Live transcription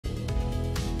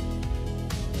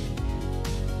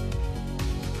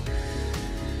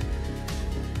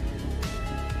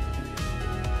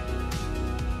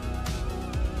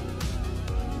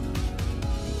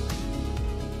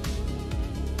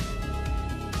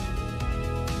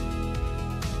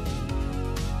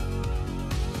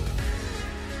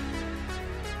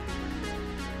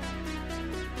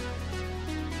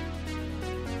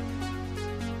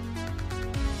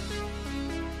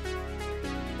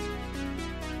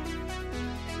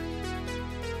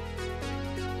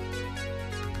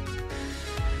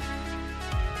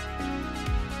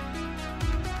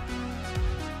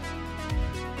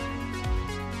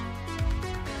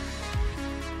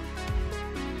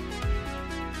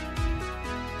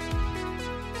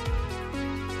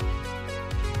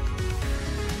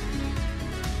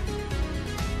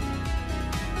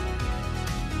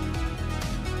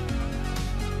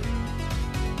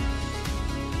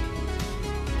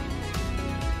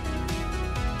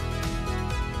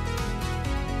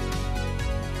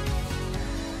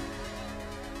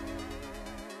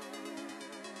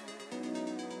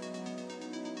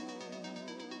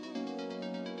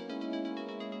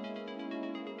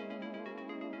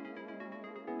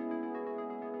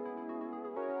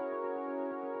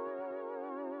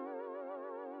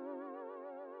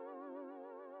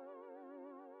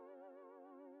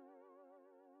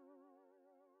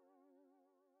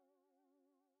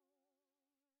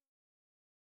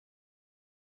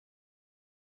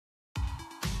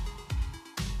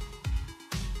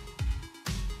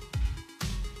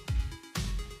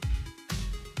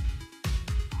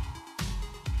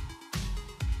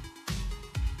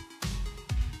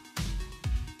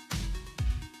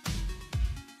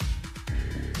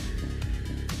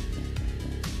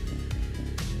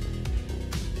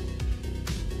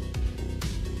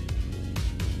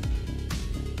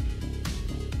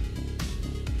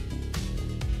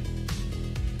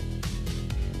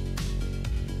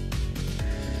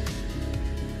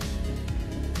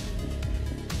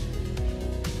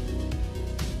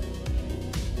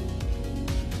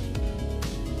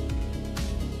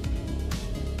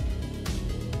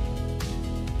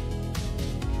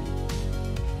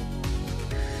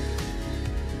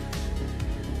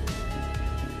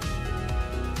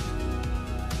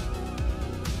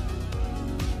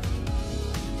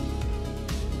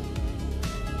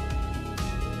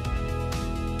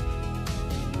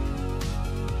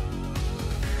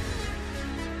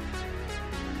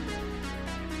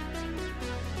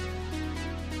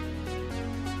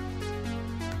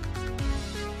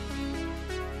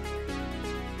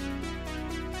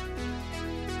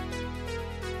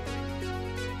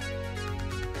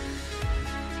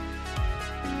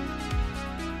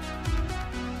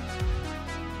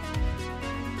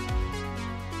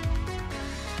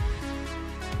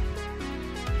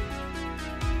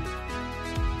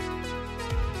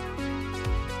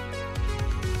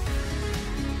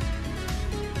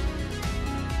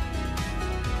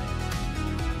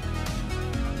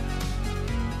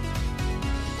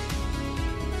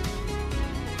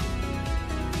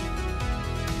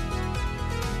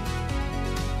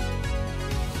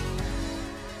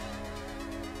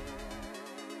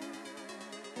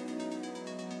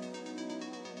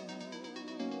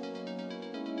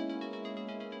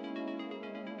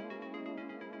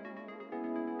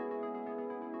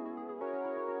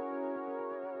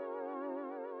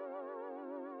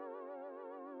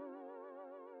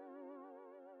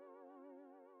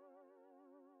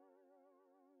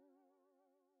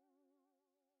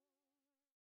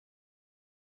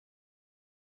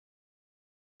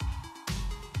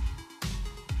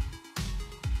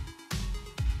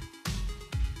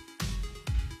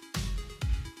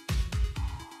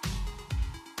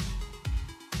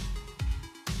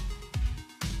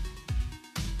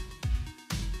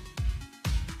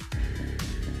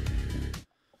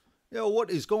Yo,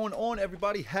 what is going on,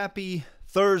 everybody? Happy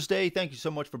Thursday. Thank you so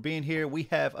much for being here. We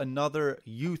have another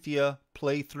Euthia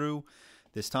playthrough.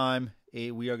 This time,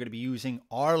 we are going to be using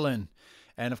Arlan.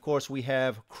 And, of course, we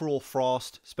have Cruel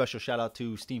Frost. Special shout out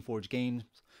to Steamforged Games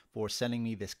for sending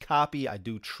me this copy. I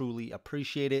do truly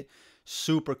appreciate it.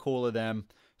 Super cool of them.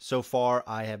 So far,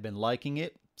 I have been liking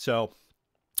it. So,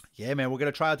 yeah, man, we're going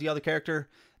to try out the other character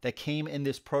that came in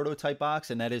this prototype box,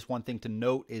 and that is one thing to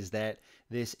note, is that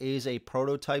this is a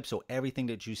prototype, so everything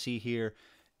that you see here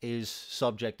is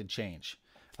subject to change.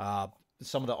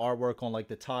 Some of the artwork on like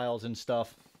the tiles and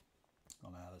stuff. I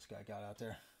don't know how this guy got out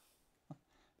there.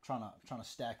 trying to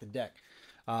stack the deck.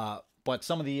 But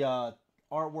some of the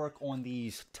artwork on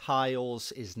these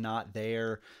tiles is not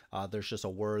there. There's just a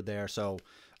word there. So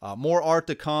more art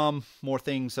to come. More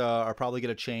things are probably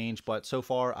going to change. But so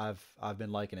far, I've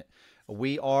been liking it.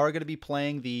 We are going to be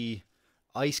playing the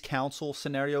Ice Council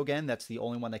scenario again. That's the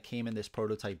only one that came in this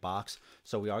prototype box.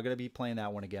 So we are going to be playing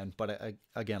that one again. But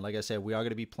again, like I said, we are going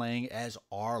to be playing as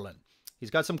Arlan. He's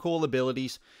got some cool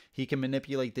abilities. He can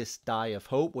manipulate this Die of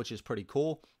Hope, which is pretty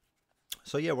cool.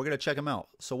 So yeah, we're going to check him out.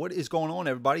 So what is going on,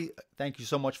 everybody? Thank you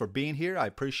so much for being here. I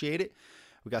appreciate it.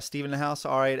 We got Steven in the house.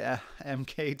 All right,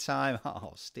 MK time.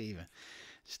 Oh, Steven.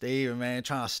 Steven, man,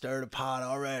 trying to stir the pot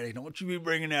already. Don't you be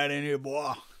bringing that in here,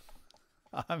 boy.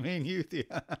 I mean,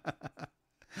 Euthia.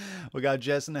 We got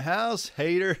Jess in the house.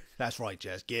 Hater. That's right,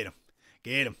 Jess. Get him.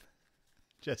 Get him.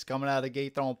 Jess coming out of the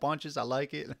gate throwing punches. I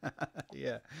like it.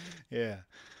 Yeah. Yeah.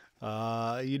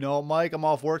 You know, Mike, I'm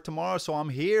off work tomorrow, so I'm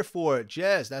here for it.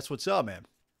 Jess, that's what's up, man.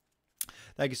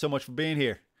 Thank you so much for being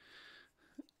here.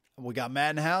 We got Matt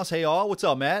in the house. Hey, all. What's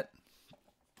up, Matt?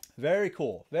 Very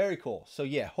cool. Very cool. So,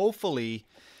 yeah, hopefully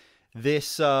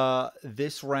this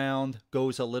round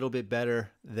goes a little bit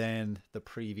better than the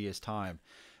previous time.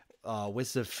 With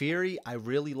Zafiri, I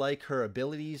really like her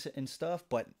abilities and stuff,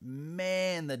 but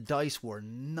man, the dice were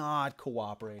not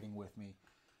cooperating with me.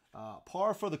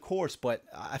 Par for the course, but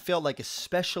I felt like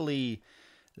especially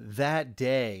that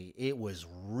day, it was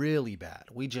really bad.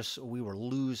 We were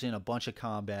losing a bunch of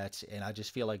combats, and I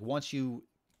just feel like once you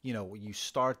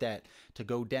start that to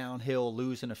go downhill,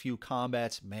 losing a few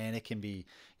combats, man,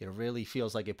 it really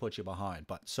feels like it puts you behind.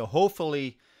 But so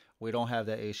hopefully we don't have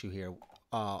that issue here.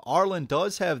 Arlan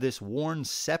does have this Worn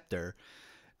Scepter.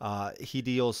 He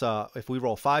deals, if we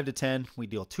roll 5 to 10, we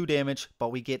deal 2 damage, but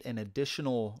we get an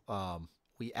additional,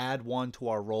 we add 1 to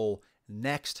our roll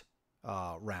next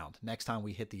round, next time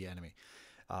we hit the enemy.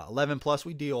 11 plus,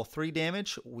 we deal 3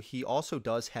 damage. He also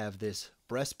does have this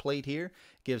breastplate here,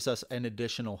 gives us an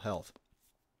additional health.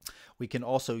 We can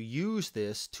also use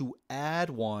this to add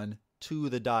 1 to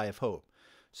the Die of Hope.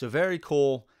 So very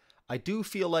cool. I do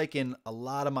feel like in a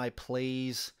lot of my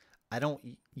plays, I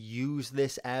don't use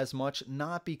this as much,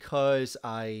 not because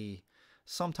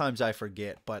sometimes I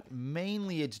forget, but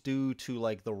mainly it's due to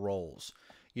like the rolls.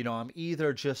 You know, I'm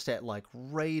either just at like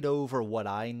right over what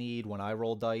I need when I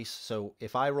roll dice. So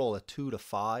if I roll a 2 to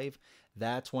 5,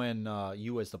 that's when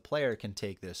you as the player can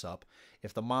take this up.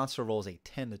 If the monster rolls a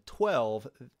 10 to 12,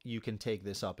 you can take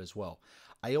this up as well.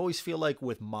 I always feel like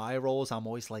with my rolls, I'm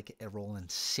always like rolling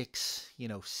 6,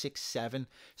 6, 7.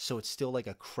 So it's still like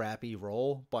a crappy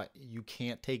roll, but you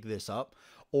can't take this up.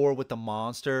 Or with the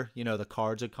monster, the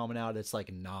cards are coming out, it's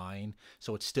like 9.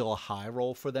 So it's still a high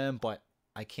roll for them, but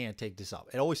I can't take this up.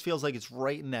 It always feels like it's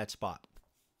right in that spot.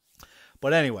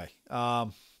 But anyway,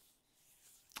 all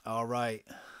right.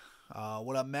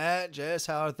 What up, Matt? Jess,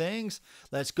 how are things?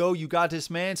 Let's go. You got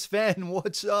this, man. Sven,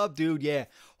 what's up, dude? Yeah,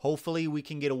 hopefully we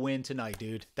can get a win tonight,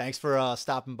 dude. Thanks for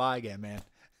stopping by again, man.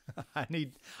 I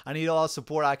need all the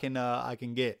support I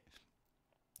can get.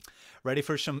 Ready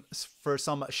for some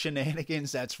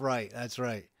shenanigans? That's right. That's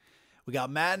right. We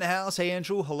got Matt in the house. Hey,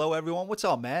 Andrew. Hello, everyone. What's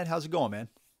up, Matt? How's it going, man?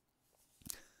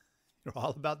 You're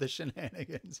all about the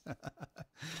shenanigans.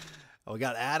 We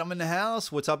got Adam in the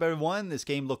house. What's up, everyone? This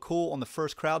game looked cool on the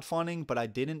first crowdfunding, but I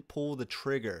didn't pull the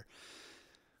trigger.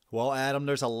 Well, Adam,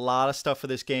 there's a lot of stuff for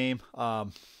this game.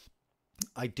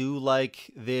 I do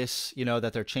like this,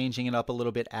 that they're changing it up a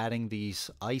little bit, adding these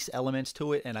ice elements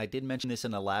to it. And I did mention this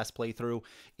in the last playthrough.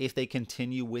 If they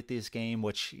continue with this game,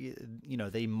 which,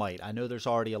 they might. I know there's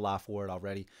already a lot for it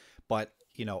already. But,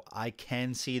 I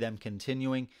can see them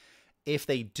continuing. If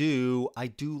they do, I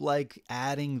do like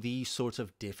adding these sorts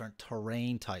of different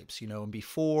terrain types, and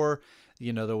before,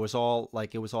 there was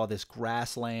it was all this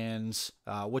grasslands,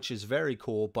 which is very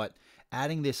cool, but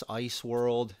adding this ice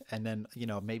world and then,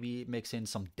 maybe mix in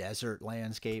some desert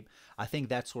landscape, I think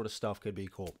that sort of stuff could be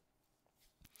cool.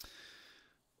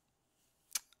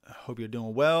 I hope you're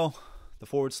doing well. The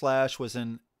 / was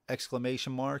an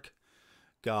exclamation mark.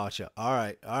 Gotcha. All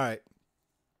right. All right.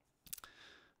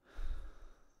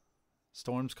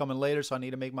 Storm's coming later, so I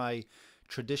need to make my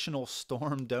traditional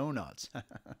Storm donuts.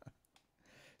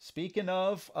 Speaking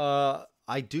of,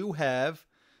 I do have,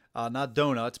 not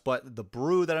donuts, but the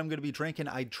brew that I'm going to be drinking.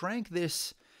 I drank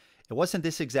this. It wasn't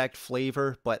this exact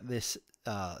flavor, but this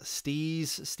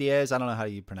Stiez, I don't know how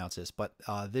you pronounce this, but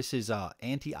this is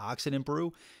antioxidant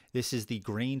brew. This is the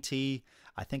green tea.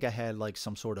 I think I had like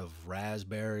some sort of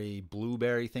raspberry,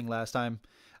 blueberry thing last time,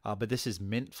 but this is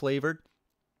mint flavored.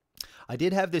 I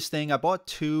did have this thing. I bought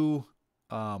two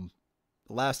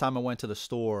last time I went to the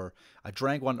store. I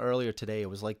drank one earlier today. It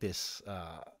was like this,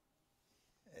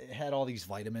 it had all these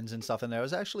vitamins and stuff in there. It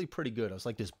was actually pretty good. It was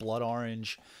like this blood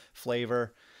orange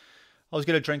flavor. I was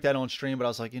gonna drink that on stream, but I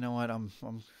was like, you know what,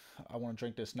 I want to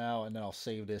drink this now, and then I'll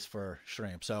save this for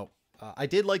stream. So I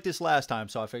did like this last time,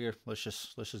 so I figured let's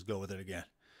just go with it again.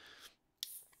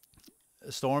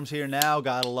 The Storm's here now,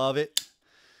 gotta love it.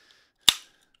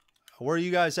 Where are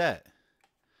you guys at?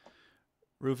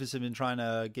 Rufus has been trying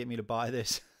to get me to buy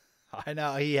this. I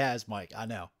know he has, Mike. I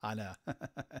know.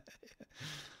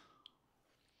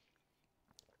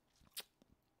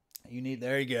 You need.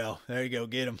 There you go.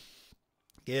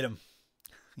 Get him.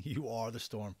 You are the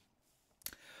Storm.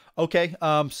 Okay,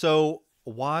 so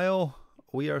while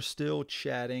we are still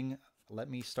chatting, let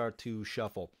me start to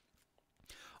shuffle.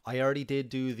 I already did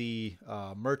do the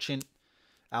Merchant,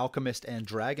 Alchemist, and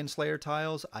Dragon Slayer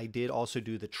tiles. I did also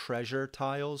do the Treasure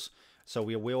tiles. So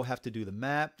we will have to do the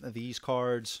map, these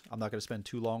cards. I'm not going to spend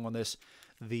too long on this.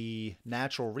 The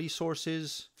Natural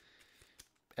Resources.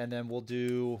 And then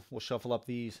we'll shuffle up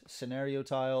these Scenario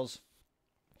tiles.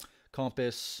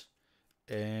 Compass,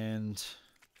 and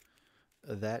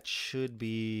that should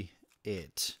be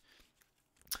it.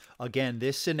 Again,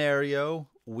 this scenario,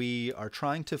 we are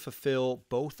trying to fulfill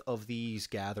both of these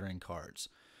gathering cards.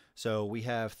 So we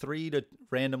have 3 to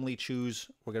randomly choose.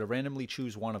 We're going to randomly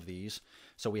choose one of these.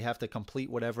 So we have to complete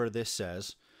whatever this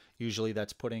says. Usually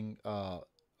that's putting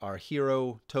our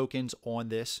hero tokens on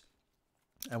this.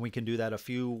 And we can do that a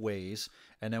few ways.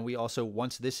 And then we also,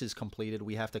 once this is completed,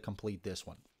 we have to complete this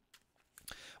one.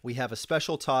 We have a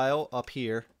special tile up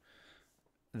here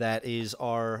that is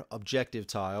our objective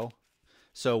tile.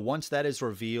 So once that is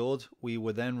revealed, we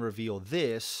would then reveal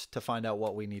this to find out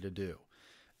what we need to do.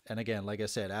 And again, like I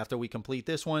said, after we complete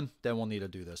this one, then we'll need to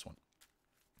do this one.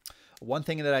 One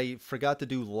thing that I forgot to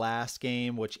do last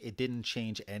game, which it didn't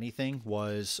change anything,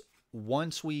 was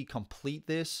once we complete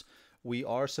this, we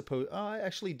are supposed... Oh, I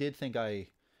actually did think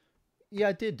yeah,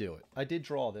 I did do it. I did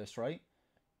draw this, right?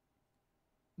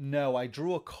 No, I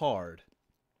drew a card,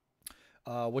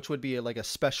 which would be like a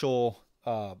special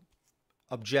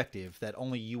objective that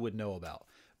only you would know about.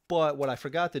 But what I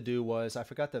forgot to do was I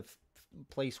forgot to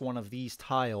place one of these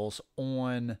tiles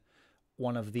on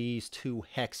one of these 2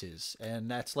 hexes.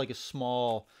 And that's like a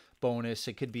small bonus.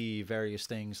 It could be various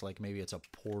things, like maybe it's a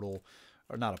portal,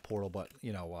 or not a portal, but,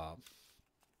 you know,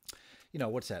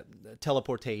 what's that?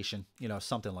 Teleportation,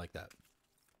 something like that.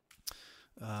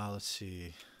 Let's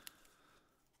see.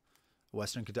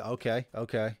 Western Kentucky.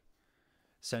 Okay.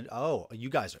 Oh, you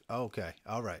guys are okay.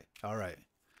 All right.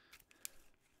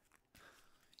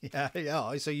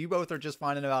 Yeah. So you both are just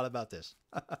finding out about this.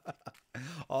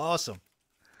 Awesome.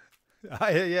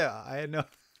 I had no.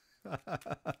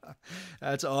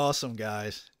 That's awesome,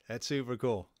 guys. That's super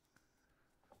cool.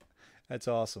 That's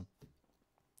awesome.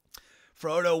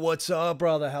 Frodo, what's up,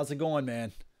 brother? How's it going,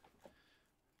 man?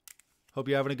 Hope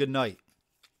you're having a good night.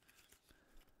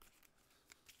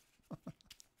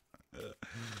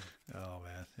 Oh,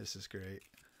 man. This is great.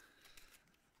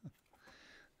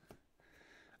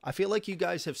 I feel like you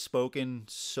guys have spoken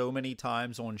so many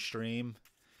times on stream,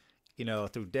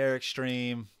 through Derek's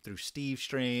stream, through Steve's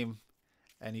stream,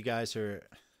 and you guys are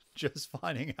just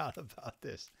finding out about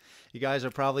this. You guys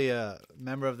are probably a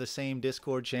member of the same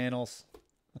Discord channels.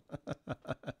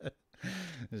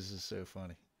 This is so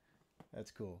funny.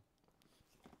 That's cool.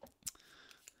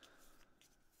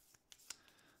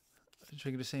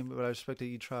 Drinking the same, but I respect that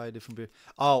you try a different beer.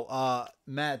 Oh,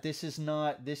 Matt, this is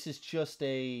just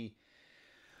a...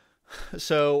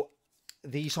 So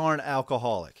these aren't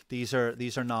alcoholic. These are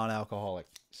non-alcoholic.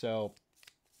 So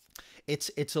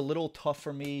it's a little tough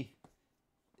for me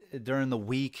during the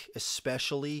week,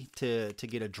 especially to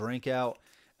get a drink out,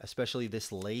 especially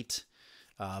this late.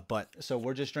 But so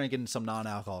we're just drinking some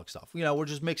non-alcoholic stuff. We're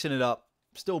just mixing it up.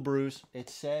 Still brews. It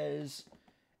says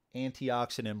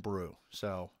antioxidant brew.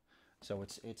 So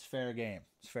it's fair game.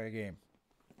 It's fair game.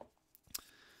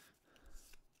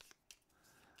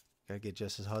 Gotta get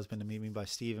Jess's husband to meet me by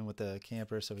Steven with the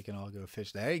camper so we can all go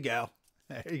fish. There you go.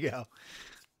 There you go.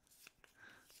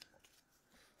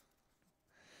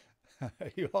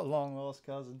 You all long lost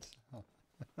cousins.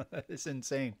 It's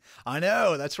insane. I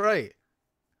know, that's right.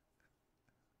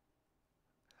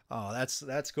 Oh,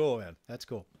 that's cool, man. That's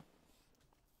cool.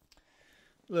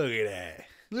 Look at that.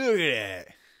 Look at that.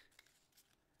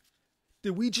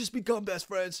 Did we just become best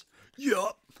friends?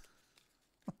 Yup.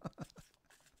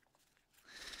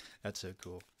 That's so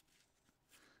cool.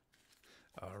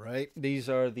 All right. These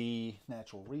are the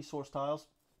natural resource tiles.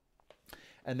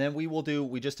 And then we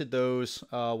just did those.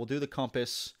 We'll do the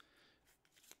compass.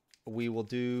 We will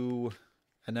do,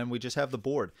 and then we just have the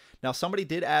board. Now, somebody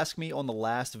did ask me on the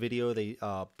last video, they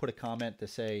put a comment to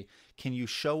say, can you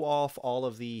show off all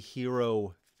of the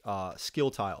hero skill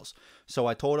tiles? So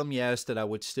I told them yes, that I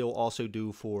would still also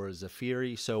do for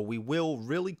Zephyri. So we will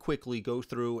really quickly go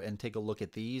through and take a look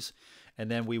at these, and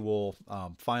then we will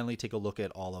finally take a look at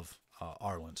all of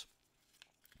Arlan's.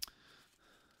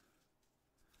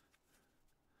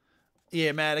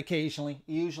 Yeah, Matt, occasionally.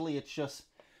 Usually it's just,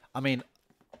 I mean,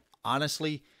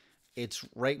 honestly, it's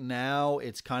right now,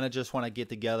 it's kind of just when I get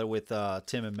together with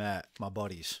Tim and Matt, my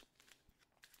buddies.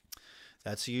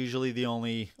 That's usually the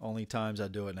only times I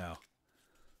do it now.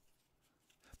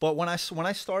 But when I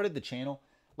started the channel,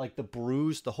 like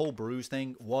the whole brews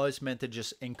thing was meant to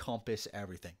just encompass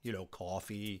everything. You know,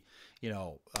 coffee, you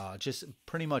know, just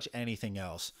pretty much anything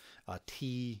else.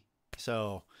 Tea.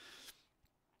 So,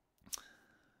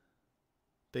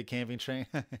 big camping train.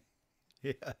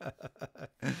 Yeah.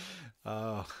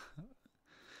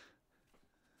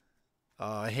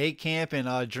 I hate camping.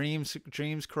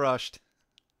 Dreams crushed.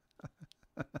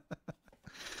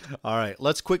 All right,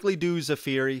 let's quickly do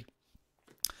Zephyri.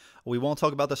 We won't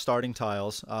talk about the starting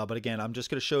tiles, but again, I'm just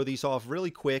going to show these off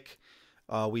really quick.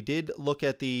 We did look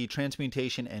at the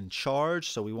transmutation and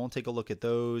charge, so we won't take a look at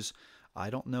those.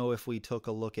 I don't know if we took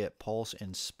a look at pulse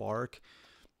and spark.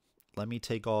 Let me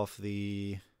take off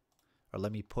the, or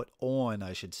let me put on,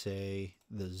 I should say,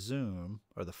 the zoom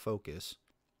or the focus.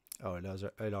 Oh, it does.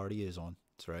 It already is on.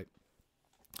 That's right.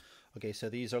 Okay, so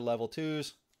these are level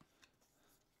 2s.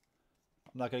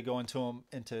 I'm not going to go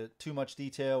into too much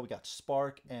detail. We got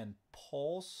spark and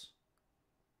pulse.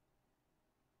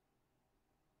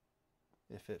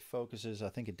 If it focuses, I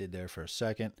think it did there for a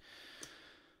second.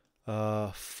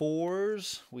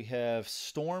 4s, we have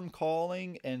storm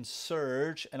calling and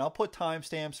surge, and I'll put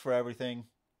timestamps for everything.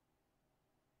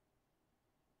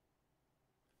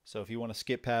 So if you want to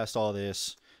skip past all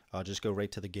this, just go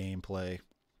right to the gameplay.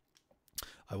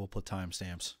 I will put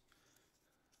timestamps.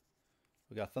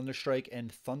 We got Thunderstrike and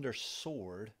Thunder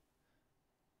Sword.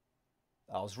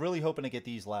 I was really hoping to get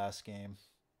these last game.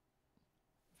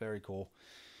 Very cool.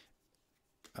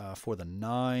 For the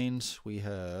 9s, we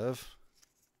have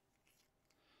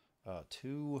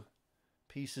 2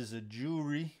 pieces of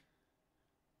jewelry.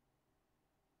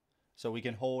 So we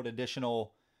can hold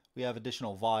additional, we have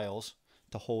additional vials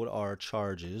to hold our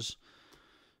charges.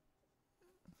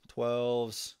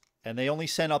 12s. And they only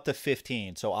send up to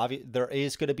 15. So there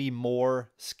is going to be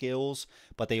more skills,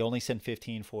 but they only send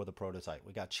 15 for the prototype.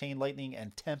 We got Chain Lightning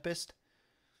and Tempest.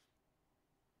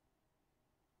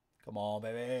 Come on,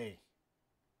 baby.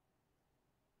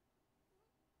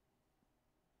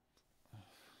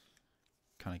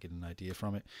 Kind of get an idea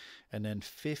from it. And then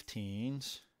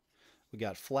 15s. We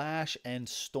got Flash and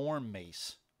Storm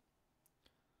Mace.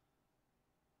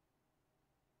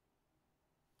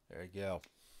 There you go.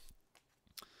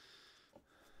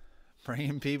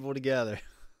 Bringing people together.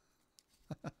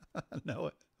 No,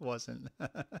 it wasn't.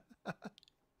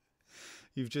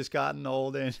 You've just gotten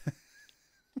old and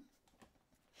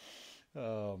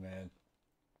oh man.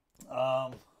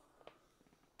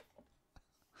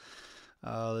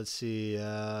 Let's see. We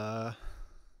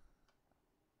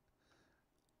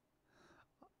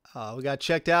got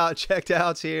checked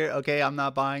outs here. Okay, I'm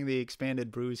not buying the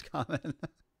expanded brews comment.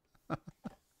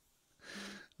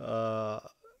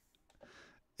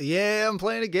 Yeah, I'm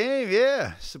playing a game.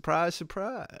 Yeah. Surprise,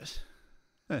 surprise.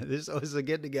 This was a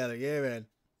get together. Yeah, man.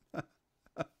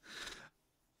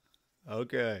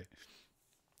 Okay.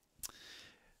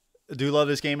 Do love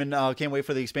this game and can't wait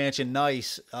for the expansion.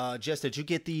 Nice. Jess, did you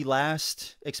get the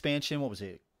last expansion? What was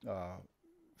it?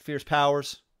 Fierce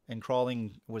Powers and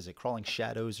Crawling, what is it? Crawling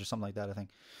Shadows or something like that, I think.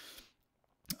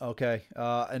 Okay.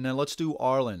 And then let's do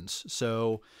Arlan's.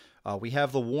 So we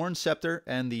have the Worn Scepter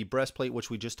and the Breastplate,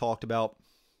 which we just talked about.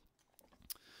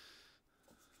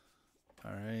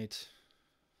 All right.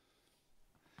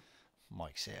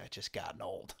 Mike said, I just gotten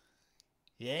old.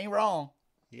 You ain't wrong.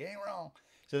 You ain't wrong.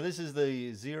 So this is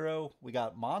the 0. We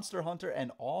got Monster Hunter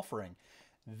and Offering.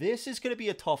 This is going to be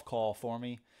a tough call for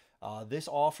me. This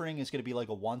offering is going to be like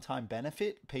a one-time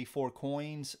benefit. Pay 4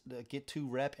 coins, get 2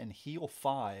 rep, and heal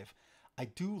 5. I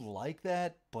do like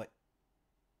that, but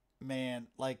man,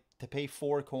 like to pay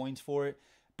 4 coins for it.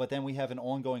 But then we have an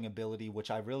ongoing ability, which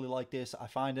I really like this. I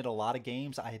find in a lot of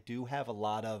games, I do have a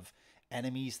lot of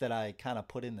enemies that I kind of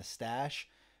put in the stash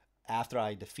after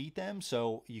I defeat them.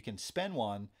 So you can spend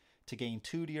one to gain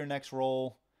 2 to your next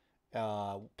roll,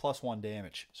 plus 1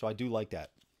 damage. So I do like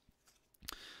that.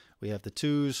 We have the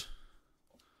 2s.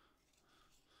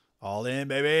 All in,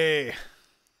 baby.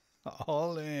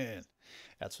 All in.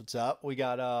 That's what's up. We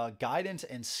got Guidance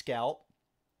and Scout.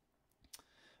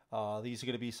 These are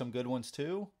going to be some good ones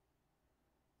too.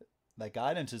 That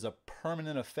Guidance is a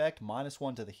permanent effect,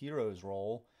 -1 to the hero's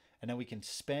roll. And then we can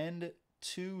spend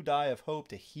 2 Die of Hope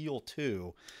to heal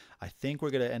 2. I think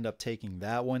we're going to end up taking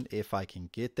that one if I can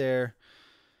get there.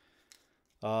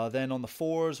 Then on the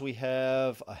 4s, we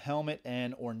have a helmet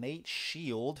and ornate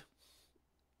shield.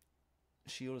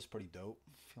 Shield is pretty dope.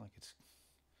 I feel like it's...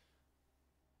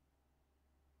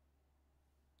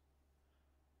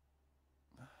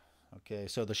 Okay,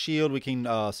 so the shield, we can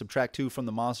subtract 2 from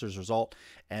the monster's result,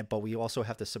 but we also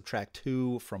have to subtract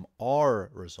 2 from our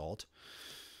result.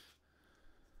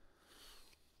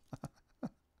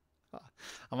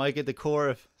 I might get the core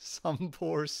if some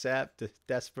poor sap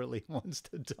desperately wants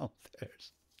to dump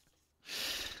theirs.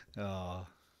 Oh.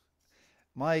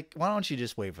 Mike, why don't you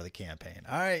just wait for the campaign?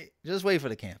 All right, just wait for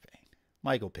the campaign.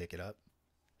 Mike will pick it up.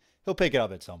 He'll pick it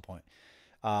up at some point.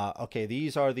 Okay,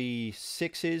 these are the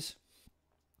 6s.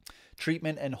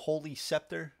 Treatment and Holy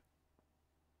Scepter.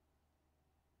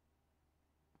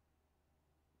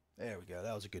 There we go.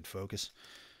 That was a good focus.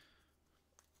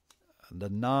 The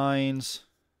 9s.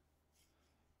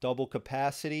 Double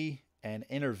Capacity and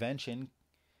Intervention.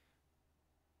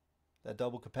 That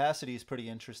double capacity is pretty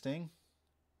interesting.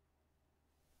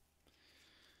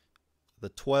 The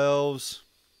 12s.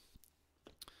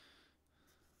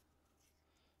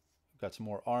 Got some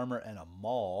more armor and a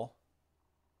maul.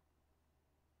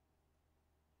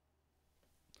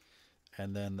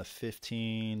 And then the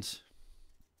 15s.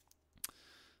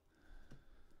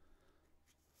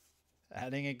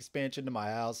 Adding expansion to my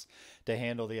house to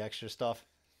handle the extra stuff.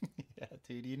 Yeah,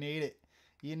 dude, you need it.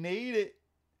 You need it.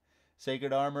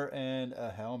 Sacred armor and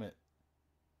a helmet.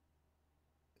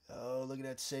 Oh, look at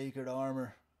that sacred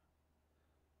armor.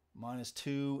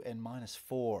 -2 and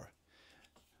 -4.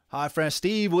 Hi, friend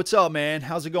Steve. What's up, man?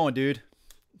 How's it going, dude?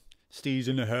 Steve's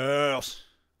in the house.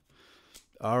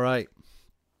 All right.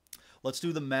 Let's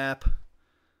do the map.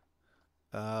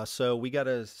 So we got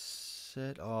to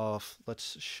set off.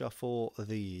 Let's shuffle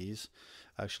these.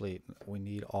 Actually, we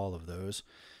need all of those.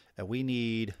 And we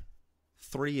need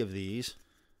 3 of these.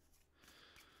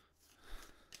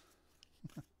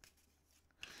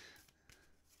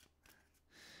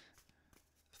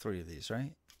 Three of these,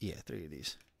 right? Yeah, 3 of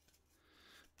these.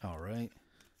 All right.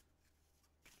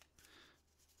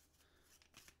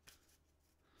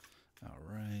 All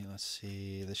right, let's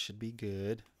see. This should be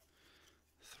good.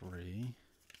 3.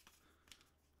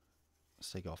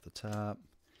 Let's take off the top.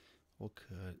 We'll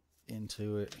cut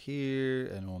into it here,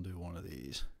 and we'll do one of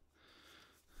these.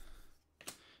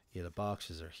 Yeah, the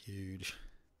boxes are huge.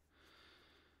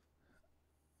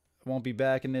 Won't be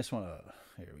back in this one. Oh,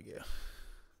 here we go.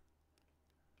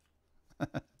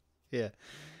 Yeah.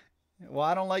 Well,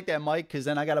 I don't like that, Mike, because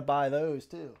then I got to buy those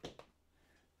too.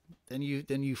 Then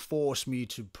you force me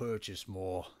to purchase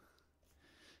more.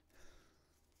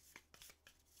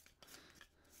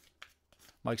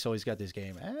 Mike's always got this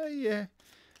game. Yeah,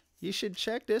 you should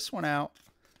check this one out.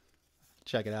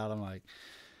 Check it out. I'm like,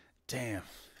 damn,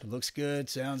 it looks good,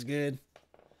 sounds good.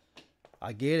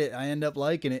 I get it. I end up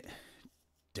liking it.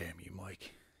 Damn you,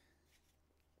 Mike.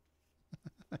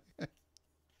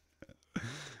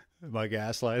 My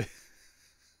gaslight.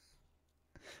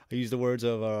 I use the words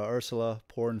of Ursula.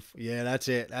 Pouring. Yeah, that's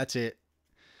it. That's it.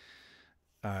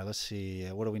 All right, let's see.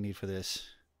 What do we need for this?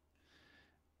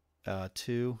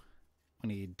 2. We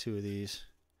need 2 of these.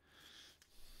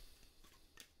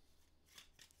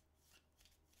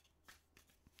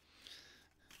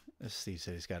 Steve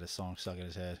said he's got a song stuck in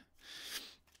his head.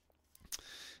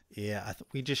 Yeah,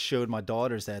 we just showed my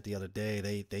daughters that the other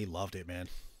day. They loved it, man.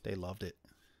 They loved it.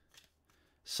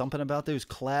 Something about those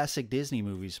classic Disney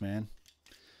movies, man.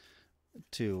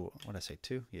 2. What did I say?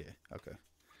 2? Yeah. Okay.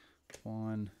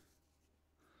 1,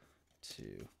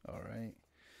 2. All right.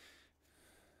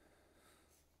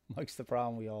 Mike's the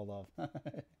problem we all love.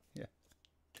 Yeah.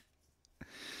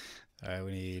 All right.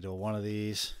 We need 1 of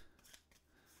these.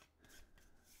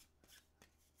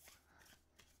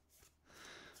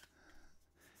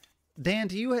 Dan,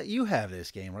 do you have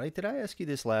this game, right? Did I ask you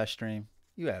this last stream?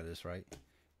 You have this, right?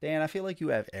 Dan, I feel like you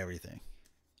have everything.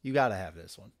 You got to have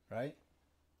this one, right?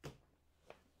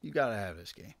 You got to have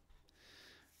this game.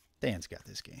 Dan's got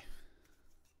this game.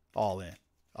 All in.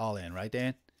 All in, right,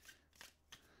 Dan?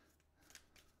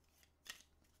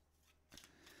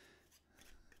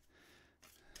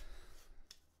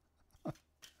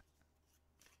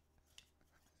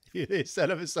 They set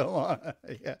up so long.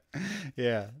 Yeah.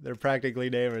 Yeah. They're practically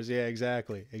neighbors. Yeah,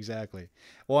 exactly. Exactly.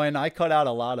 Well, and I cut out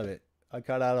a lot of it. I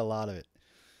cut out a lot of it.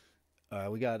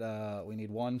 We need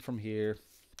one from here.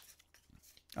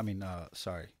 I mean,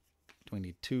 sorry. We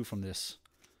need two from this.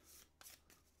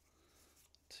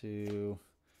 Two.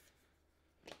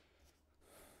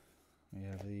 We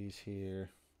have these here.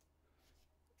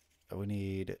 We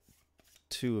need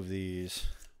two of these.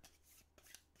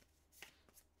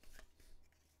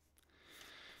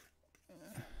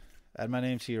 Add my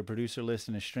name to your producer list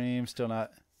in the stream. Still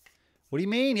not. What do you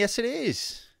mean? Yes, it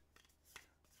is.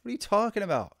 What are you talking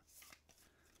about?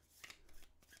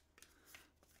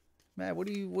 Matt, what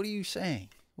are you saying?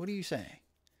 What are you saying?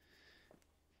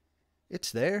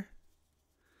 It's there.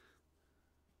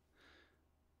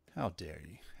 How dare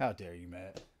you? How dare you,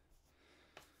 Matt?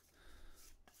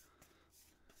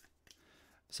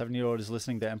 7-year-old is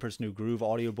listening to Emperor's New Groove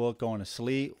audiobook, going to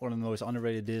sleep. One of the most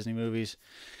underrated Disney movies.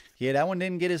 Yeah, that one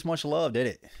didn't get as much love, did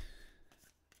it?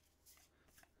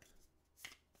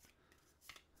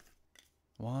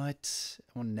 What?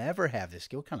 We'll never have this.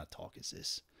 What kind of talk is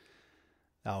this?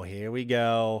 Oh, here we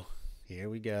go. Here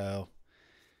we go.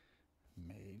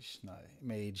 Mage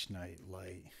Knight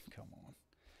Light. Come on.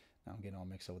 Now I'm getting all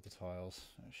mixed up with the tiles.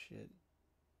 Oh, shit.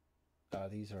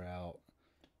 These are out.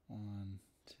 1,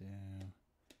 2.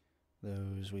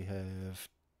 Those. We have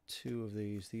 2 of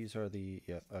these. These are the...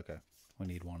 Yeah, okay. We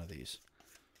need one of these.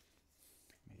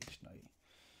 Mage Knight.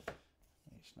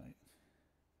 Mage Knight.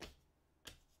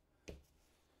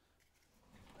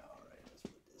 All right, let's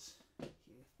put this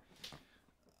here.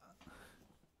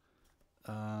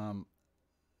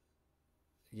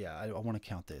 Yeah, I want to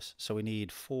count this. So we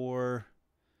need 4,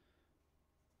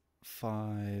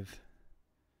 5,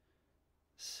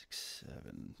 6,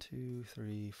 7. 2,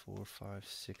 3, 4, 5,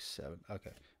 6, 7. Okay.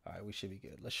 All right, we should be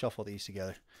good. Let's shuffle these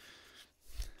together.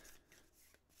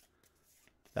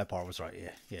 That part was right,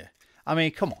 yeah, yeah. I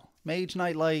mean, come on. Mage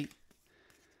Knight Light.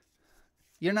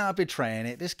 You're not betraying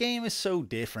it. This game is so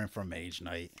different from Mage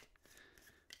Knight.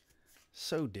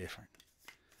 So different.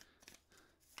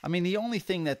 I mean, the only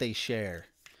thing that they share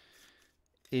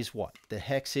is what? The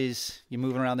hexes. You're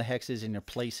moving around the hexes and you're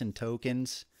placing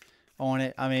tokens on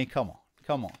it. I mean, come on.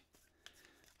 Come on.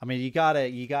 I mean, you gotta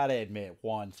admit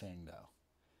one thing, though.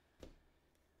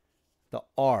 The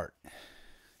art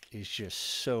is just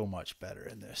so much better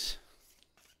in this.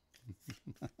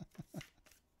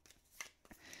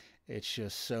 It's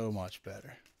just so much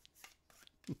better.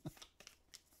 All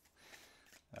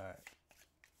right.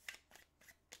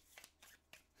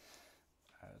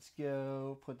 All right, let's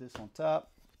go. Put this on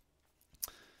top.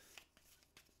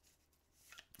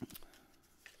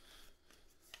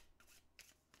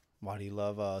 Why do you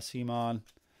love Simon?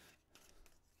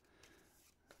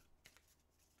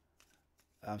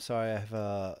 I'm sorry, I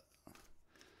have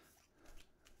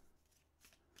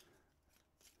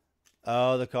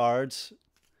oh, the cards.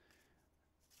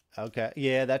 Okay.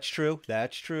 Yeah, that's true.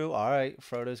 That's true. All right.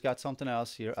 Frodo's got something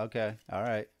else here. Okay. All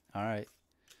right. All right.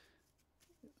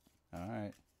 All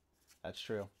right. That's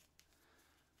true.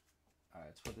 All right.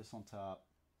 Let's put this on top.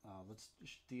 Let's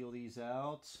deal these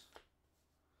out.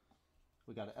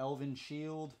 We got an Elven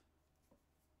Shield.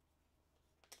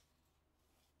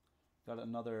 Got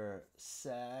another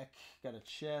sack. Got a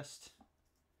chest.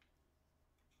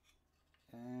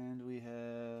 And we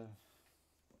have...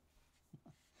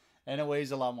 And it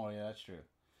weighs a lot more. Yeah, that's true.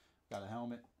 Got a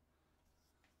helmet.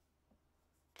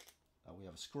 We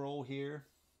have a scroll here.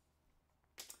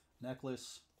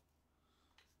 Necklace.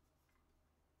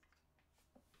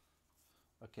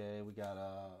 Okay, we got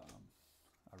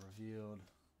I revealed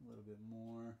a little bit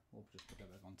more. We'll just put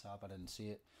that back on top. I didn't see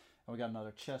it. And we got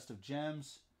another chest of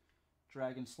gems.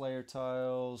 Dragon Slayer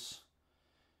tiles.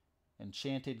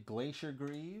 Enchanted Glacier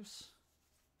Greaves.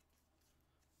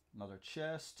 Another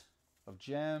chest of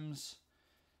gems.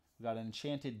 We got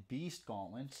Enchanted Beast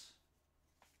Gauntlets.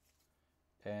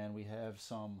 And we have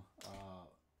some, I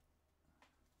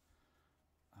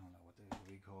don't know what they would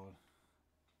be called.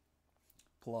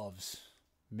 Gloves.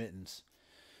 Mittens.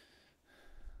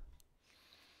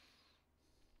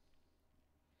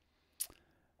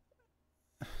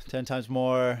 Ten times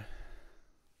more.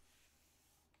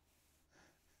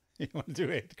 You want to do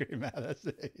 8th grade math? That's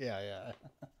it. Yeah.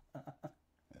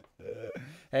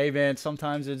 Hey man,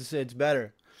 sometimes it's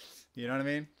better. You know what I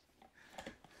mean?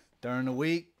 During the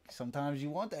week, sometimes you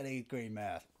want that 8th grade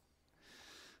math.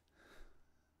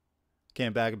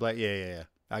 Can't back and black. Yeah.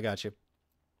 I got you.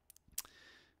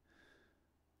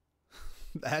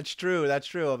 That's true. That's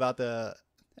true about the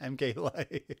MK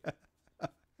Light.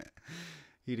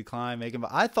 He declined, make him.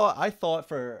 I thought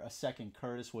for a second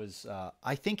Curtis was.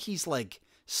 I think he's like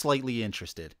slightly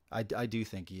interested. I do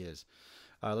think he is.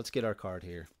 Let's get our card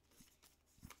here.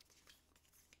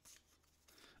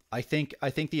 I think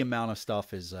the amount of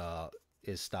stuff is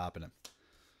stopping him.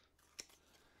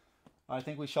 I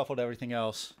think we shuffled everything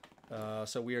else,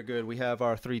 so we are good. We have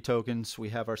our 3 tokens. We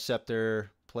have our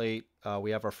scepter plate.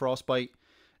 We have our frostbite,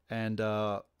 and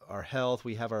our health.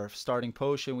 We have our starting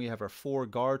potion. We have our 4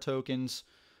 guard tokens.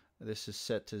 This is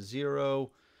set to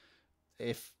 0.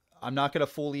 If I'm not going to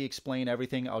fully explain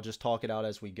everything, I'll just talk it out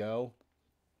as we go.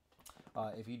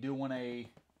 If you do want a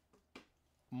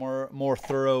more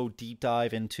thorough deep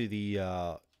dive into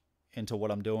the into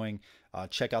what I'm doing,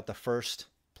 check out the first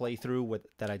playthrough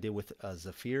that I did with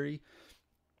Zafiri.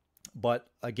 But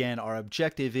again, our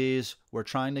objective is we're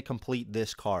trying to complete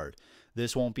this card.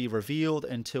 This won't be revealed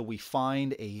until we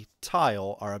find a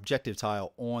tile, our objective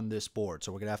tile, on this board.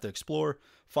 So we're going to have to explore,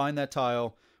 find that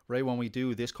tile. Right when we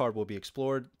do, this card will be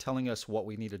explored, telling us what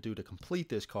we need to do to complete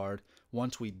this card.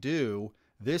 Once we do,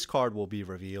 this card will be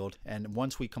revealed. And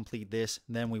once we complete this,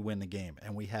 then we win the game.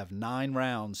 And we have 9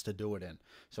 rounds to do it in.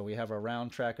 So we have our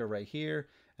round tracker right here,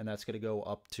 and that's going to go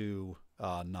up to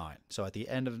 9. So at the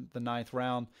end of the 9th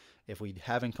round, if we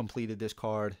haven't completed this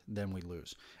card, then we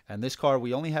lose. And this card,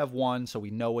 we only have 1, so we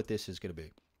know what this is going to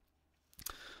be.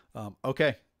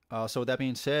 Okay, so with that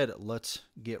being said, let's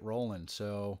get rolling.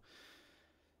 So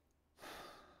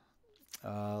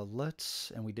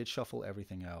and we did shuffle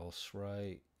everything else,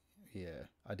 right? Yeah,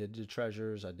 I did the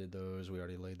treasures. I did those. We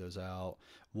already laid those out.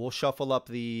 We'll shuffle up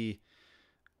the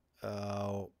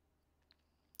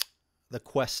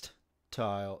quest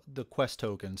tile, the quest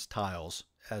tokens tiles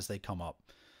as they come up.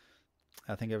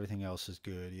 I think everything else is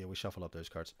good. Yeah, we shuffled up those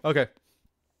cards. Okay.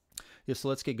 Yeah, so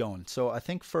let's get going. So I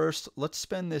think first, let's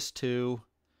spend this to...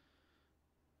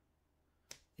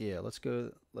 Yeah, let's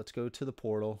go to the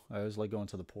portal. I always like going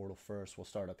to the portal first. We'll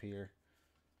start up here.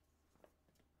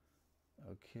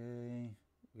 Okay.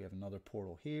 We have another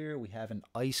portal here. We have an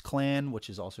ice clan, which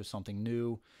is also something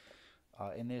new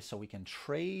in this. So we can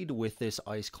trade with this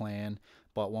ice clan,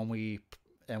 but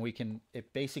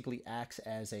it basically acts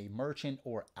as a merchant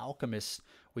or alchemist.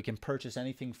 We can purchase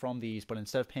anything from these, but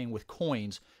instead of paying with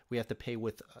coins, we have to pay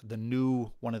with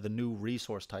one of the new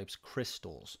resource types,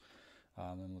 crystals.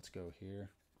 Then let's go here.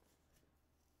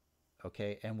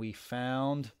 Okay, and we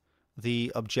found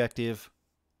the objective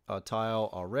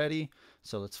tile already.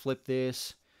 So let's flip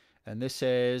this, and this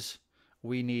says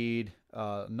we need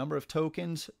number of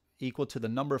tokens equal to the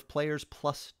number of players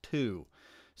plus 2.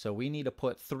 So we need to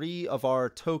put 3 of our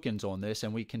tokens on this,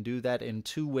 and we can do that in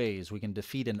 2 ways. We can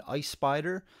defeat an ice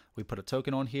spider, we put a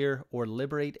token on here, or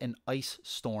liberate an ice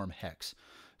storm hex.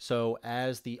 So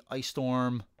as the ice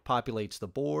storm populates the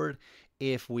board,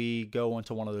 if we go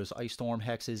into one of those ice storm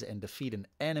hexes and defeat an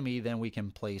enemy, then we can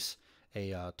place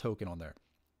a token on there.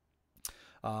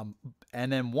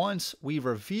 And then once we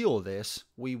reveal this,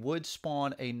 we would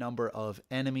spawn a number of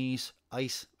enemies,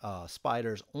 ice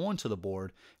spiders, onto the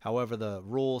board. However, the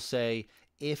rules say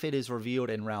if it is revealed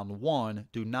in round 1,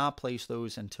 do not place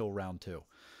those until round 2.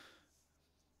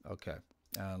 Okay,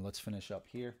 let's finish up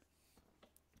here.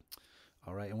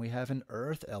 All right, and we have an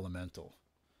earth elemental.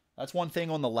 That's one thing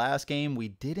on the last game. We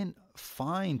didn't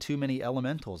find too many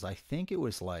elementals. I think it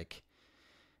was like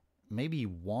maybe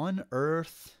 1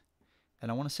 earth, and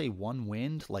I want to say 1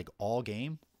 wind, like all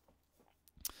game.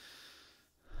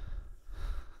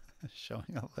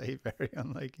 Showing up late, very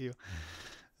unlike you.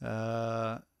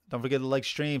 Don't forget to like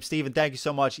stream. Steven, thank you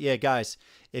so much. Yeah, guys,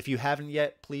 if you haven't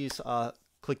yet, please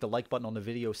click the like button on the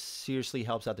video. Seriously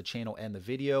helps out the channel and the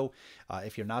video.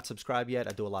 If you're not subscribed yet,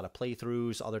 I do a lot of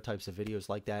playthroughs, other types of videos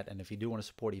like that. And if you do want to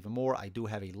support even more, I do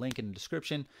have a link in the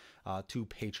description to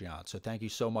Patreon. So thank you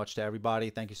so much to everybody.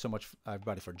 Thank you so much,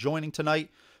 everybody, for joining tonight.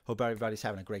 Hope everybody's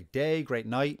having a great day, great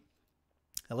night.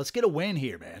 And let's get a win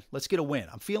here, man. Let's get a win.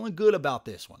 I'm feeling good about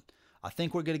this one. I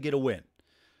think we're going to get a win.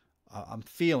 I'm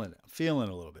feeling it. I'm feeling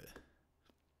it a little bit.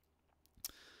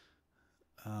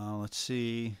 Let's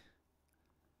see.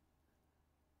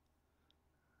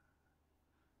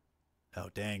 Oh,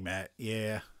 dang, Matt.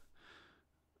 Yeah.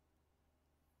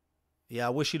 Yeah, I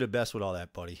wish you the best with all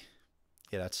that, buddy.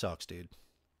 Yeah, that sucks, dude.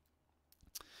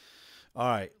 All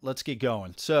right, let's get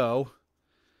going. So,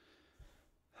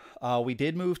 we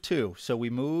did move 2. So, we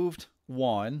moved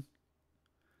 1.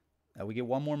 We get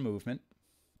 1 more movement.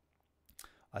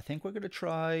 I think we're going to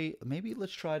try, maybe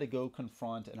let's try to go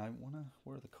confront, and I want to,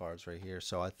 where are the cards right here?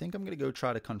 So, I think I'm going to go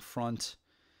try to confront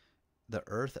the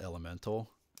Earth Elemental.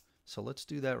 So let's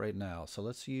do that right now. So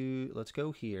let's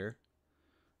go here.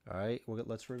 All right,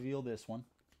 let's reveal this one.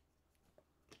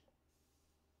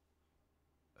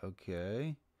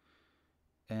 Okay.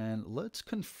 And let's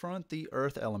confront the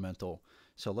Earth Elemental.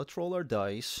 So let's roll our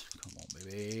dice. Come on,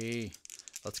 baby.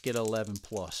 Let's get 11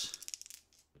 plus.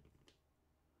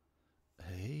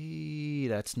 Hey,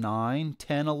 that's 9,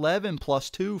 10, 11 plus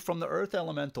 2 from the Earth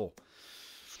Elemental.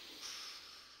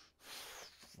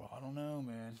 I don't know,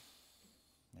 man.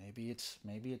 Maybe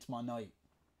it's my night.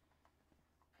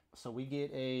 So we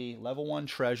get a level 1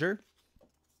 treasure.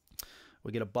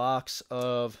 We get a box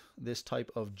of this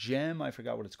type of gem. I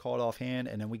forgot what it's called offhand.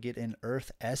 And then we get an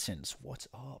Earth Essence. What's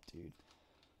up, dude?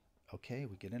 Okay,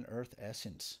 we get an Earth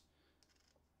Essence.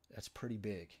 That's pretty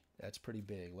big. That's pretty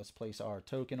big. Let's place our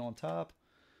token on top.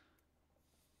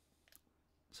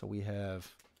 So we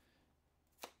have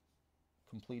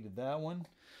completed that one.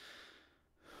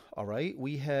 All right,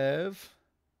 we have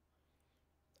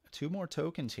 2 more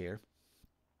tokens here.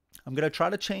 I'm going to try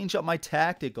to change up my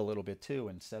tactic a little bit too,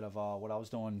 instead of what I was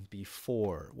doing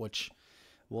before, which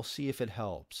we'll see if it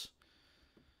helps.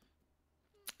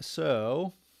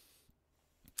 So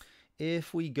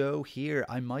if we go here,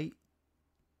 I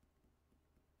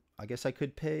guess I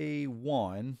could pay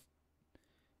 1.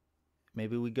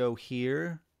 Maybe we go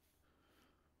here,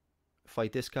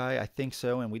 fight this guy. I think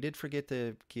so. And we did forget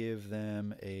to give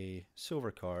them a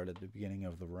silver card at the beginning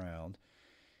of the round.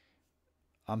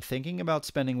 I'm thinking about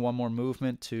spending 1 more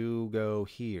movement to go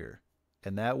here.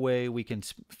 And that way we can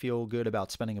feel good about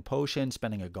spending a potion,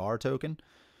 spending a Gar token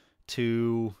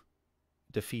to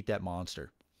defeat that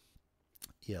monster.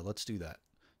 Yeah, let's do that.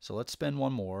 So let's spend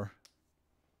 1 more.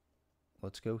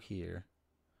 Let's go here.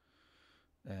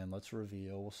 And let's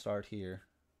reveal. We'll start here.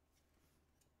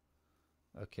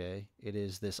 Okay, it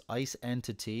is this ice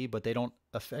entity, but they don't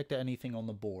affect anything on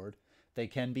the board. They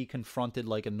can be confronted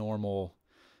like a normal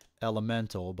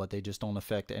elemental, but they just don't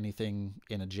affect anything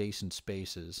in adjacent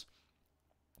spaces.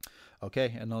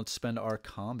 Okay, and let's spend our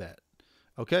combat.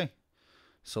 Okay,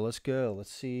 so let's go.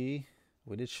 Let's see.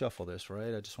 We did shuffle this,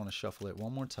 right? I just want to shuffle it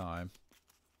 1 more time.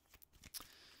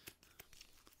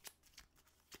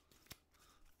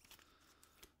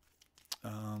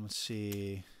 Let's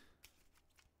see.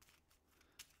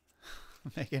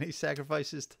 Make any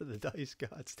sacrifices to the dice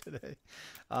gods today?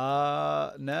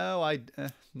 No,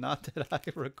 not that I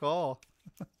recall.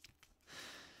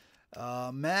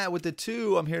 Matt with the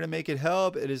 2. I'm here to make it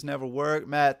help. It has never worked.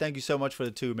 Matt, thank you so much for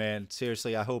the 2, man.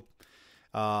 Seriously, I hope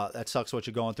that sucks what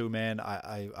you're going through, man.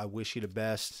 I wish you the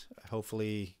best.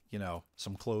 Hopefully, you know,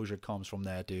 some closure comes from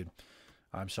that, dude.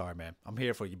 I'm sorry, man. I'm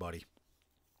here for you, buddy.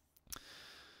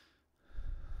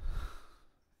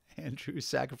 Andrew,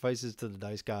 sacrifices to the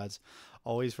dice gods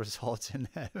always results in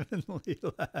heavenly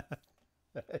laugh.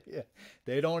 Yeah,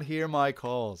 they don't hear my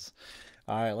calls.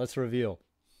 All right, let's reveal.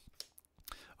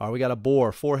 All right, we got a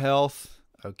boar, 4 health.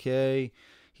 Okay,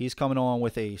 he's coming on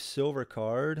with a silver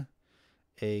card,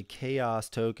 a chaos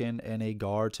token, and a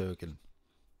Gar token.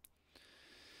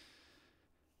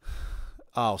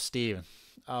 Oh, Steven.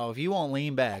 Oh, if you want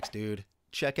lean backs, dude,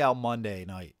 check out Monday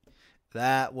night.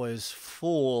 That was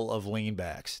full of lean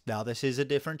backs. Now, this is a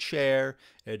different chair.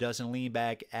 It doesn't lean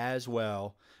back as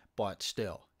well, but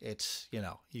still, it's, you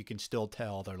know, you can still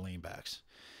tell they're lean backs.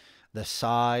 The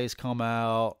size come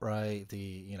out, right? The,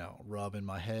 you know, rubbing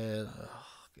my head,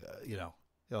 you know,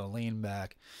 lean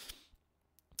back.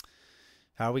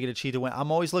 How are we going to cheat to win?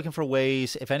 I'm always looking for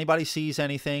ways. If anybody sees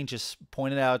anything, just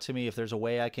point it out to me. If there's a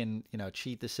way I can, you know,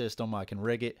 cheat the system, I can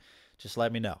rig it, just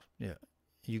let me know. Yeah.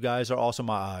 You guys are also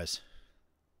my eyes.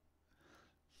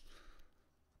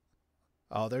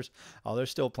 Oh, there's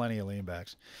still plenty of lean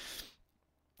backs.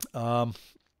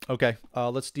 Okay,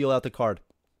 let's deal out the card.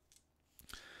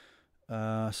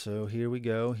 So here we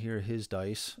go. Here are his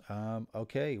dice.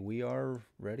 Okay, we are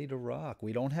ready to rock.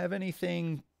 We don't have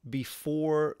anything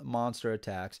before monster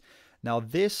attacks. Now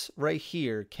this right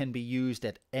here can be used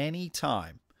at any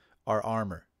time, our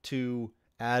armor, to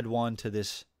add 1 to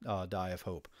this die of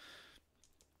hope.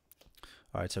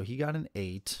 All right, so he got an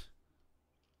 8.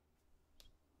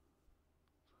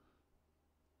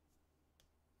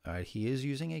 All right, he is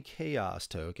using a chaos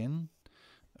token.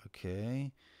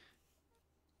 Okay.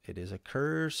 It is a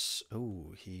curse.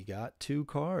 Oh, he got 2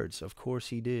 cards. Of course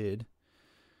he did.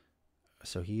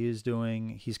 So he's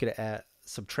going to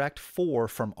subtract 4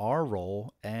 from our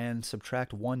roll and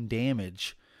subtract 1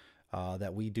 damage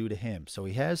that we do to him. So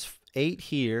he has 8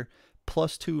 here,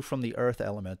 plus 2 from the Earth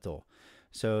Elemental.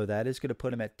 So that is going to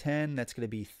put him at 10. That's going to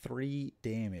be 3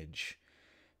 damage.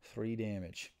 3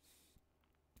 damage.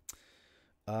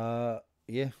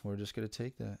 Yeah, we're just going to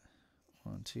take that.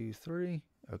 1, 2, 3.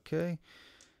 Okay.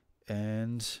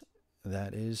 And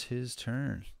that is his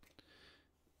turn.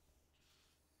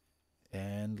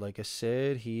 And like I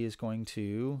said, he is going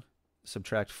to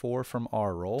subtract 4 from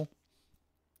our roll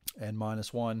and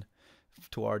 -1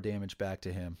 to our damage back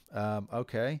to him.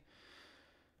 Okay.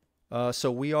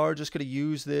 So we are just going to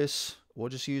use this. We'll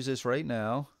just use this right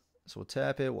now. So we'll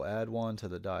tap it. We'll add 1 to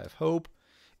the Die of Hope.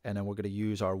 And then we're going to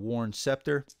use our Worn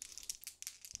Scepter.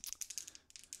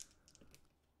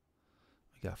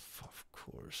 We got, of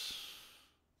course.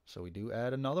 So we do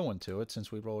add another one to it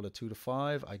since we rolled a 2 to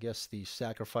 5. I guess the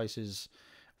sacrifices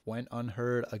went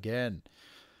unheard again.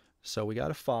 So we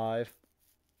got a 5,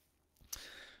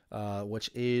 which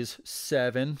is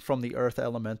 7 from the Earth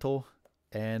Elemental.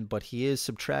 But he is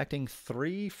subtracting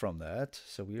 3 from that.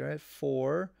 So we are at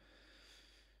 4.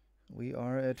 We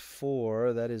are at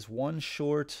 4. That is 1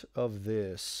 short of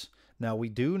this. Now we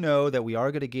do know that we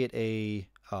are going to get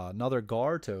another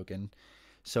Gar token.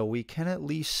 So we can at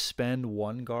least spend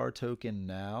 1 Gar token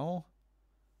now.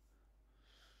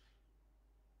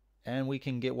 And we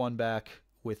can get 1 back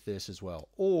with this as well.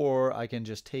 Or I can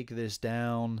just take this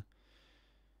down.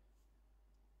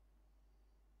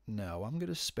 No, I'm going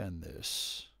to spend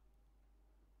this.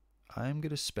 I'm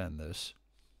going to spend this.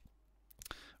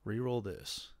 Reroll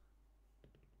this.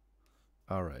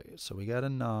 All right, so we got a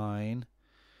 9.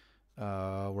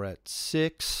 We're at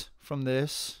 6 from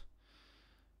this.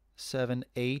 7,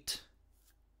 8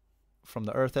 from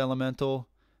the Earth Elemental.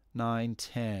 9,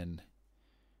 10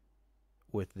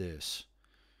 with this.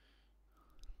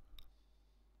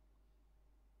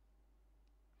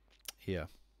 Yeah.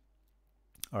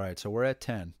 All right, so we're at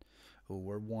 10. Ooh,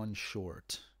 we're 1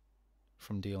 short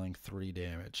from dealing 3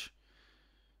 damage.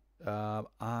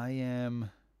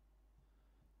 I'm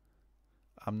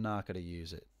not going to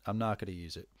use it. I'm not going to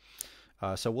use it.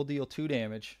 So we'll deal 2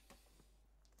 damage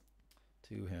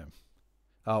to him.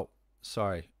 Oh,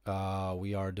 sorry.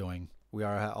 We are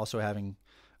also having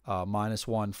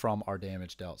 -1 from our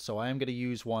damage dealt. So I am going to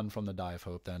use 1 from the Die of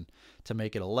Hope then to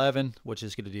make it 11, which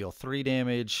is going to deal 3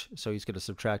 damage. So he's going to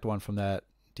subtract 1 from that,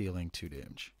 dealing 2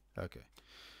 damage. Okay.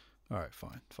 All right,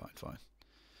 fine.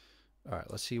 All right,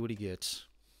 let's see what he gets.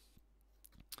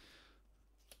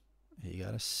 He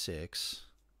got a 6.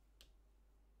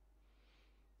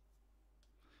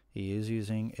 He is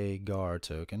using a Gar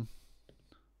token.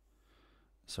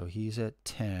 So he's at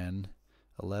 10,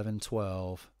 11,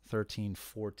 12, 13,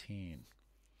 14.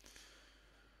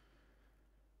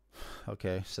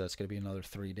 Okay, so that's going to be another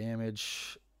 3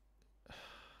 damage.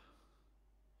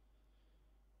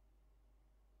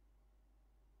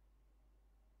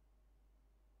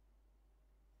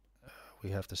 We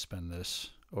have to spend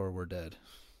this or we're dead.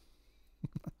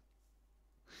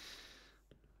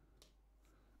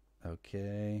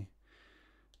 Okay.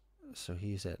 So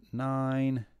he's at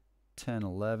 9, 10,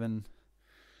 11.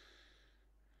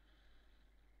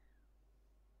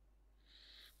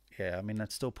 Yeah, I mean,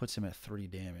 that still puts him at 3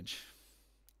 damage.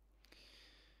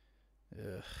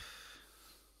 Ugh.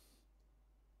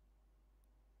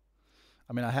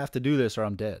 I mean, I have to do this or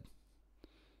I'm dead.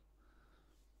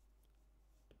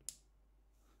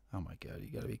 Oh my god, you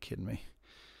gotta be kidding me.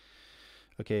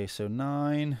 Okay, so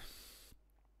 9.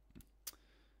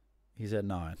 He's at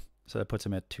 9. So that puts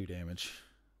him at 2 damage.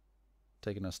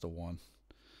 Taking us to 1.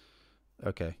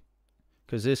 Okay.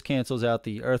 Because this cancels out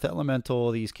the Earth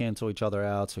Elemental. These cancel each other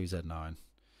out, so he's at 9.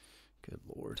 Good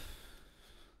lord.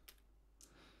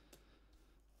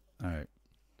 Alright.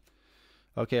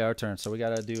 Okay, our turn. So we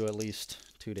gotta do at least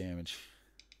 2 damage.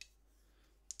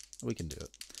 We can do it.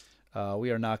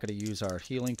 We are not going to use our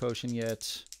healing potion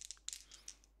yet.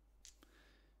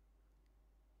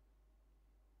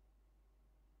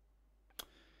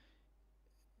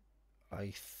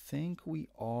 I think we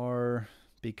are,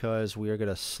 because we are going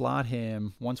to slot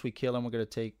him. Once we kill him, we're going to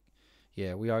take...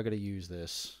 Yeah, we are going to use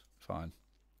this. Fine.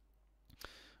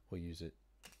 We'll use it.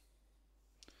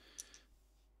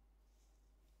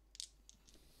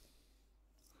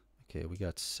 Okay, we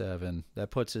got 7.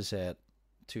 That puts us at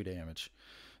 2 damage.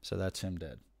 So that's him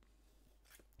dead.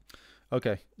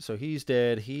 Okay, so he's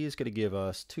dead. He's going to give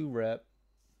us 2 rep.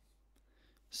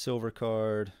 Silver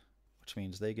card, which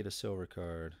means they get a silver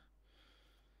card.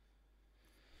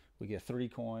 We get 3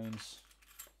 coins.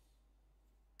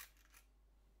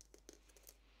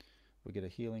 We get a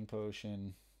healing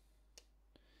potion.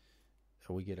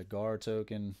 We get a Gar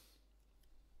token.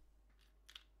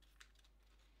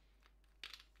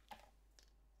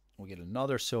 We get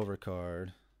another silver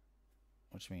card,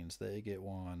 which means they get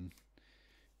 1.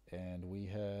 And we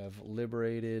have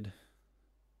liberated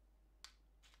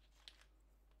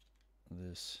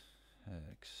this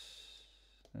hex.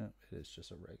 No, it is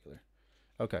just a regular.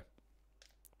 Okay.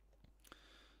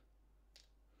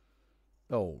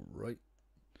 All right.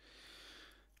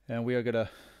 And we are going to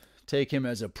take him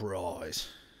as a prize.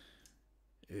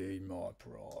 Hey, my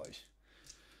prize.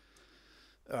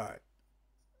 All right.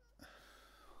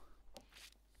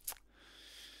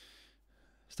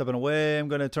 Stepping away, I'm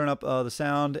going to turn up the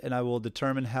sound, and I will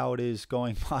determine how it is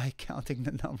going by counting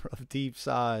the number of deep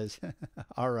sighs.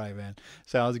 All right, man.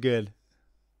 Sounds good.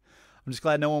 I'm just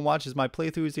glad no one watches my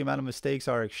playthroughs. The amount of mistakes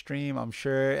are extreme, I'm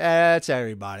sure. That's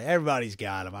everybody. Everybody's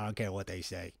got them. I don't care what they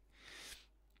say.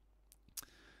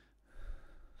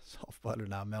 Soft butter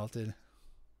not melted.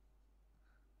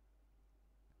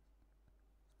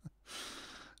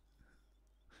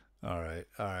 All right.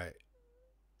 All right.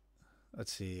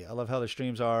 Let's see. I love how the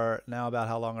streams are now about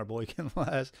how long our boy can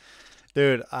last.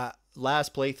 Dude,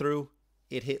 last playthrough,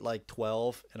 it hit like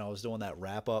 12, and I was doing that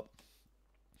wrap up.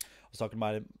 I was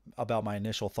talking about my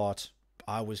initial thoughts.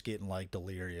 I was getting like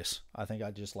delirious. I think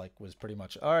I just like was pretty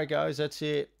much, all right, guys, that's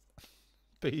it.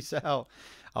 Peace out.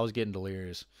 I was getting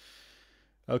delirious.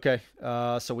 Okay,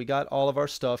 so we got all of our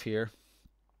stuff here.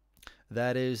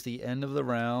 That is the end of the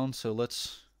round. So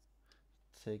let's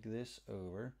take this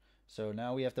over. So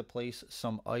now we have to place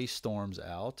some ice storms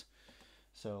out.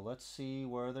 So let's see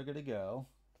where they're going to go.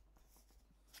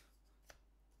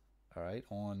 All right,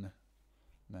 on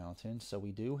mountains. So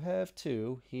we do have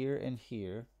two here and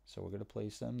here. So we're going to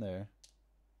place them there.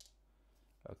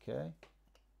 Okay,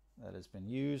 that has been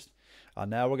used.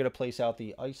 Now we're going to place out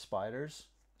the ice spiders.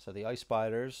 So the ice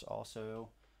spiders also,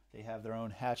 they have their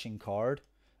own hatching card.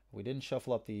 We didn't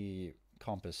shuffle up the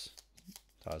compass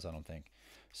tiles, I don't think.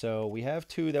 So we have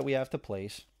two that we have to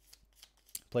place.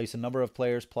 Place a number of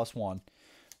players plus one.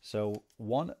 So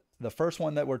the first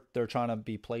one that they're trying to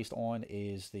be placed on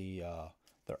is the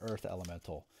Earth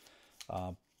Elemental.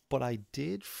 But I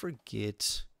did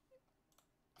forget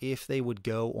if they would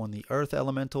go on the Earth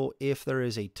Elemental if there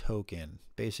is a token.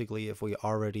 Basically, if we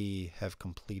already have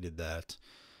completed that.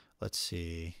 Let's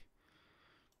see.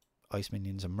 Ice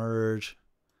minions emerge.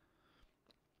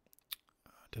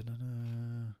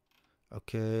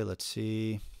 Okay, let's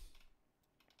see.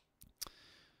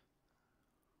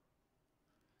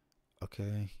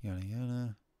 Okay, yada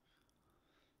yada.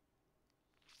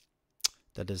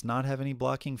 That does not have any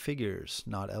blocking figures.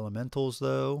 Not elementals,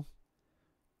 though.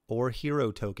 Or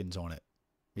hero tokens on it.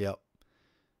 Yep.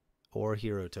 Or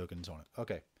hero tokens on it.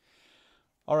 Okay.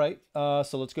 All right,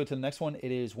 so let's go to the next one.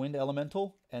 It is Wind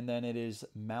Elemental, and then it is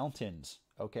Mountains.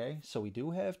 Okay, so we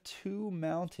do have two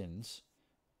mountains.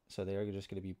 So they are just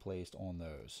going to be placed on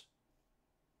those.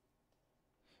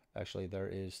 Actually, there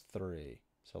is three.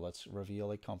 So let's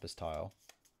reveal a compass tile.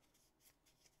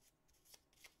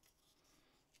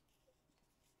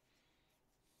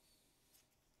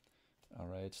 All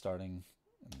right, starting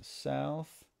in the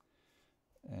south.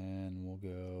 And we'll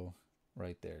go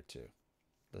right there too.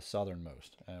 The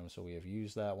southernmost. And so we have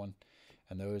used that one.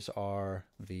 And those are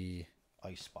the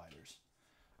ice spiders.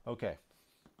 Okay.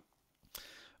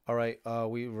 All right,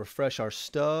 we refresh our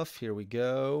stuff. Here we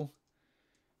go.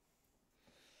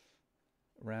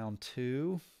 Round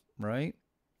 2, right?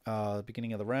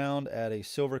 Beginning of the round, add a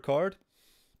silver card.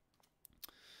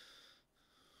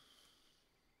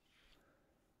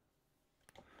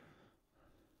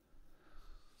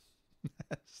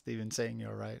 Steven saying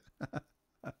you're right.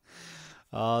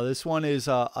 This one is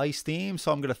ice theme,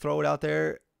 so I'm going to throw it out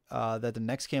there that the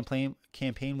next campaign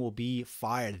will be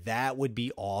fire. That would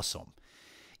be awesome.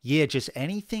 Yeah, just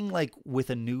anything like with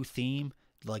a new theme,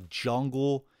 like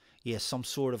jungle, yeah, some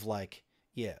sort of like,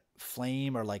 yeah,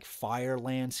 flame or like fire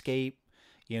landscape,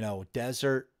 you know,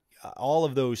 desert, all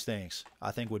of those things I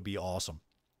think would be awesome.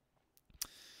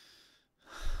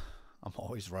 I'm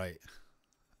always right.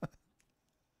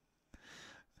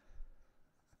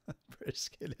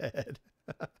 Brisket head.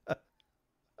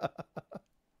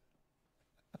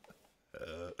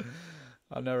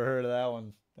 I've never heard of that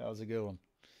one. That was a good one.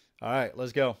 All right,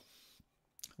 let's go.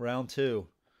 Round 2.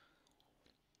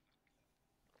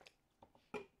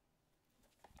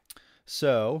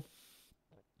 So,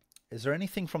 is there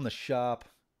anything from the shop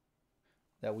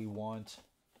that we want?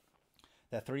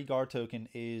 That 3 guard token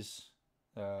is,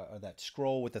 or that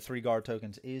scroll with the 3 guard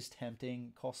tokens is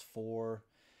tempting. Costs 4.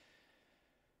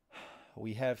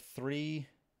 We have 3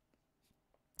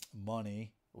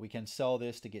 money. We can sell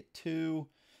this to get 2.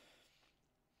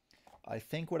 I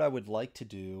think what I would like to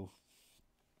do,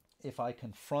 if I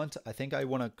confront, I think I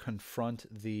want to confront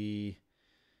the,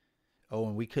 oh,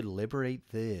 and we could liberate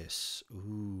this.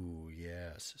 Ooh,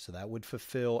 yes. So that would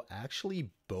fulfill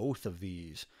actually both of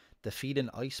these. Defeat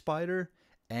an ice spider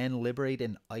and liberate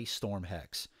an ice storm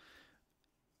hex.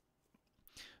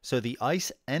 So the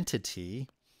ice entity,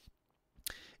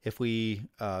 if we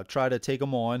try to take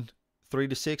them on 3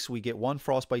 to 6, we get 1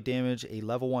 frostbite damage, a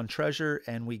level 1 treasure,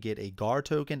 and we get a guard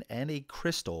token and a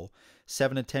crystal.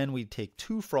 7 to 10, we take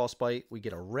 2 frostbite, we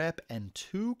get a rep and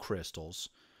 2 crystals.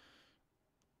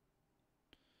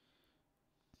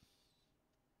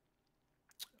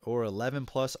 Or 11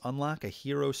 plus, unlock a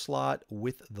hero slot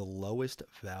with the lowest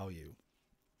value.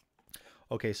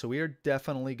 Okay, so we are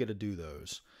definitely going to do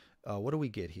those. What do we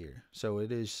get here? So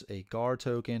it is a guard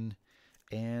token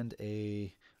and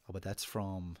a... Oh, but that's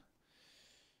from...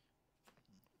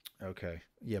 Okay,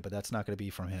 yeah, but that's not going to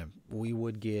be from him. We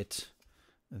would get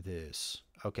this.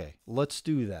 Okay, let's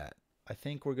do that. I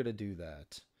think we're going to do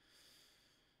that.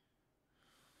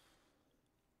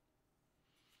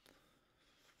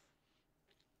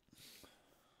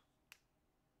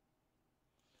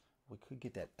 We could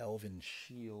get that elven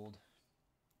shield.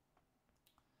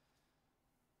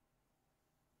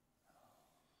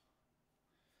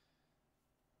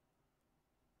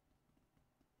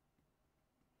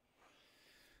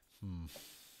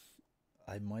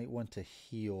 I might want to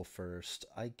heal first.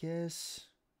 I guess...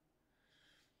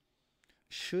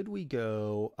 Should we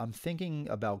go... I'm thinking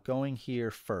about going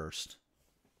here first.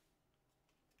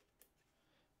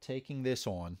 Taking this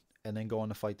on, and then going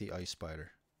to fight the ice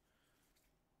spider.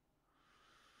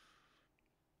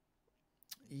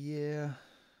 Yeah.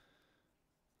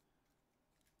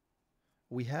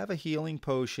 We have a healing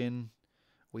potion.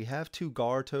 We have 2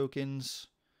 guard tokens.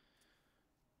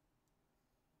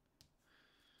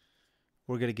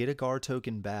 We're going to get a guard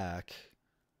token back.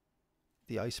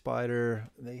 The ice spider,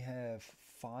 they have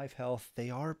 5 health. They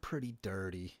are pretty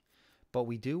dirty. But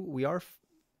we are...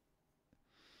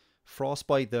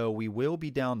 Frostbite, though, we will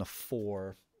be down to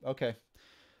 4. Okay.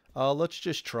 Let's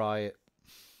just try it.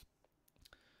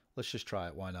 Let's just try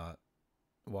it. Why not?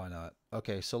 Why not?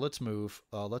 Okay, so let's move.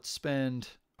 Let's spend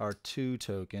our 2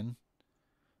 token.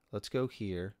 Let's go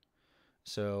here.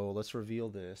 So let's reveal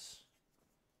this.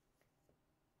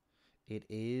 It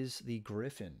is the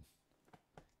Griffin.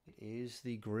 It is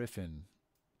the Griffin.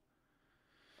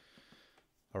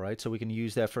 All right, so we can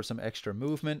use that for some extra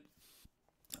movement.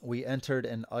 We entered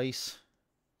an ice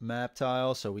map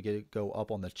tile, so we get to go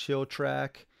up on the chill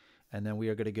track, and then we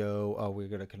are going to go. We're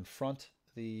going to confront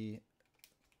the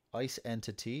ice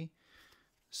entity.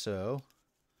 So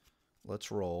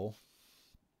let's roll.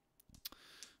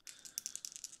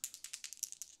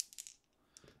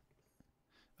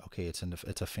 Okay, it's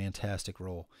a fantastic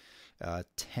roll.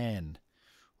 10.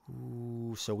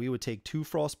 Ooh, so we would take 2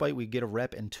 frostbite, we get a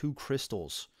rep and 2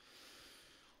 crystals.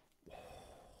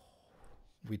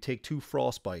 We take 2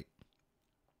 frostbite.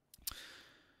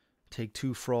 Take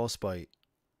 2 frostbite.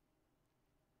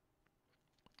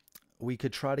 We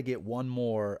could try to get 1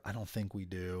 more. I don't think we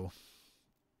do.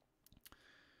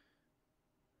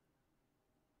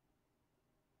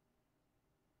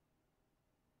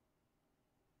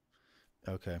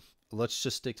 Okay, let's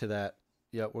just stick to that.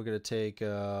 Yep, we're going to take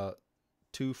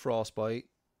 2 frostbite,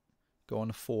 going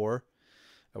to 4,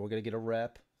 and we're going to get a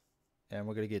rep, and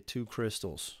we're going to get 2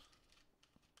 crystals.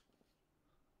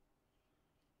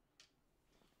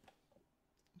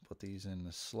 Put these in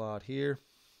the slot here.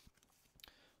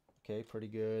 Okay, pretty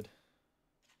good.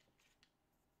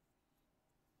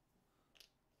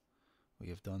 We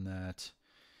have done that.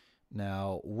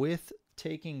 Now, with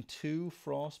taking 2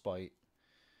 frostbite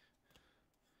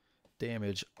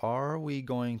damage, are we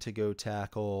going to go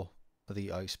tackle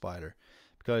the ice spider?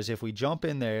 Because if we jump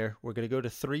in there, we're going to go to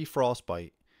 3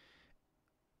 frostbite.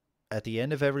 At the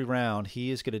end of every round,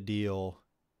 he is going to deal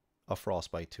a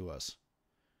frostbite to us.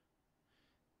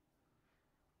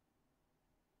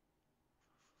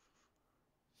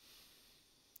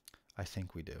 I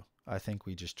think we do. I think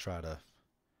we just try to...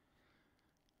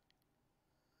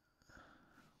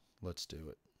 Let's do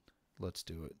it. Let's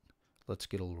do it. Let's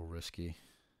get a little risky.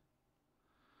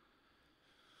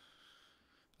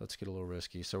 Let's get a little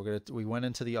risky. So we went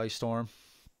into the ice storm.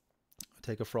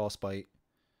 Take a frostbite.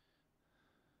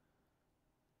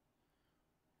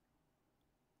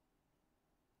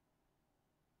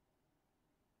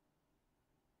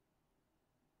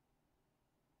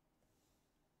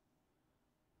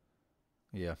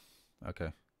 Yeah.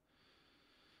 Okay.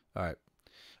 All right.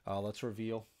 Let's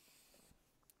reveal.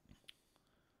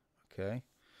 Okay.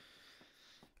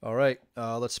 All right.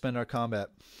 Let's spend our combat.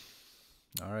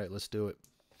 All right. Let's do it.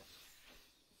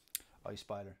 Ice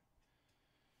spider.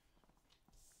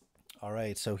 All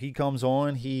right. So he comes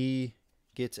on. He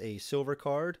gets a silver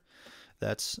card.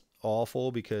 That's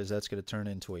awful because that's going to turn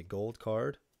into a gold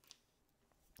card.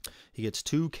 He gets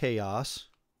 2 chaos.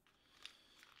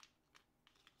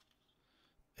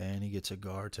 And he gets a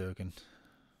guard token.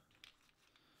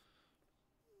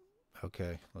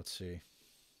 Okay, let's see.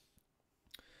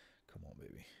 Come on,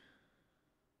 baby.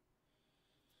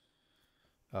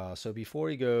 So before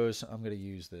he goes, I'm going to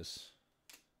use this.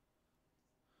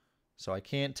 So I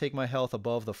can't take my health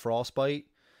above the frostbite.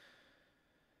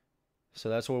 So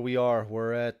that's where we are.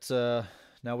 We're at...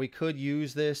 now we could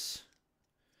use this.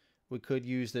 We could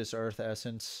use this earth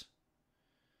essence.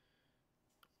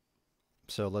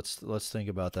 So let's think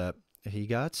about that. He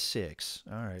got 6.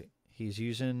 All right. He's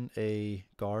using a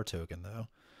Gar token, though.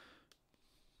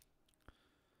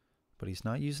 But he's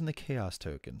not using the Chaos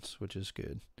tokens, which is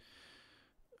good.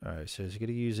 All right, so he's going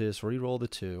to use this. Reroll the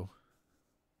 2.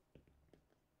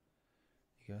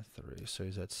 He got 3. So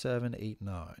he's at 7, 8,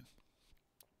 9.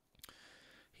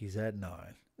 He's at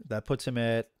 9. That puts him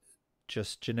at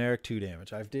just generic 2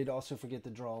 damage. I did also forget to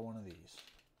draw one of these.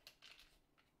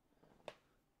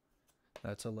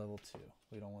 That's a level 2.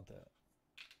 We don't want that.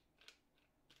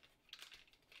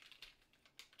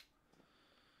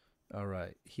 All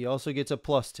right. He also gets a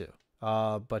 +2.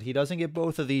 But he doesn't get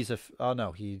both of these if... Oh,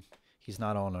 no. He's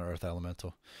not on an Earth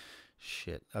Elemental.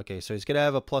 Shit. Okay, so he's going to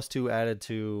have a +2 added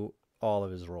to all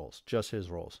of his rolls. Just his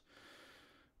rolls.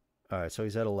 All right, so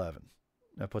he's at 11.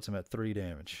 That puts him at 3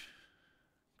 damage.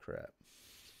 Crap.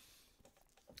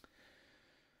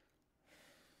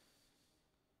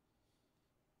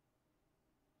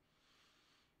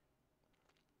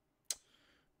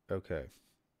 Okay.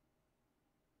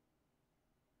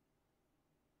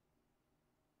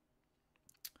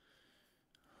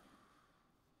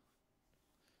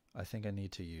 I think I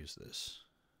need to use this.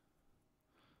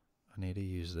 I need to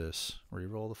use this.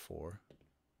 Reroll the 4.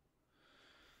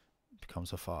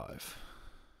 Becomes a 5.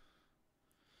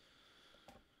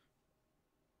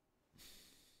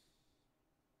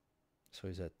 So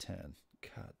he's at 10.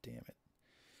 God damn it.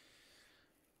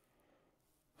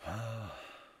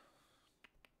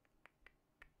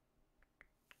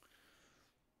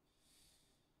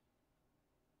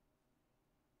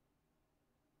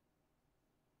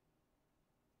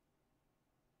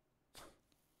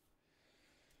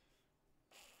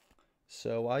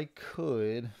 So I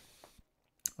could...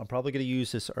 I'm probably going to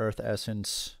use this Earth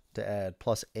Essence to add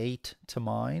 +8 to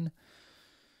mine.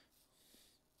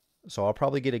 So I'll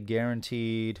probably get a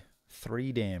guaranteed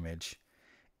 3 damage.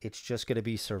 It's just going to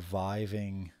be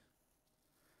surviving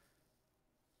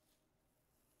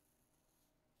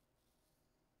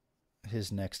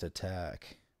his next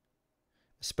attack.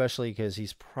 Especially because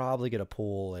he's probably going to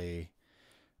pull a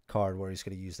card where he's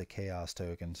going to use the Chaos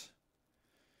tokens.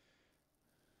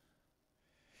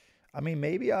 I mean,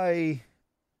 maybe I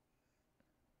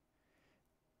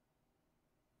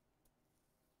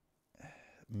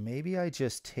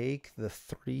just take the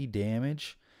 3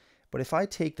 damage. But if I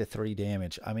take the 3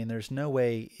 damage, I mean, there's no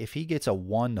way. If he gets a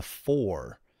 1 to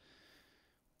 4,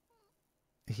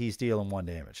 he's dealing 1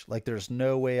 damage. Like, there's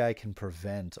no way I can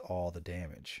prevent all the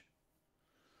damage.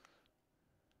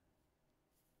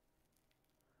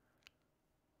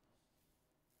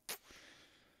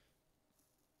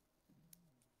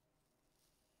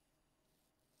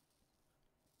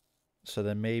 So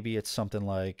then maybe it's something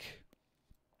like,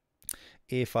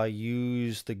 if I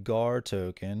use the Gar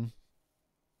token,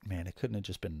 man, it couldn't have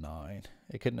just been 9.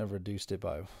 It couldn't have reduced it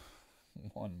by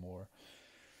 1 more.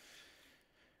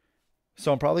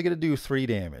 So I'm probably going to do 3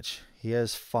 damage. He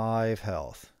has 5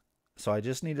 health. So I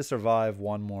just need to survive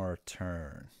 1 more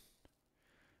turn.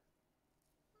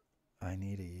 I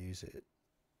need to use it.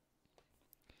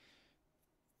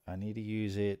 I need to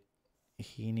use it.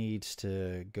 He needs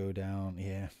to go down.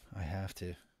 Yeah, I have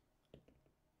to.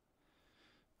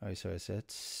 Alright, so it's at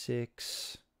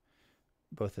 6.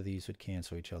 Both of these would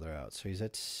cancel each other out. So he's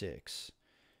at 6.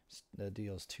 That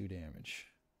deals 2 damage.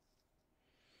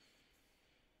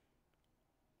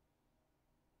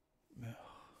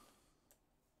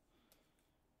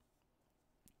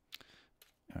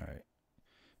 Alright.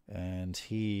 And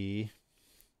he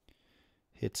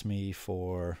hits me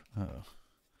for... Uh-oh.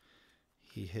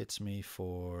 He hits me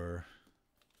for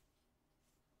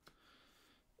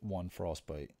 1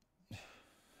 frostbite.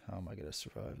 How am I going to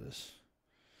survive this?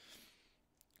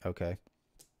 Okay.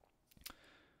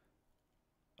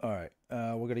 All right.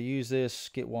 We're going to use this.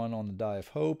 Get 1 on the Die of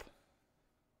Hope.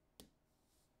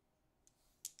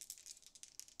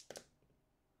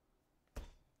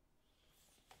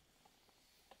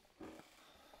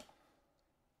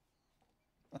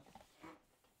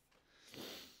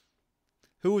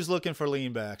 Who was looking for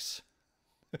leanbacks?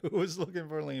 Who was looking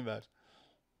for leanbacks?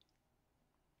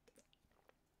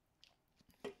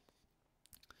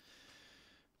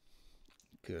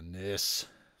 Goodness.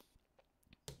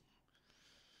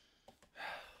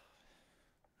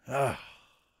 Ah.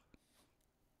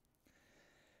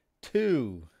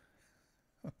 2.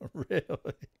 Really?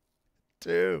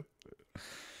 2.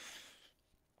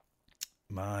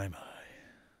 My.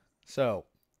 So,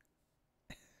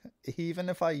 even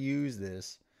if I use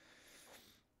this,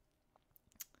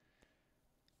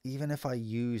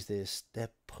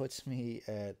 that puts me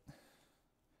at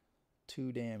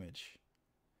 2 damage.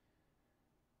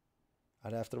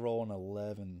 I'd have to roll an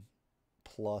 11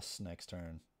 plus next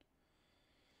turn.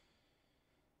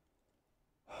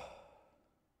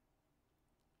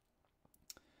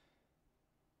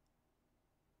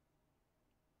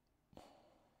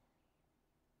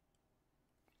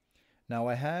 Now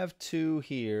I have 2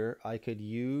 here. I could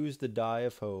use the Die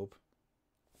of Hope.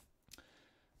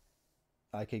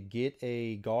 I could get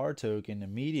a guard token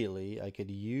immediately. I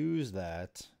could use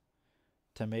that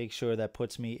to make sure that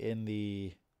puts me in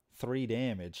the 3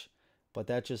 damage, but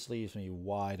that just leaves me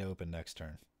wide open next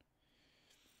turn.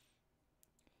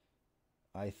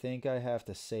 I think I have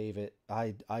to save it.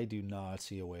 I do not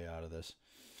see a way out of this.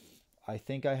 I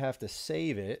think I have to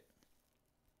save it.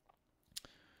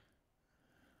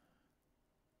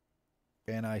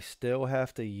 And I still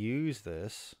have to use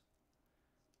this.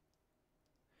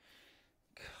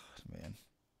 God, man.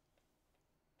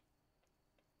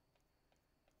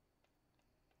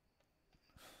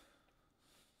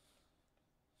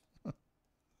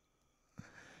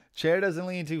 Chair doesn't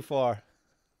lean too far.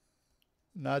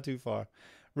 Not too far.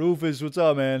 Rufus, what's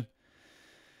up, man?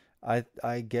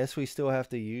 I guess we still have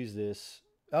to use this.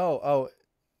 Oh,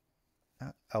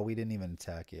 we didn't even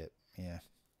attack yet. Yeah.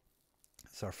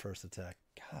 It's our first attack.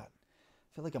 God,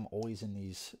 I feel like I'm always in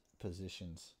these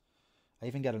positions. I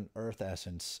even got an Earth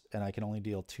Essence, and I can only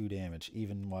deal 2 damage,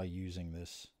 even while using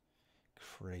this.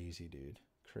 Crazy, dude.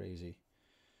 Crazy.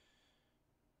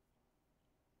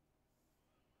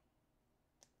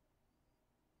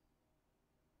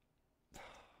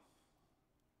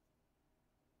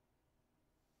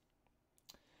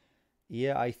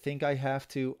 Yeah, I think I have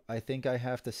to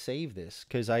save this,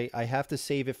 because I have to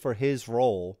save it for his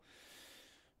roll.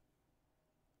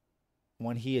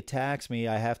 When he attacks me,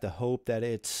 I have to hope that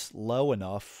it's low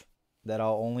enough that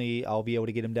I'll be able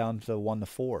to get him down to 1 to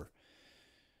 4.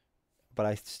 But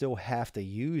I still have to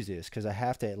use this because I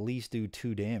have to at least do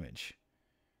 2 damage.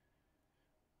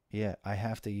 Yeah, I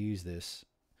have to use this.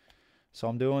 So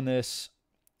I'm doing this.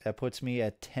 That puts me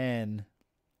at 10.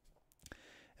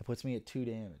 It puts me at 2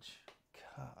 damage.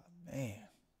 God, man.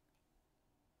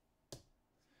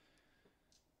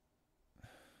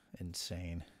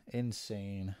 Insane.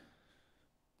 Insane.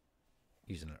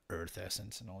 Using an Earth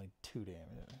Essence and only 2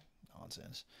 damage.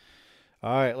 Nonsense.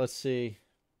 All right, let's see.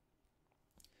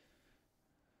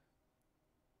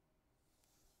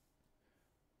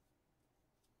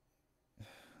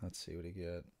 Let's see what he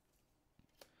got.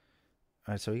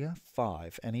 All right, so he got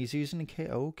 5, and he's using a K.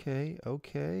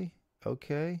 Okay.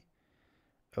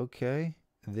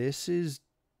 This is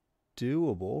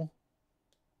doable.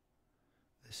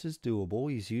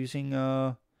 He's using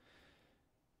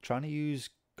trying to use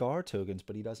guard tokens,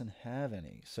 but he doesn't have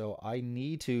any. So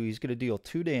he's going to deal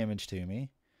 2 damage to me.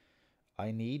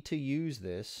 I need to use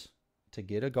this to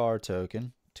get a guard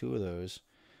token, 2 of those.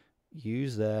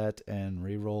 Use that and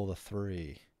re-roll the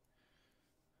 3.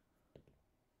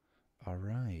 All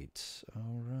right.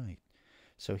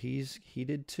 So he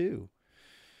did 2.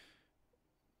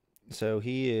 So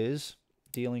he is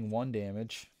dealing 1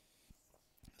 damage.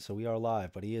 So we are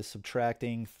live, but he is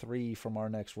subtracting 3 from our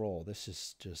next roll. This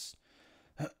is just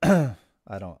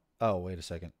oh, wait a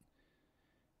second.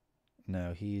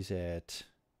 No, he's at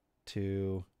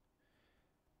 2.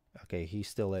 Okay, he's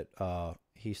still at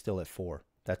 4.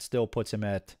 That still puts him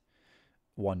at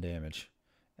 1 damage.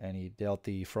 And he dealt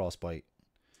the frostbite.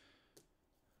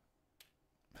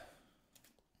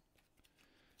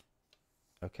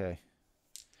 Okay.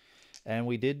 And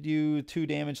we did do 2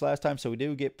 damage last time, so we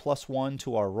do get +1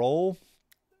 to our roll.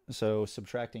 So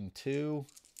subtracting 2.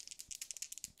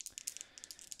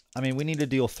 I mean, we need to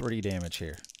deal 3 damage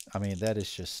here. I mean, that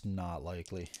is just not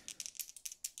likely.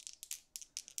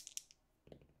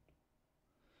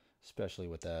 Especially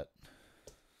with that.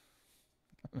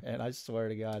 Man, I swear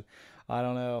to God. I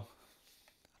don't know.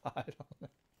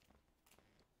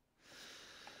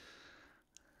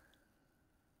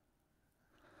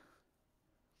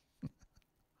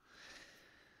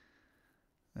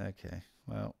 Okay,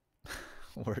 well,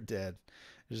 we're dead.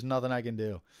 There's nothing I can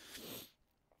do.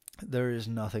 There is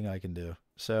nothing I can do.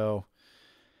 So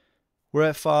we're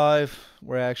at 5.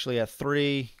 We're actually at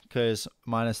 3 because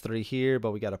 -3 here,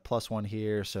 but we got a +1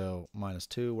 here, so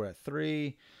 -2. We're at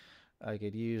 3. I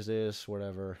could use this,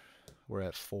 whatever. We're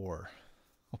at 4.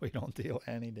 We don't deal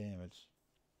any damage.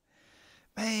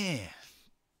 Man,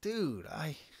 dude,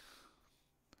 I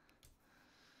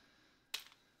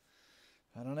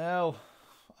don't know.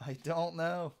 I don't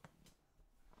know.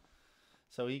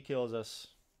 So he kills us.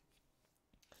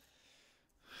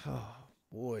 Oh,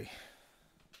 boy.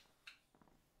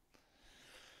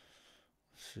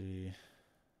 Let's see.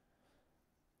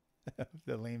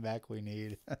 The lean back we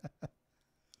need.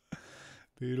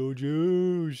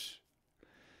 Beetlejuice.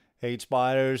 Hate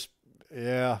spiders.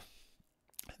 Yeah.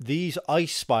 These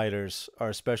ice spiders are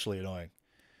especially annoying.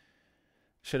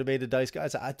 Should have made the dice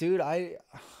guys. Dude, I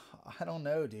don't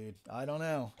know, dude. I don't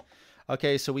know.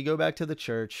 Okay, so we go back to the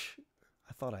church.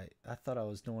 I thought I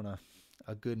was doing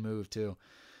a good move too.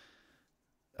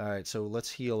 All right, so let's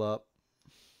heal up.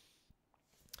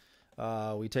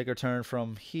 We take our turn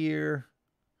from here.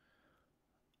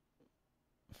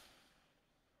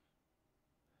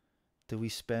 Do we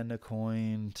spend a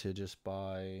coin to just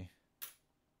buy?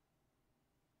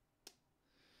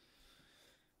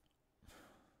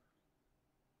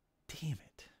 Damn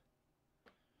it.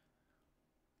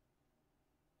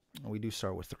 We do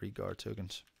start with 3 guard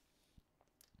tokens.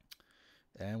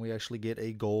 And we actually get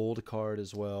a gold card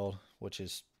as well, which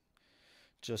is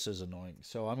just as annoying.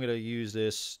 So I'm going to use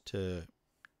this to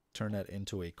turn that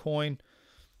into a coin.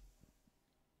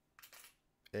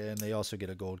 And they also get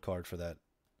a gold card for that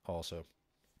also.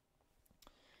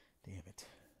 Damn it.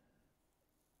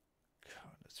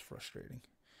 God, that's frustrating.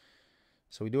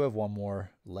 So we do have one more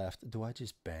left. Do I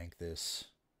just bank this?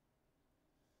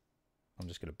 I'm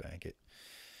just going to bank it.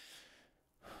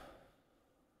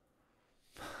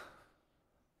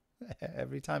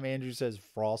 Every time Andrew says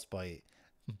frostbite,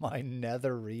 my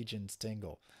nether regions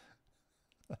tingle.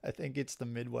 I think it's the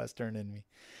Midwestern in me.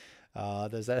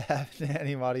 Does that happen to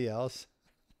anybody else?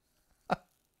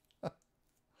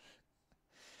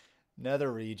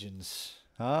 Nether regions.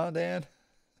 Huh, Dan?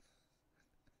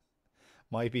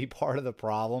 Might be part of the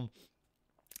problem.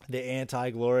 The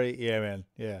anti-glory. Yeah, man.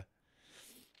 Yeah.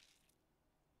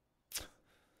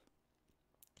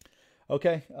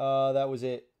 Okay. That was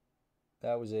it.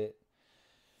 That was it.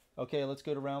 Okay, let's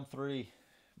go to round 3.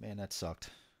 Man, that sucked.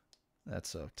 That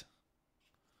sucked.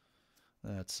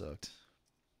 That sucked.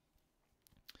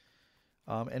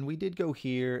 And we did go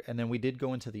here, and then we did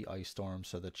go into the ice storm,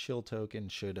 so the chill token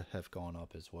should have gone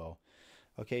up as well.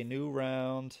 Okay, new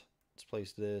round. Let's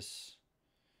place this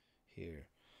here.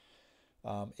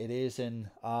 It is an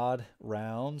odd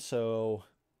round, so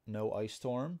no ice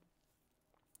storm.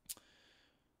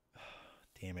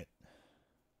 Damn it.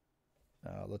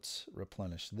 Let's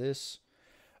replenish this.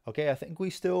 Okay, I think we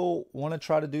still want to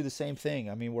try to do the same thing.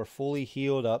 I mean, we're fully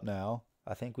healed up now.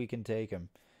 I think we can take him.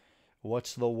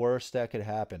 What's the worst that could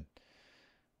happen?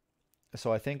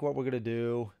 So I think what we're going to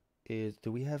do is...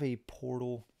 Do we have a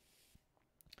portal?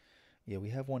 Yeah, we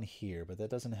have one here, but that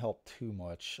doesn't help too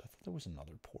much. I thought there was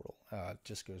another portal. It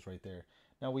just goes right there.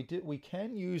 Now, we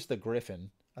can use the Griffin.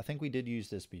 I think we did use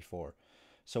this before.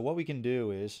 So what we can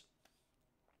do is...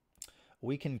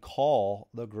 we can call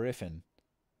the Griffin,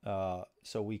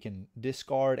 so we can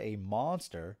discard a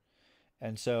monster,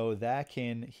 and so that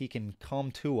he can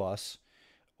come to us,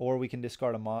 or we can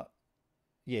discard a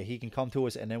yeah, he can come to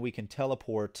us, and then we can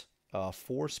teleport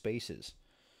 4 spaces.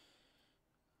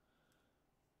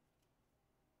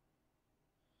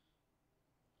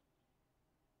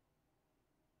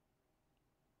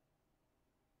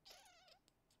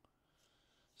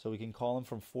 So we can call him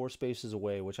from 4 spaces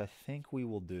away, which I think we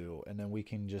will do. And then we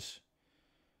can just...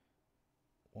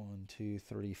 1, 2,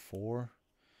 3, 4.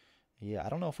 Yeah, I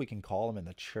don't know if we can call him in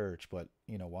the church, but,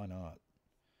 you know, why not?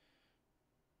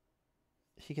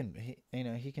 He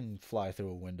can fly through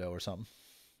a window or something.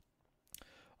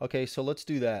 Okay, so let's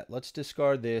do that. Let's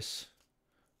discard this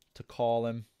to call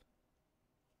him.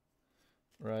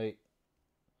 Right?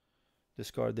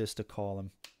 Discard this to call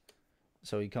him.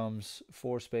 So he comes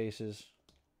 4 spaces.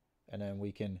 And then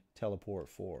we can teleport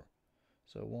 4.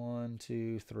 So 1,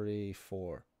 2, 3,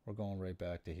 4. We're going right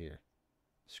back to here.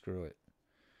 Screw it.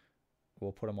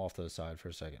 We'll put him off to the side for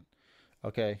a second.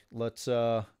 Okay, let's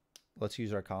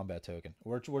use our combat token.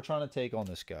 We're trying to take on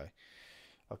this guy.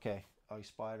 Okay, Ice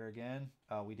Spider again.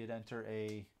 We did enter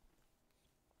a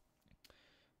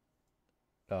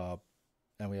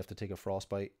and we have to take a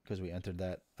frostbite because we entered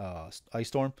that ice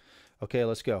storm. Okay,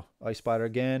 let's go. Ice Spider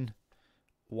again.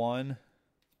 1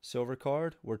 silver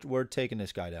card. We're taking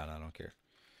this guy down. I don't care.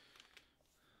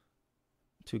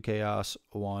 2 chaos,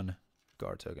 1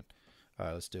 guard token. All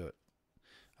right, let's do it.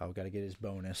 We got to get his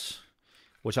bonus,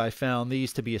 which I found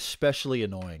these to be especially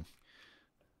annoying.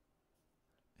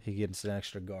 He gets an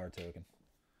extra guard token.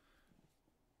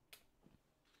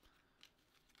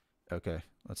 Okay,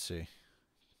 let's see.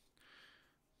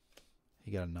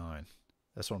 He got a 9.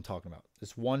 That's what I'm talking about.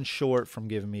 It's 1 short from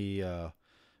giving me 1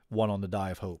 on the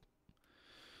die of hope.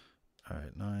 All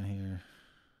right, 9 here.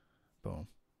 Boom.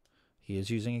 He is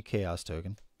using a chaos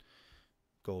token.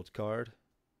 Gold card.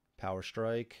 Power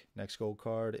strike. Next gold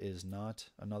card is not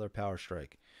another power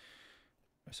strike.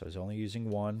 So he's only using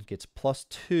one. Gets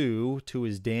 +2 to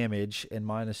his damage and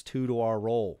 -2 to our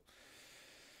roll.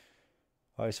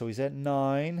 All right, so he's at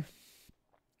 9.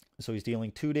 So he's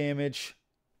dealing 2 damage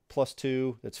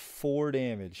 +2. That's 4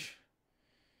 damage.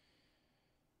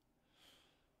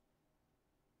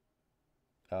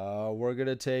 We're going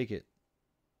to take it.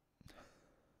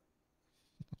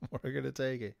 We're going to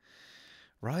take it.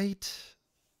 Right?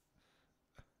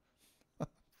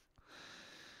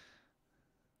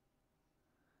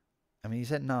 I mean,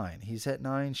 he's at 9. He's at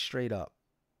 9 straight up.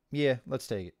 Yeah, let's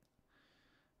take it.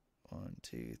 1,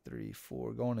 2, 3,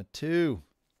 4. Going to 2.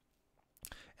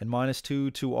 And -2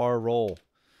 to our roll.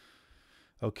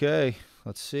 Okay,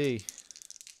 let's see.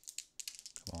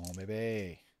 Come on,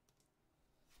 baby.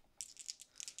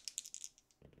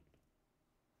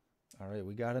 All right,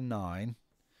 we got a 9.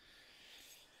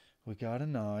 We got a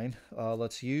 9.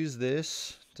 Let's use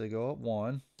this to go up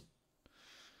 1.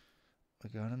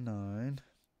 We got a 9.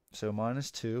 So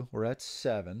 -2. We're at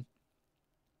 7.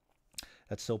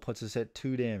 That still puts us at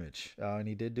 2 damage. And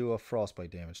he did do a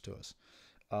frostbite damage to us.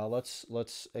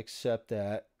 Let's accept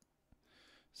that.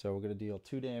 So we're going to deal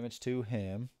 2 damage to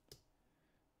him.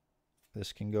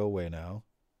 This can go away now.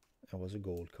 That was a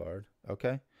gold card.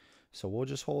 Okay. So we'll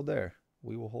just hold there.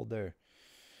 We will hold there.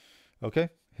 Okay.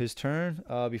 His turn.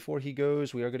 Before he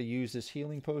goes, we are going to use this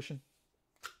healing potion.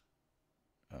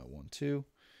 1, 2.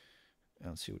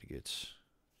 Let's see what he gets.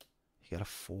 He got a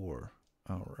 4.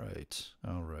 All right.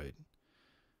 All right.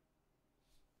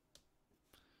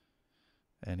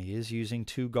 And he is using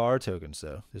 2 guard tokens,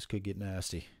 though. This could get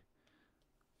nasty.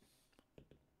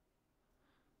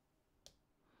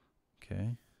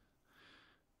 Okay.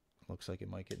 Looks like it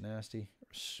might get nasty.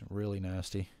 Really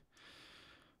nasty.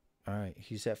 All right.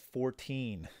 He's at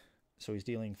 14. So he's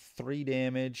dealing 3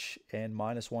 damage and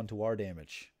 -1 to our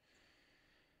damage.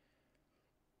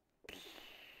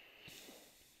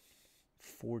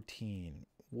 14.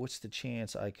 What's the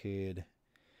chance I could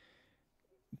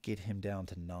get him down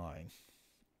to 9?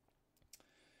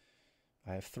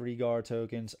 I have 3 guard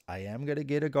tokens. I am going to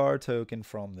get a guard token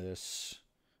from this.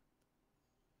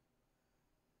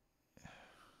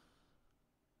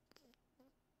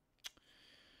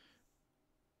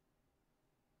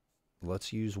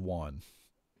 Let's use 1.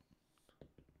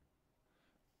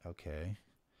 Okay.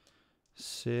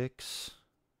 6,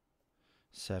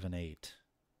 7, 8.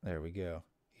 There we go.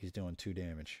 He's doing 2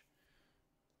 damage.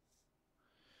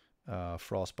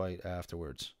 Frostbite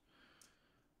afterwards.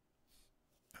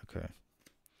 Okay.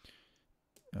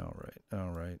 All right.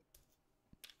 All right.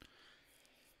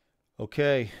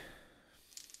 Okay.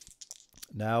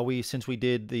 Now since we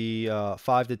did the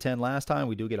 5 to 10 last time,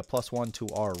 we do get a +1 to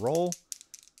our roll.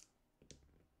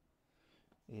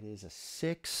 It is a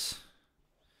 6.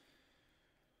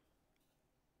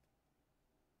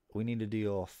 We need to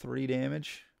deal 3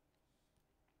 damage.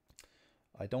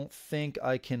 I don't think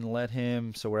I can let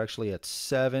him, so we're actually at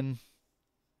 7,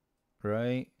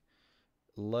 right?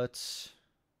 Let's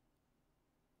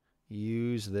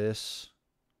use this.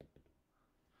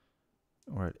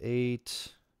 We're at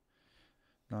 8,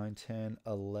 9, 10,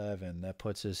 11. That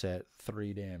puts us at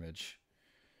 3 damage.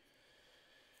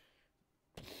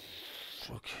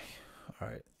 Okay. All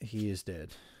right. He is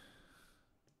dead.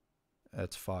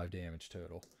 That's 5 damage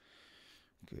total.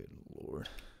 Good Lord.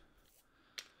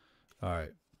 All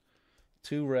right.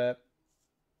 2 rep.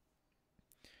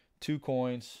 2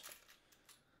 coins.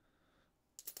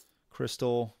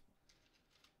 Crystal.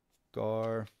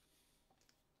 Gar.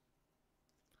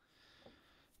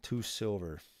 2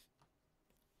 silver.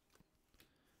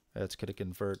 That's going to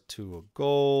convert to a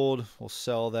gold. We'll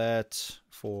sell that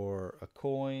for a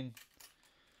coin.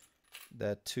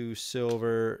 That 2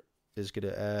 silver is going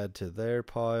to add to their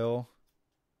pile,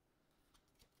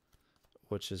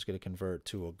 which is going to convert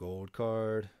to a gold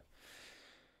card.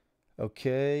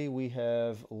 Okay, we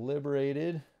have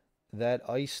liberated that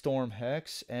Ice Storm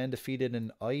Hex and defeated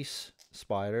an Ice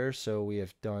Spider, so we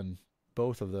have done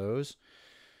both of those.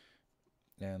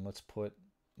 And let's put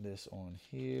this on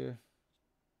here.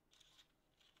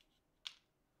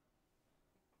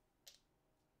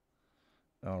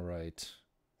 All right.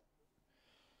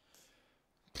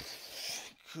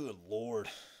 Good Lord.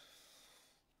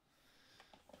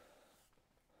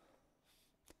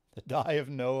 The Die of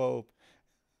No Hope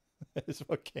is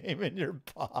what came in your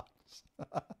box.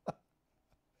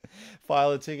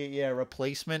 File a ticket, yeah,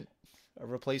 replacement, a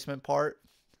replacement part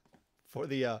for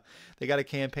the they got a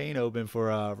campaign open for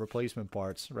replacement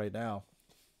parts right now.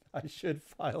 I should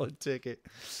file a ticket.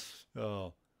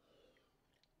 Oh.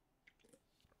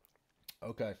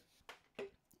 Okay.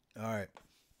 All right.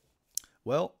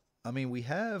 Well, I mean, we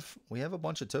have a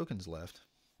bunch of tokens left.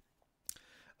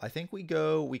 I think we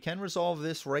can resolve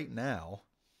this right now.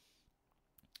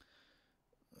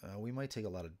 We might take a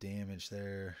lot of damage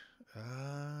there.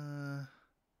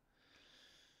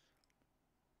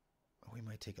 We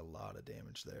might take a lot of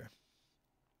damage there.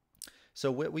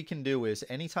 So what we can do is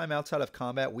anytime outside of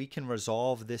combat, we can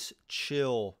resolve this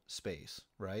chill space,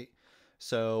 right?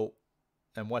 So,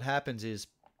 and what happens is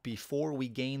before we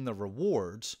gain the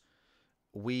rewards,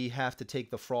 we have to take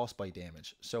the frostbite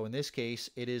damage. So in this case,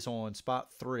 it is on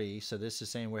spot 3. So this is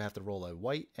saying we have to roll a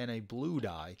white and a blue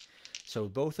die. So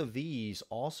both of these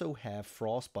also have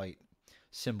frostbite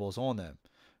symbols on them.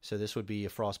 So this would be a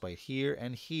frostbite here,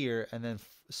 and then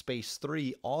space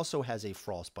 3 also has a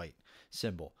frostbite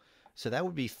symbol. So that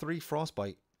would be 3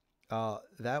 frostbite.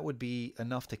 That would be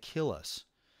enough to kill us.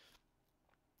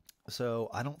 So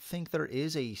I don't think there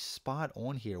is a spot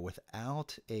on here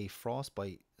without a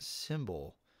frostbite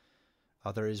symbol.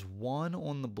 There is one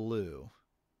on the blue.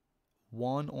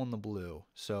 One on the blue.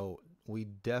 So we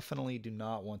definitely do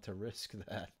not want to risk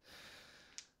that.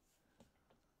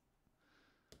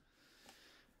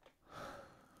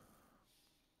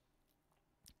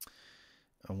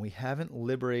 And we haven't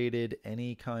liberated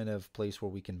any kind of place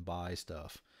where we can buy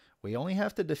stuff. We only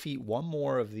have to defeat one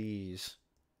more of these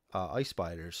ice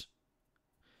spiders.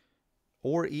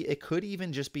 Or it could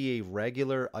even just be a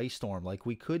regular ice storm. Like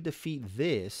we could defeat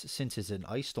this since it's an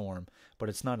ice storm, but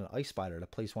it's not an ice spider to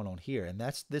place one on here. And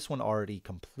that's this one already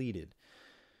completed.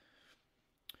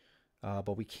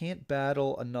 But we can't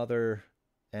battle another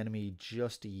enemy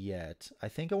just yet. I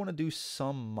think I want to do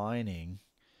some mining.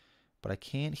 But I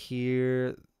can't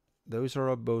hear. Those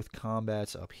are both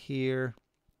combats up here.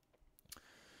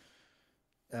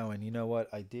 Oh, and you know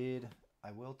what? I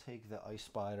will take the ice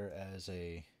spider as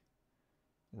a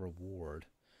reward.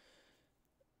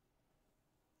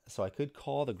 So I could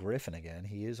call the griffin again.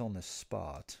 He is on the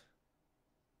spot.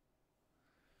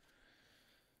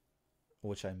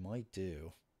 Which I might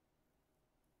do.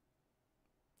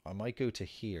 I might go to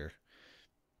here.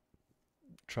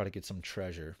 Try to get some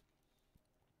treasure.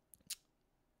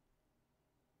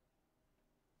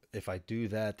 If I do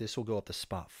that, this will go up to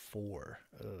spot 4.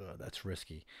 That's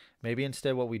risky. Maybe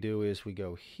instead what we do is we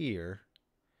go here,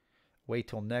 wait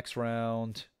till next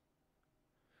round,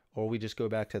 or we just go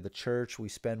back to the church. We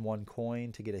spend 1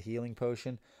 coin to get a healing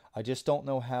potion. I just don't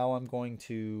know how I'm going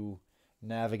to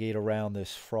navigate around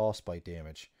this frostbite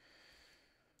damage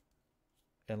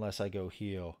unless I go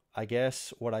heal. I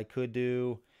guess what I could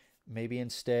do, maybe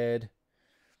instead,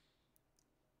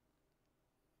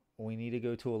 we need to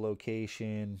go to a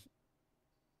location.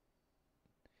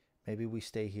 Maybe we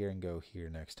stay here and go here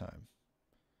next time.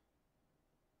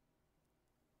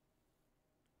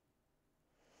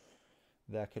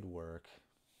 That could work.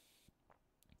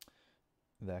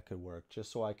 That could work.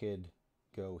 Just so I could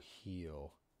go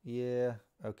heal. Yeah,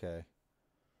 okay.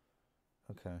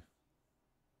 Okay.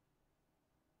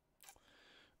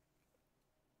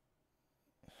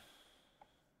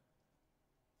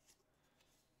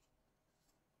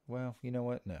 Well, you know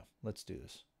what? No, let's do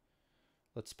this.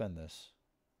 Let's spend this.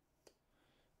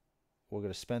 We're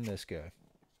going to spend this guy.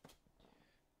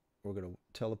 We're going to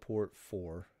teleport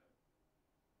 4.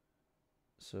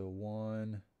 So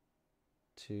 1,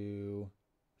 2,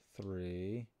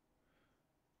 3.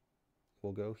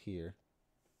 We'll go here.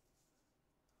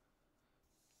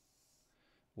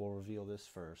 We'll reveal this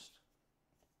first.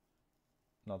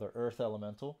 Another earth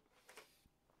elemental.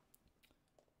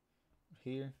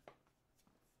 Here.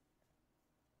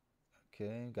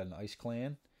 Okay, got an ice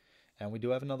clan. And we do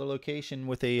have another location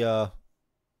with a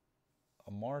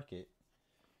market.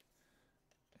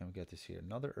 And we got this here.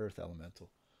 Another earth elemental.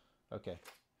 Okay.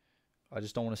 I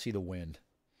just don't want to see the wind.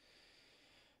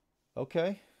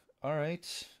 Okay. All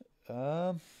right.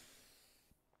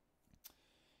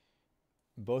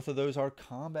 Both of those are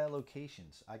combat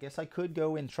locations. I guess I could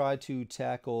go and try to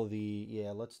tackle the...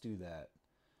 Yeah, let's do that.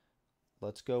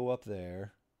 Let's go up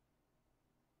there.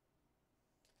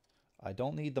 I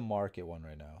don't need the market one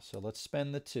right now. So let's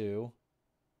spend the 2.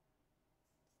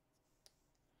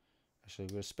 Actually, we're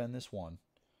going to spend this 1.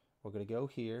 We're going to go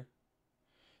here.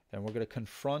 And we're going to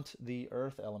confront the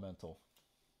earth elemental.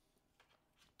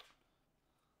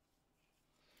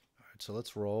 Alright, so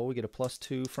let's roll. We get a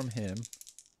 +2 from him.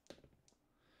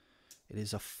 It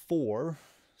is a 4.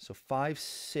 So 5,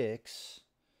 6.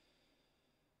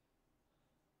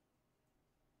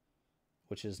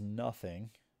 Which is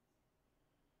nothing.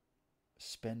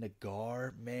 Spend a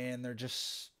gar. Man, they're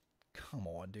just... Come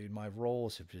on, dude. My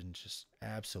rolls have been just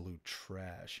absolute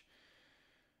trash.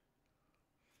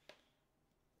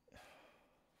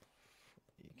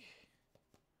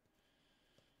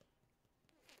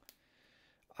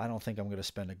 I don't think I'm gonna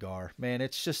spend a gar. Man,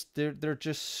 it's just they're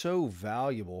just so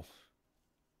valuable.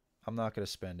 I'm not gonna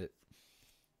spend it.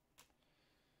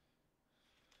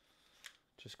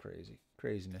 Just crazy.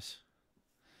 Craziness.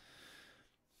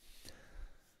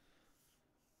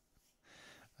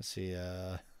 Let's see,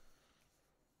 no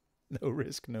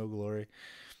risk, no glory.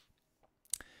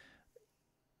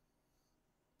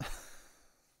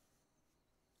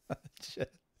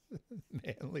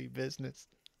 Manly business.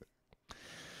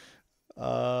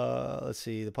 Let's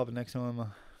see, the puppet next to him.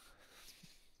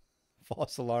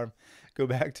 False alarm. Go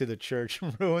back to the church.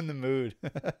 Ruin the mood.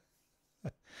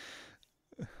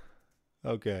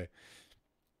 Okay.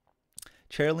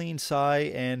 Charlene,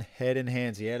 Sai, and Head and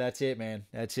Hands. Yeah, that's it, man.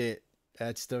 That's it.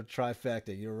 That's the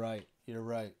trifecta. You're right. You're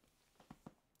right.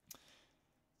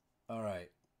 All right.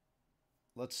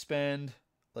 Let's spend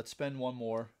one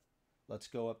more. Let's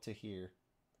go up to here.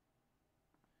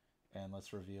 And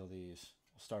let's reveal these.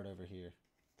 We'll start over here.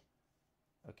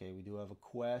 Okay, we do have a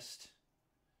quest.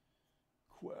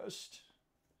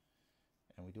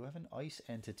 And we do have an ice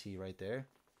entity right there.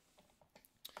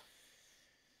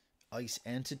 Ice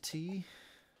entity.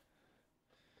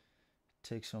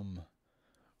 Take some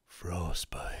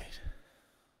frostbite.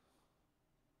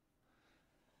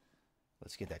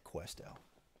 Let's get that quest out.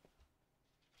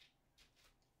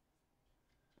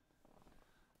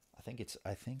 I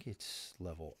think it's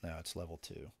level. No, it's level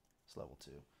 2. It's level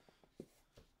 2.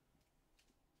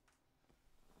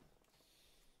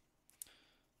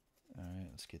 All right,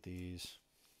 let's get these.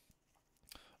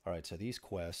 All right, so these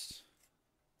quests.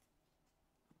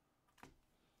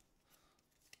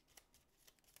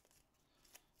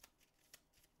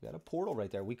 We got a portal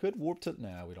right there. We could warp to.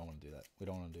 No, we don't want to do that. We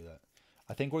don't want to do that.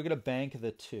 I think we're gonna bank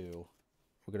the 2.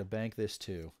 We're gonna bank this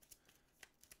 2.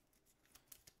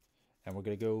 And we're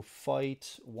going to go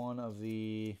fight one of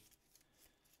the...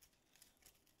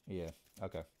 Yeah,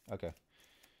 okay, okay.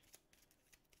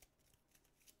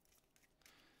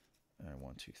 All right,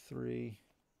 1, 2, 3.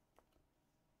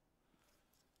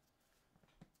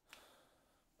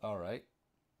 All right.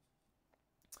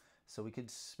 So we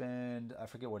could spend... I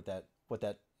forget what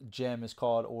that gem is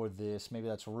called, or this. Maybe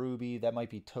that's ruby. That might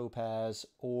be topaz,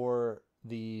 or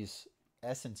these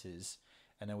essences.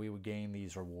 And then we would gain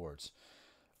these rewards.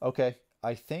 Okay,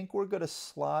 I think we're going to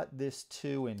slot this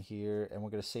 2 in here, and we're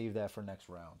going to save that for next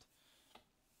round.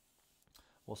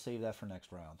 We'll save that for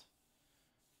next round.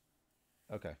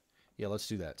 Okay, yeah, let's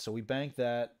do that. So we bank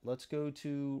that. Let's go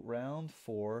to round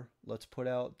 4. Let's put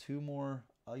out 2 more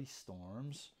ice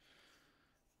storms.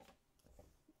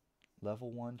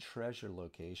 Level 1 treasure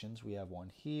locations. We have one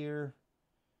here,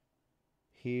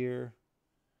 here,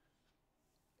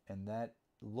 and that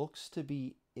looks to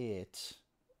be it.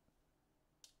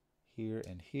 Here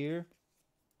and here.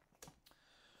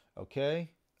 Okay,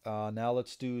 now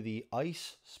let's do the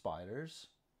ice spiders.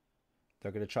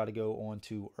 They're going to try to go on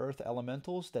to earth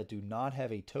elementals that do not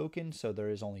have a token, so there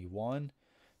is only one.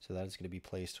 So that is going to be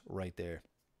placed right there.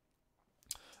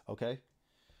 Okay,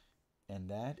 and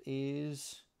that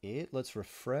is it. Let's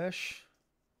refresh.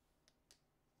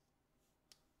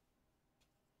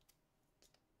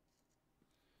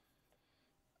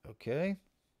 Okay.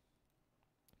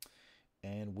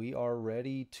 And we are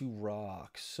ready to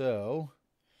rock. So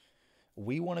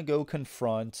we want to go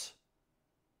confront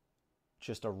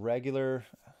just a regular...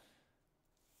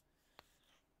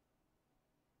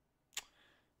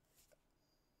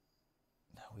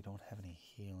 No, we don't have any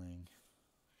healing.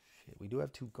 Shit, we do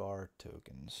have 2 guard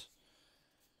tokens.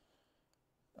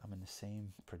 I'm in the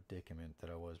same predicament that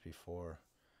I was before.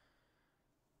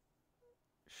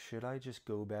 Should I just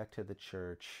go back to the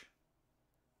church?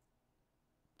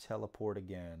 Teleport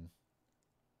again.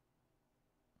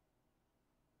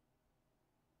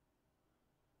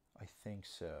 I think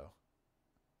so.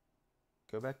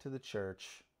 Go back to the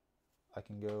church. I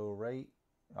can go right.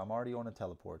 I'm already on a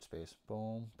teleport space.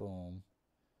 Boom, boom.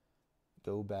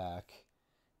 Go back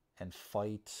and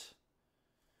fight.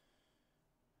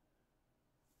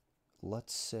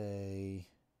 Let's say...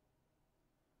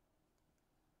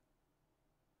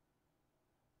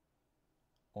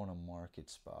 on a market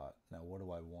spot. Now, what do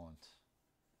I want?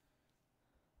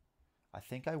 I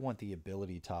think I want the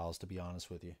ability tiles, to be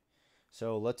honest with you.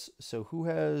 So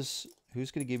who's going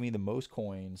to give me the most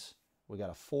coins? We got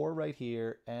a 4 right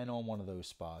here and on one of those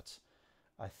spots.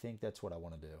 I think that's what I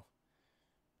want to do.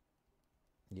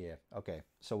 Yeah, okay.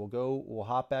 So we'll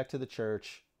hop back to the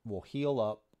church. We'll heal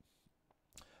up.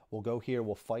 We'll go here.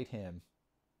 We'll fight him.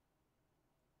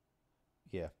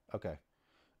 Yeah, okay.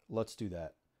 Let's do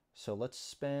that. So let's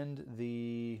spend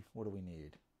the, what do we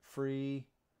need? Free,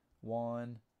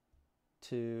 1,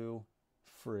 2,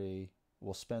 free.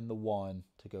 We'll spend the 1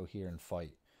 to go here and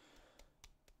fight.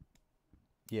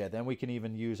 Yeah, then we can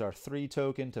even use our 3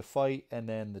 token to fight, and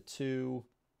then the 2.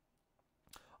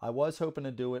 I was hoping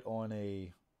to do it on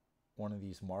one of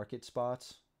these market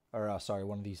spots, or sorry,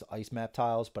 one of these ice map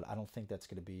tiles, but I don't think that's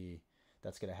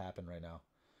gonna happen right now.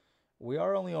 We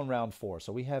are only on round 4,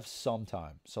 so we have some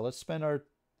time. So let's spend our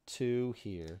 2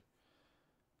 here.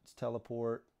 Let's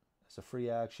teleport. It's a free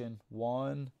action.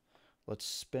 1. Let's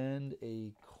spend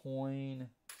a coin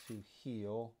to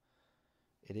heal.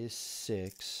 It is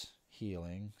 6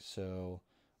 healing. So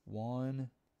 1,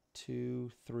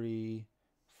 2, 3,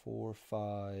 4,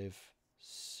 5,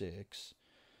 6.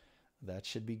 That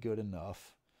should be good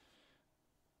enough.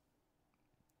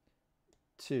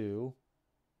 2.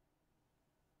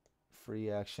 Free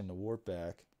action to warp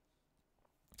back.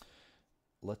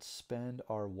 Let's spend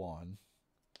our 1.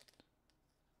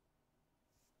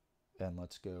 And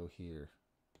let's go here.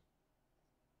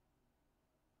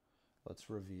 Let's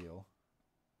reveal.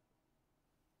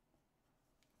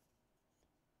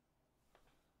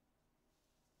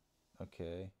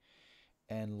 Okay.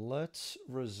 And let's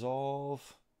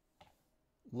resolve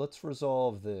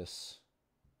this.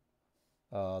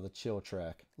 The chill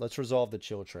track. Let's resolve the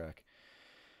chill track.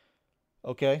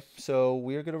 Okay, so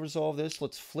we're going to resolve this.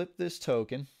 Let's flip this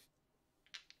token.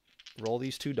 Roll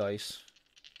these 2 dice.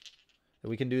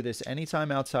 We can do this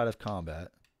anytime outside of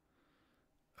combat.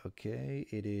 Okay,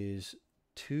 it is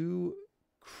 2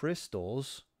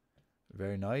 crystals.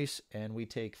 Very nice. And we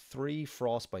take 3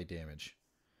 frostbite damage.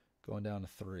 Going down to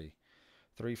 3.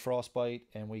 3 frostbite,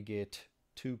 and we get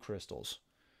 2 crystals.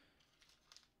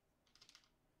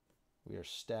 We are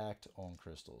stacked on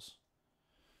crystals.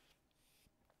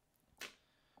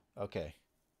 Okay,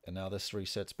 and now this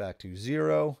resets back to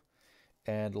 0.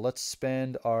 And let's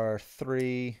spend our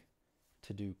 3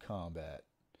 to do combat.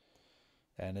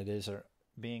 And it is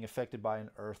being affected by an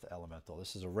earth elemental.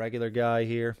 This is a regular guy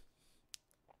here.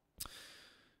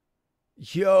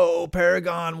 Yo,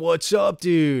 Paragon, what's up,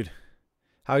 dude?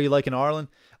 How are you liking Arlan?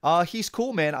 He's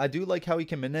cool, man. I do like how he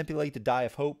can manipulate the Die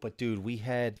of Hope, but dude, we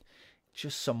had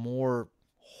just some more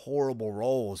horrible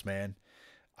rolls, man.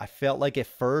 I felt like at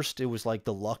first it was like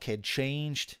the luck had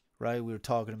changed, right? We were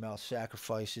talking about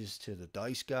sacrifices to the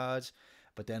dice gods,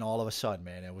 but then all of a sudden,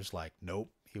 man, it was like,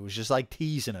 nope. He was just like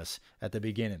teasing us at the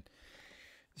beginning.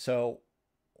 So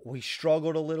we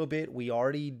struggled a little bit. We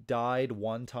already died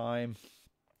 1 time.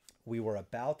 We were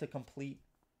about to complete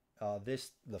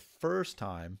this the first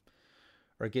time,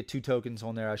 or get 2 tokens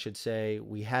on there, I should say.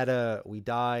 We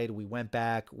died, we went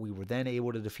back, we were then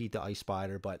able to defeat the Ice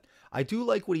Spider, but I do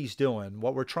like what he's doing.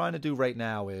 What we're trying to do right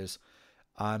now is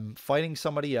I'm fighting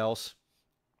somebody else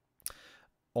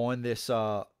on this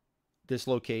this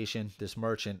location, this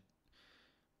merchant.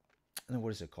 And what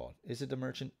is it called? Is it the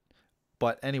merchant?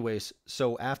 But anyways,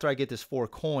 so after I get this 4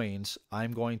 coins,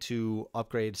 I'm going to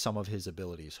upgrade some of his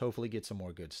abilities. Hopefully get some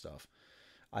more good stuff.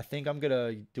 I think I'm going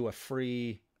to do a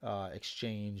free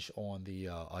exchange on the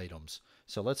items.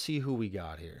 So let's see who we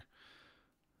got here.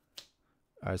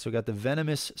 All right, so we got the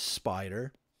Venomous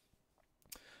Spider.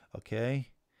 Okay.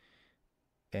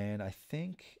 And I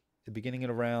think at the beginning of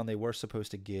the round, they were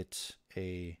supposed to get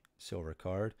a silver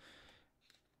card.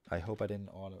 I hope I didn't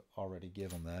already give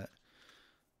them that.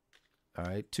 All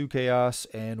right, 2 Chaos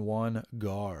and 1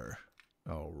 Gar.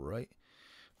 All right.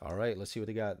 All right, let's see what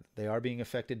they got. They are being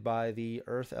affected by the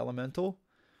Earth Elemental.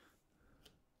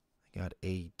 They got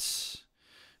 8.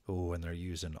 Oh, and they're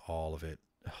using all of it.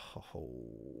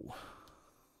 Oh.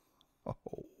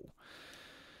 Oh.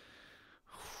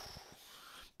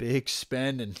 Big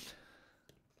spending.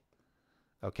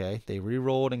 Okay, they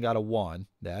re-rolled and got a 1.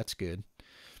 That's good.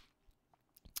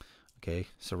 Okay,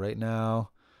 so right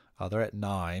now they're at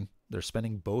 9. They're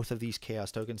spending both of these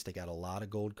Chaos tokens. They got a lot of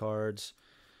gold cards.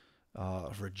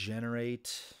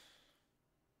 Regenerate.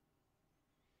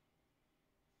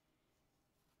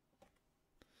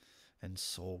 And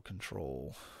Soul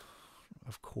Control.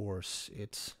 Of course,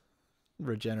 it's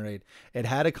Regenerate. It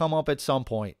had to come up at some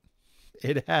point.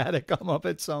 It had to come up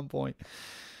at some point.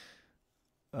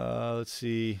 Let's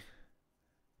see.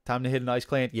 Time to hit an Ice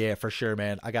Clan? Yeah, for sure,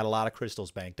 man. I got a lot of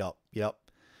crystals banked up. Yep.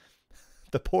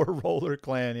 The poor Roller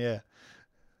Clan, yeah.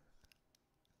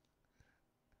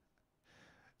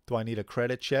 Do I need a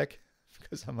credit check?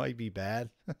 Because I might be bad.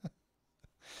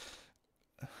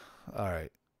 All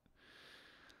right.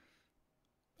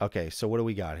 Okay, so what do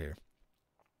we got here?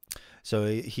 So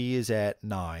he is at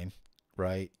 9,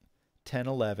 right? 10,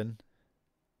 11.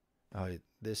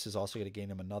 This is also going to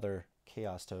gain him another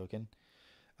Chaos token.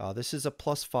 This is a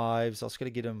 +5. It's also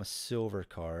going to get him a silver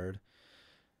card.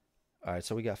 All right,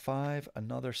 so we got 5,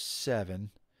 another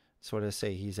 7. So what did I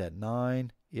say? He's at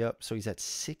 9. Yep, so he's at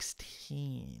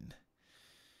 16.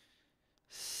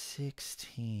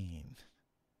 16.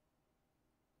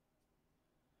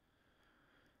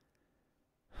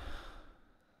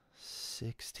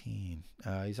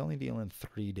 He's only dealing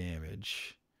 3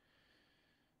 damage.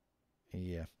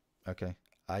 Yeah. Okay.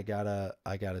 I gotta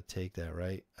take that,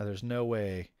 right? There's no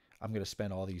way I'm gonna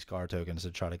spend all these guard tokens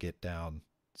to try to get down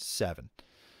 7.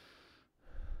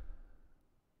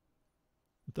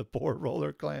 The poor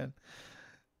roller clan.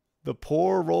 The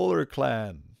poor roller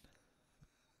clan.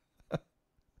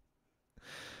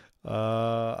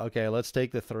 Okay, let's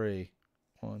take the 3.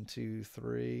 1, 2,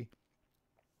 3.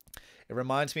 It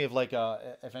reminds me of like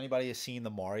if anybody has seen the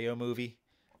Mario movie,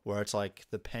 where it's like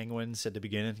the penguins at the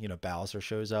beginning, you know, Bowser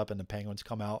shows up and the penguins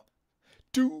come out.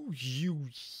 Do you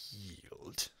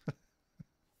yield?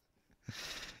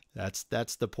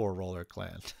 That's the poor roller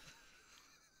clan.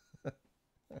 And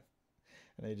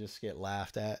they just get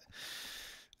laughed at.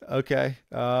 Okay.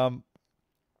 All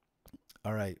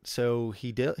right. So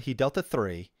he dealt a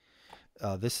 3.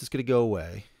 This is going to go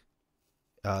away.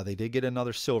 They did get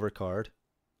another silver card.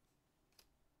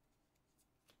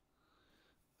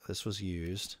 This was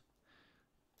used.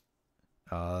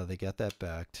 They got that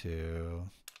back too.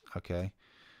 Okay.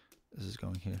 This is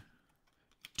going here.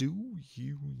 Do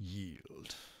you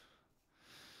yield?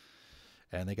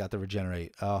 And they got the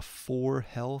regenerate. 4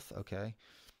 health. Okay.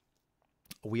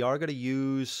 We are going to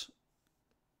use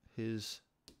his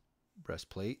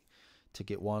breastplate to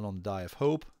get 1 on the Die of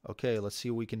Hope. Okay, let's see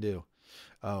what we can do.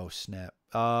 Oh, snap.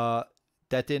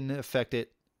 That didn't affect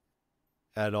it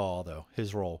at all, though.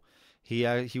 His roll. He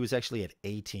was actually at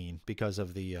 18 because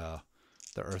of the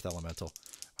Earth Elemental.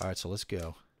 All right, so let's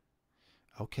go.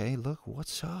 Okay, look,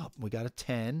 what's up? We got a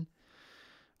 10.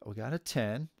 We got a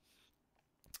 10.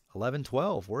 11,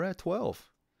 12. We're at 12.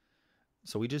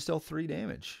 So we just dealt 3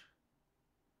 damage.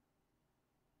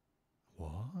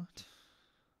 What?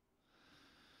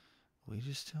 We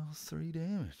just dealt 3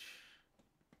 damage.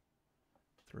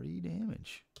 3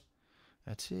 damage.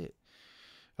 That's it.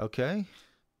 Okay.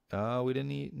 We didn't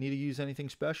need to use anything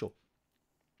special.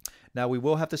 Now, we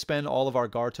will have to spend all of our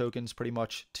guard tokens pretty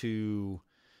much to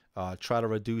try to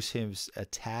reduce his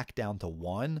attack down to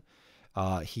 1.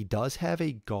 He does have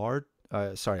a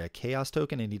a chaos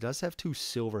token, and he does have 2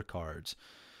 silver cards.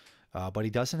 But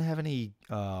he doesn't have any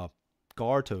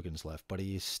guard tokens left, but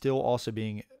he is still also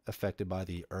being affected by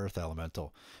the Earth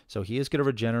Elemental. So he is going to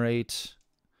regenerate.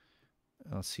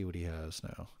 Let's see what he has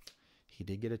now. He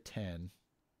did get a 10.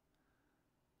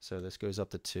 So this goes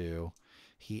up to 2.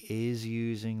 He is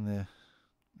using the...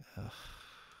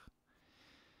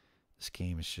 this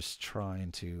game is just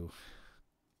trying to...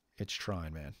 It's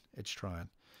trying, man. It's trying.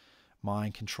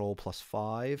 Mind control plus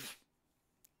 5.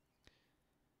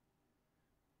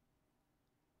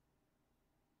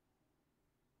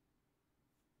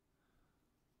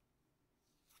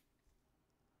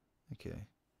 Okay.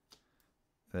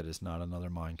 That is not another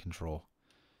mind control.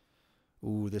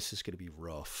 Ooh, this is going to be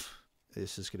rough.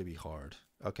 This is going to be hard.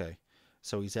 Okay.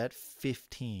 So he's at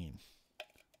 15.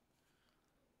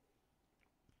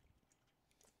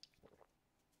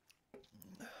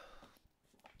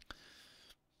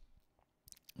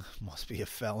 Must be a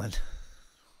felon.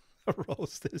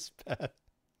 Rolls this bad.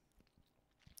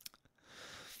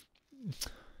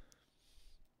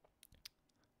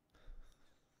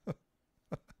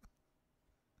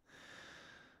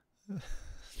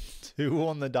 Two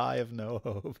on the die of no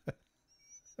hope.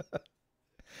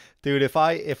 Dude, if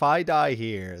I die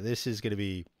here, this is going to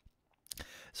be...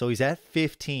 So he's at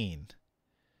 15.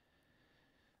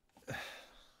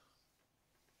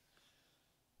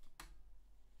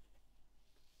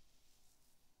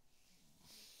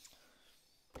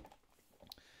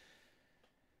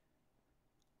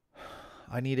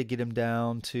 I need to get him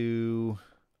down to...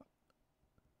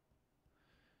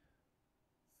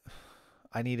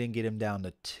 I need to get him down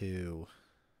to 2.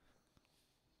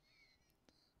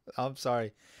 I'm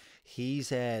sorry.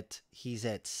 He's at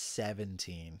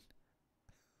 17.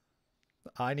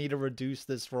 I need to reduce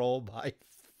this roll by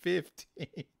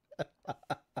 15.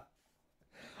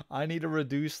 I need to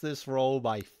reduce this roll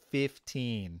by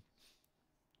 15.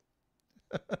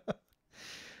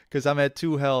 Because I'm at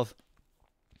 2 health.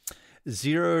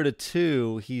 0 to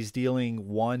 2, he's dealing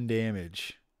 1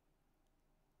 damage.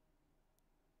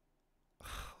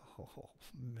 Oh,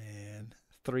 man.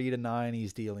 3 to 9,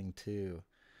 he's dealing 2.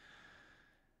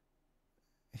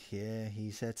 Yeah,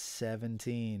 he's at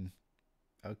 17.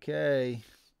 Okay.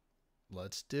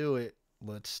 Let's do it.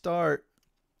 Let's start.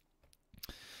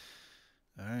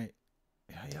 All right.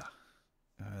 Yeah.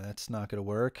 That's not going to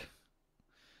work.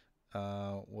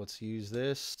 Let's use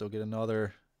this. Still get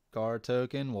another guard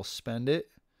token. We'll spend it.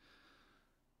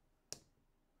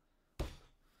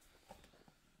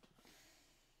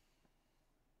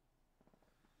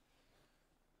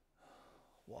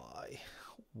 Why?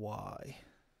 Why?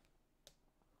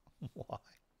 Why?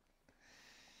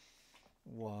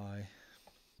 Why?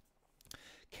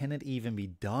 Can it even be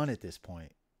done at this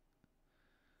point?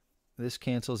 This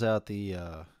cancels out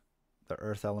the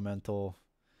Earth Elemental.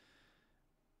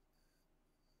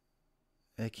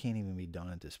 It can't even be done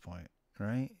at this point,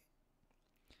 right?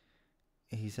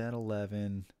 He's at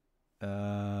 11.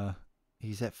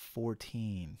 He's at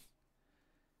 14.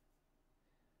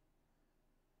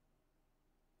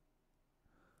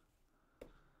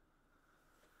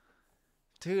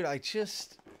 Dude, I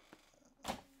just...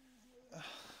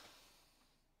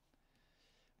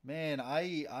 Man,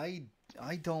 I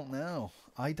don't know.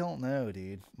 I don't know,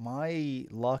 dude. My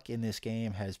luck in this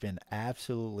game has been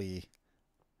absolutely...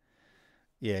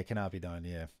 Yeah, it cannot be done,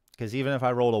 yeah. Because even if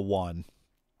I rolled a 1,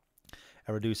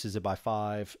 it reduces it by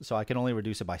 5. So I can only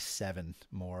reduce it by 7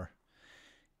 more.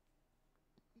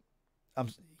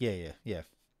 Yeah.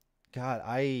 God,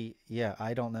 I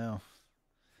don't know.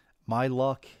 My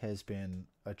luck has been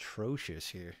atrocious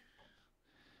here.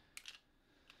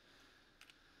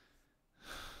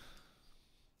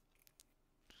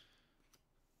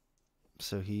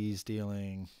 So he's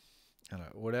dealing, I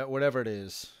don't know, whatever it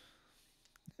is.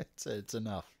 It's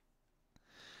enough.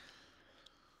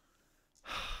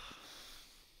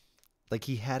 Like,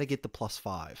 he had to get the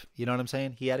 +5. You know what I'm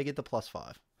saying? He had to get the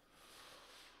 +5.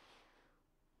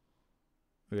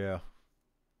 Yeah.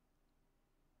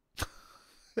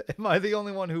 Am I the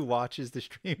only one who watches the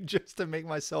stream just to make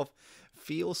myself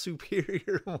feel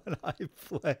superior when I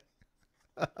play?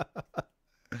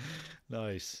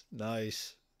 Nice.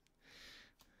 Nice.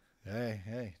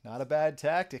 Hey, not a bad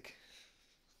tactic.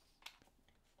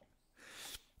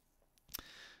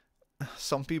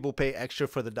 Some people pay extra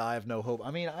for the Die of No Hope.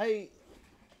 I mean,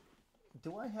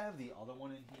 do I have the other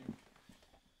one in here?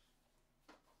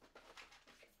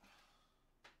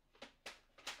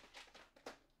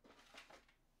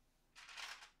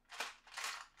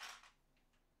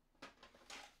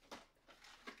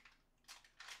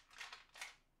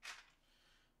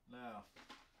 No.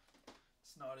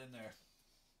 It's not in there.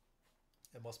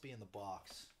 It must be in the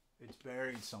box. It's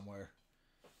buried somewhere.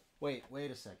 Wait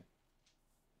a second.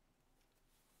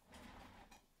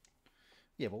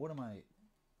 Yeah, but what am I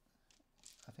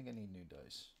think I need new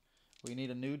dice. We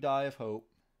need a new Die of Hope.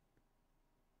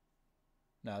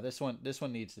 No, this one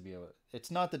needs to be it's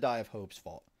not the Die of Hope's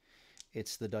fault.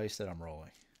 It's the dice that I'm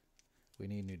rolling. We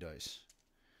need new dice.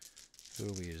 Who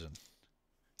are we using?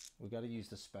 We got to use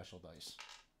the special dice.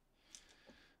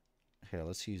 Here,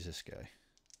 let's use this guy.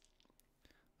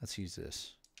 Let's use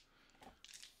this.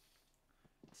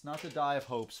 It's not the Die of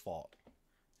Hope's fault.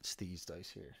 It's these dice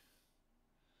here.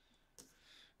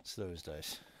 It's those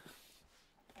dice.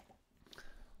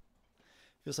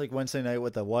 Feels like Wednesday night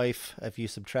with the wife. If you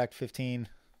subtract 15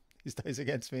 these dice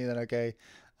against me, then okay.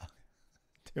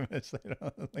 2 minutes later,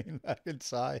 I'll lean back and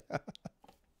sigh.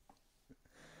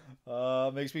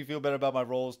 Makes me feel better about my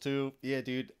rolls too. Yeah,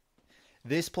 dude.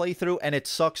 This playthrough, and it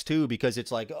sucks too because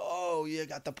it's like, oh, you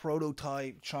got the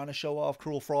prototype trying to show off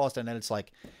Cruel Frost, and then it's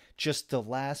like, just the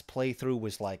last playthrough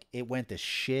was like, it went to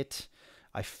shit.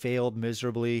 I failed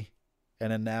miserably,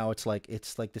 and then now it's like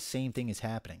the same thing is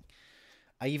happening.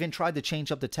 I even tried to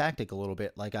change up the tactic a little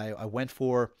bit. Like I went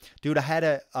for, dude, I had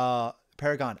a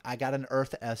Paragon. I got an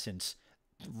Earth Essence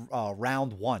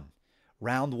round 1.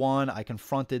 Round 1, I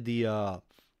confronted the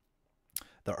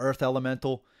Earth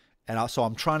Elemental. And so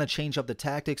I'm trying to change up the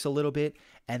tactics a little bit.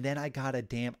 And then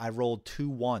I rolled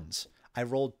 2 1s. I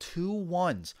rolled 2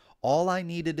 1s. All I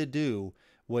needed to do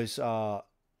was, I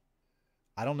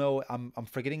don't know, I'm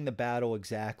forgetting the battle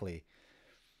exactly.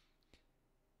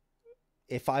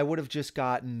 If I would have just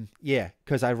gotten,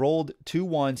 because I rolled 2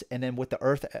 1s, and then with the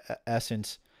Earth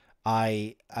Essence,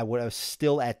 I would have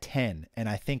still at 10. And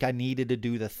I think I needed to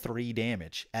do the 3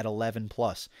 damage at 11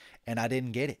 plus. And I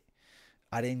didn't get it.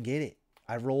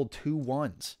 I rolled 2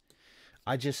 1s.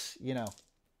 I just,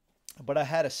 but I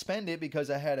had to spend it because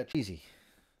I had a easy.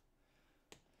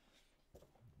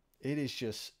 It is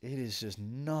just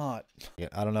not. Yeah,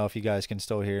 I don't know if you guys can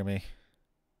still hear me.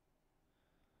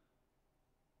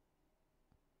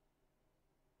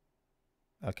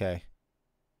 Okay.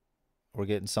 We're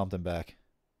getting something back.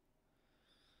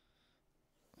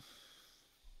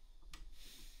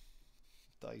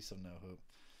 Dice of No Hope.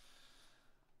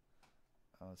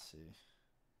 Let's see.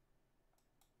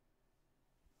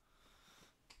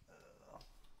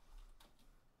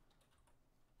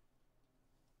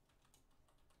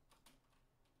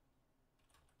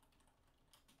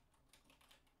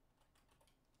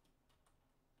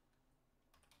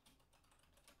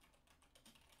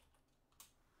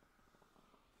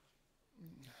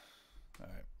 All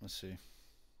right, let's see.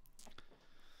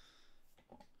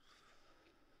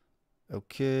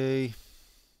 Okay.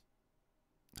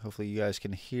 Hopefully you guys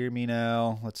can hear me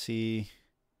now. Let's see.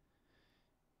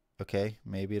 Okay,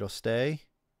 maybe it'll stay.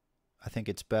 I think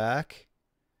it's back.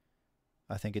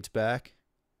 I think it's back.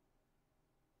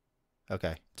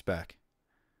 Okay, it's back.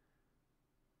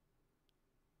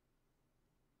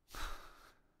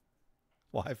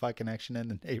 Wi-Fi connection in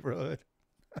the neighborhood.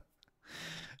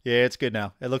 Yeah, it's good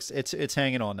now. It looks it's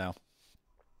hanging on now.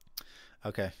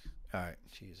 Okay. All right.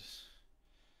 Jesus.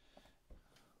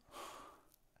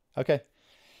 Okay.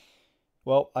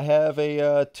 Well, I have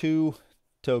a 2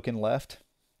 token left.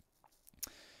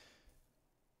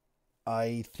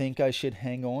 I think I should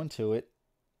hang on to it.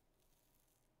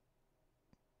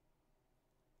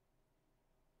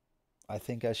 I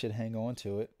think I should hang on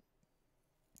to it.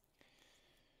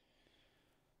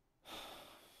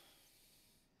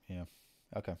 Yeah.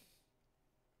 Okay.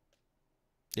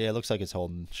 Yeah, it looks like it's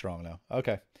holding strong now.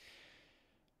 Okay.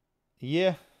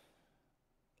 Yeah.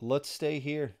 Let's stay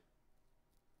here.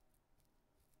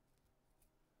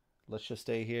 Let's just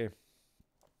stay here.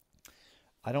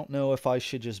 I don't know if I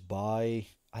should just buy.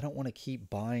 I don't want to keep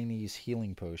buying these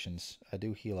healing potions. I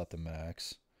do heal up the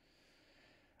max.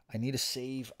 I need to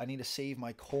save. I need to save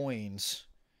my coins.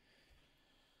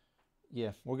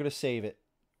 Yeah, we're going to save it.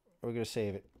 We're going to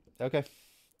save it. Okay.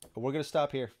 We're going to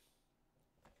stop here.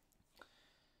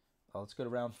 Let's go to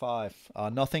round 5.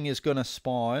 Nothing is going to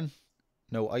spawn.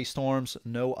 No ice storms.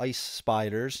 No ice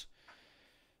spiders.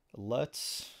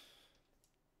 Let's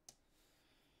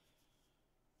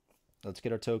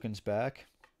get our tokens back.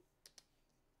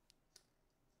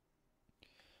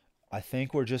 I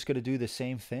think we're just going to do the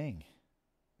same thing.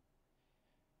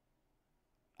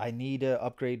 I need to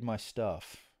upgrade my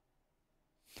stuff.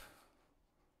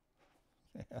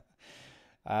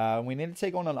 We need to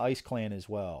take on an ice clan as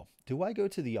well. Do I go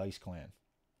to the ice clan?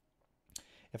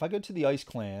 If I go to the ice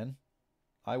clan,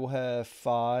 I will have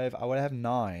 5. I would have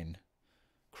 9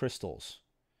 crystals.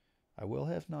 I will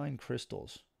have 9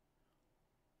 crystals.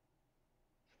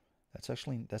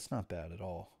 That's not bad at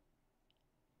all.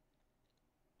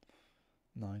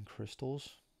 9 crystals.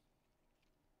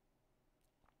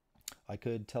 I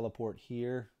could teleport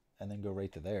here and then go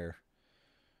right to there.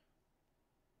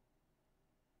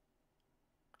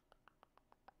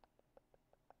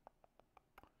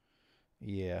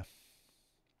 Yeah.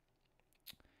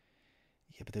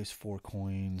 Yeah, but those 4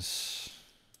 coins.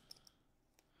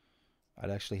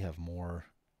 I'd actually have more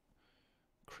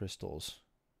crystals.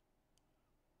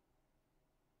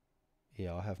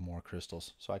 Yeah, I'll have more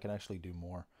crystals, so I can actually do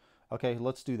more. Okay,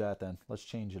 let's do that then. Let's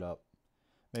change it up.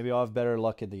 Maybe I'll have better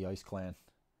luck in the Ice Clan.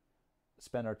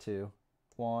 Spend our 2.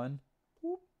 1,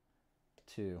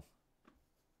 2.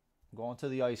 Going to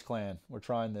the Ice Clan. We're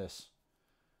trying this.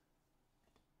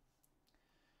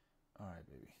 All right,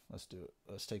 baby. Let's do it.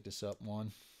 Let's take this up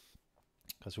 1.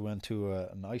 Because we went to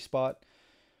an ice spot.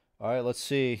 All right, let's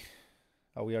see.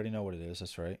 Oh, we already know what it is.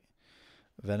 That's right.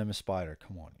 Venomous Spider.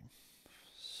 Come on.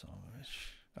 So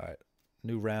much. All right.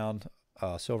 New round.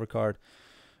 Silver card.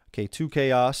 Okay, 2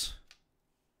 chaos.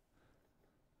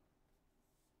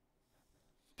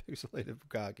 Pixelated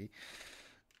Bukaki.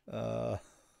 All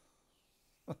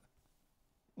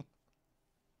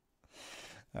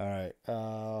right.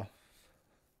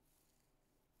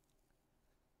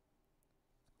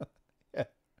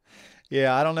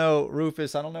 Yeah, I don't know,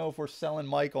 Rufus. I don't know if we're selling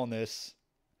Mike on this.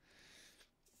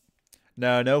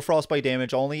 No frostbite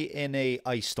damage. Only in a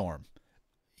ice storm.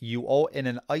 In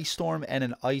an ice storm and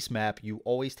an ice map, you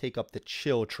always take up the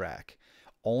chill track.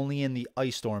 Only in the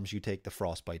ice storms you take the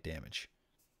frostbite damage.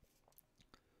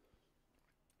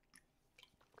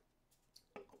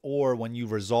 Or when you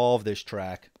resolve this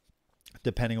track,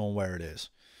 depending on where it is.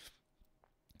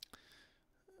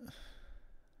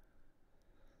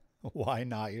 Why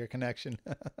not your connection?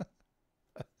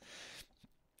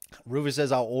 Rufus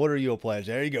says, I'll order you a pledge.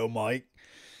 There you go, Mike.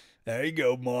 There you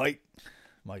go, Mike.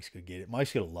 Mike's going to get it.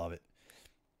 Mike's going to love it.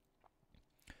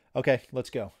 Okay, let's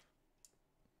go.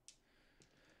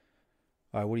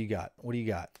 All right, what do you got? What do you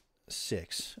got?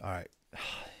 6. All right.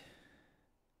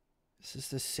 This is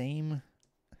the same.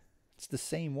 It's the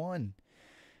same one.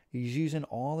 He's using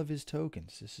all of his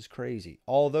tokens. This is crazy.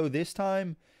 Although this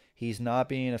time, he's not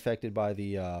being affected by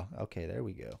the... okay, there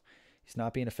we go. He's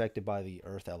not being affected by the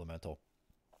Earth Elemental.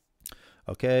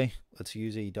 Okay, let's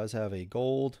use it. He does have a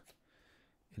gold.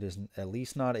 It is at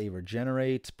least not a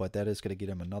regenerate, but that is going to get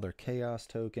him another chaos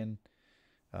token.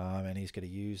 And he's going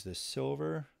to use this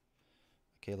silver.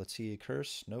 Okay, let's see a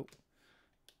curse. Nope.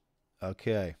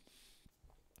 Okay.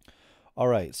 All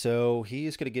right, so he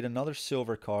is going to get another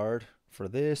silver card for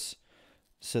this.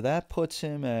 So that puts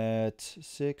him at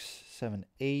 6, 7,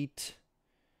 8,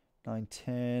 9,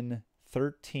 10,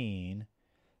 13.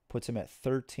 Puts him at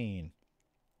 13.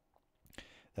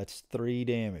 That's 3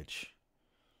 damage.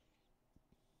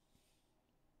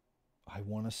 I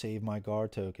want to save my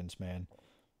guard tokens, man.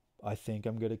 I think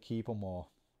I'm going to keep them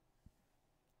all.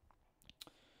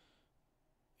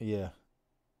 Yeah.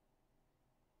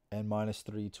 And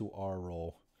 -3 to our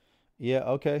roll. Yeah,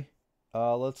 okay.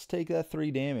 Let's take that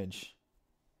 3 damage.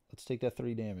 Let's take that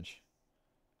 3 damage.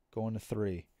 Going to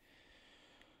 3.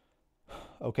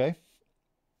 Okay.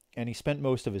 And he spent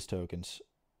most of his tokens.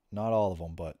 Not all of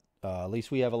them, but at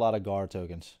least we have a lot of guard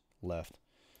tokens left.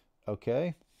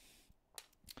 Okay.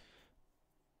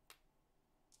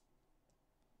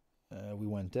 We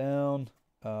went down.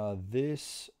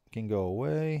 This can go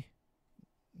away.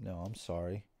 No, I'm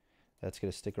sorry. That's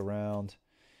going to stick around.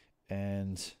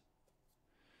 And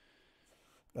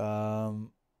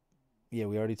yeah,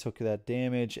 we already took that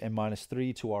damage. And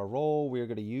 -3 to our roll. We're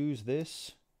going to use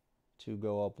this to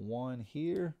go up 1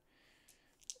 here.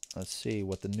 Let's see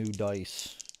what the new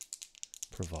dice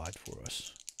provide for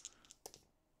us.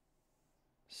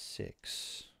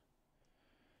 6.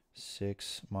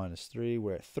 6 -3.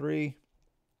 We're at 3.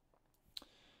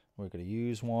 We're going to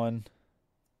use 1.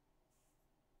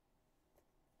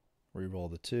 Reroll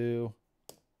the 2.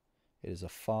 It is a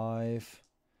 5.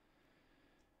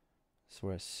 So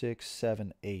we're at 6,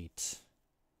 7, 8.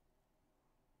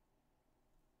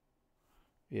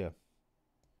 Yeah.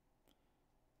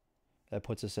 That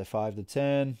puts us at 5 to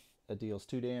 10. That deals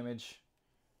 2 damage.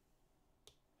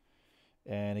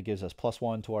 And it gives us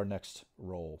 +1 to our next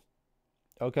roll.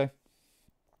 Okay.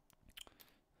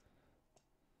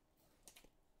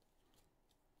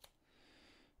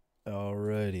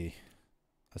 Alrighty.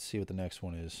 Let's see what the next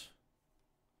one is.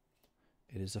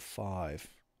 It is a 5.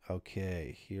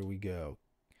 Okay, here we go.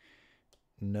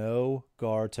 No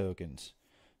guard tokens.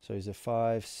 So he's a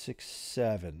 5, 6,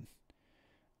 7.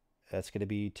 That's going to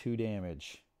be 2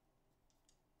 damage.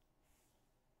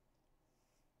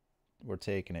 We're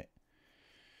taking it.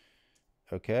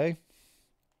 Okay.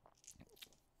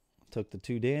 Took the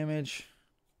 2 damage.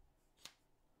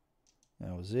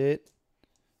 That was it.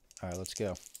 All right, let's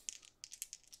go.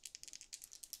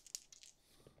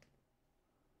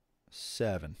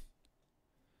 7.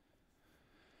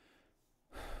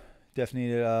 Definitely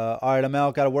need it. All right, I'm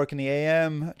out. Got to work in the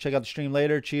AM. Check out the stream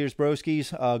later. Cheers,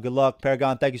 broskies. Good luck.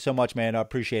 Paragon, thank you so much, man. I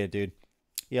appreciate it, dude.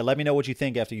 Yeah, let me know what you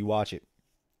think after you watch it.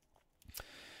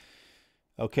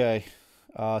 Okay.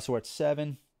 So we're at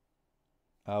 7.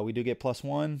 We do get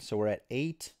 +1, so we're at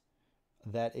 8.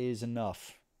 That is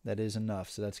enough. That is enough.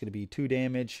 So that's going to be 2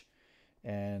 damage,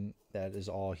 and that is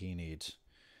all he needs.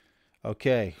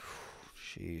 Okay.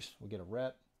 Jeez. We'll get a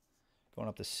rep. Going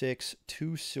up to 6.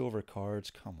 2 silver cards.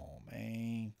 Come on,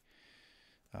 man.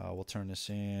 We'll turn this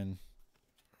in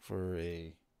for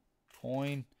a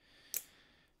coin.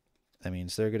 That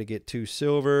means they're going to get 2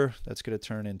 silver. That's going to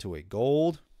turn into a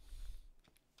gold.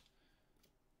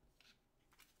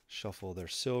 Shuffle their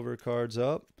silver cards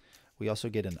up. We also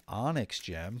get an onyx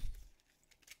gem.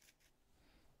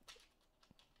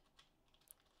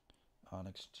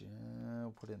 Onyx gem.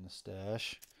 We'll put it in the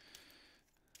stash.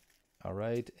 All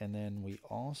right, and then we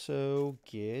also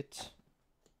get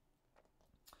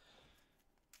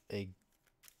a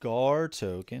guard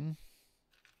token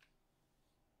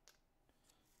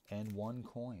and 1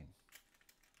 coin.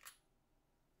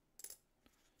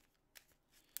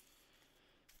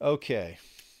 Okay.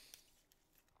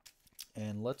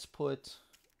 And let's put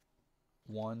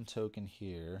 1 token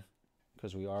here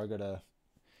because we are going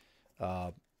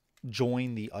to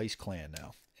join the Ice Clan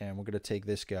now. And we're going to take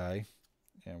this guy.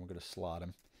 And we're going to slot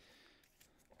him.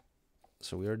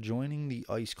 So we are joining the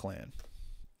Ice Clan.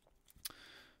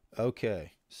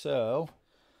 Okay. So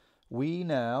we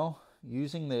now,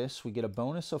 using this, we get a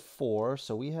bonus of 4.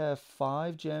 So we have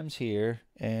 5 gems here.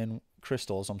 And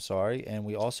crystals, I'm sorry. And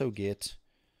we also get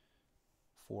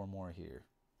 4 more here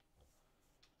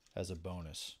as a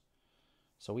bonus.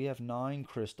 So we have 9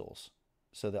 crystals.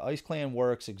 So the Ice Clan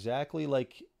works exactly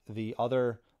like the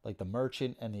other, like the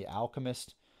Merchant and the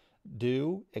Alchemist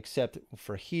do, except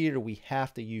for here we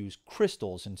have to use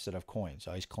crystals instead of coins.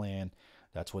 Ice Clan,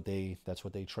 that's what they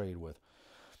trade with.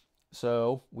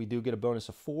 So we do get a bonus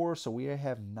of 4, so we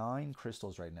have 9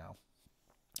 crystals right now.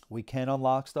 We can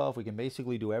unlock stuff. We can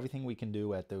basically do everything we can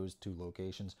do at those 2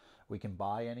 locations. We can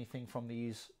buy anything from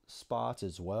these spots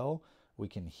as well. We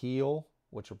can heal,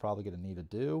 which we're probably going to need to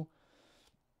do.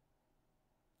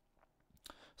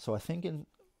 So I think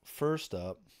first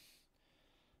up,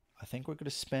 I think we're going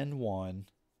to spend 1.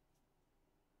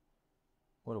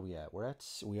 What are we at?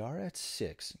 We are at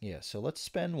 6. Yeah, so let's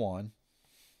spend 1.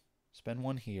 Spend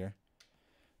 1 here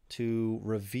to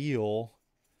reveal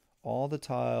all the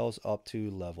tiles up to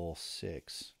level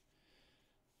 6.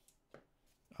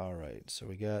 All right, so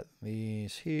we got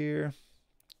these here.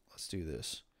 Let's do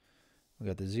this. We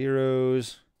got the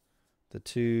 0s, the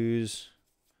 2s,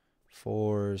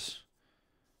 4s,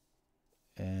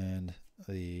 and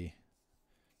the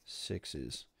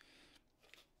 6s.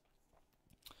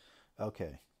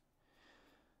 Okay.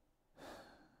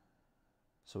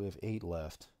 So we have 8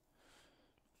 left.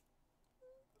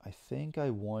 I think I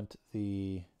want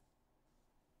the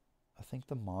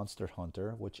Monster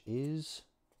Hunter, which is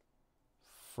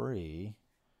free.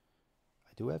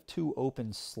 I do have 2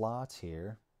 open slots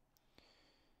here.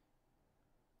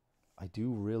 I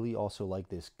do really also like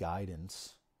this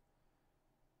guidance.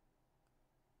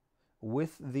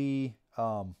 With the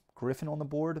Griffin on the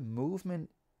board, movement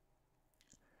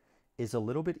is a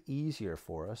little bit easier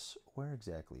for us. Where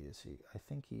exactly is he? I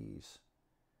think he's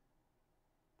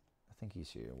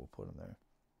here. We'll put him there.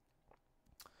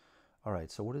 All right,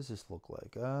 so what does this look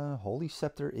like? Holy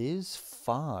Scepter is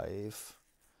 5.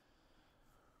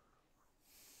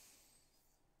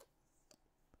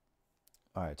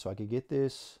 All right, so I could get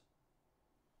this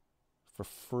for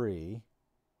free.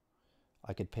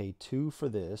 I could pay 2 for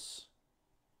this.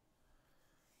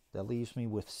 That leaves me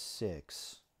with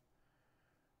 6.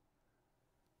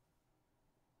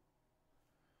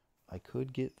 I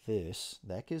could get this.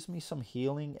 That gives me some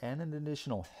healing and an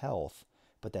additional health.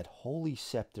 But that Holy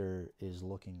Scepter is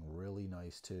looking really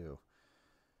nice too.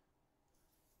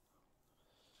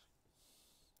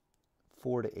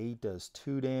 4 to 8 does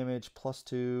 2 damage. Plus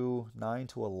 2. 9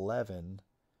 to 11.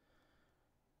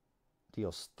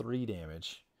 Deals 3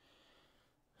 damage.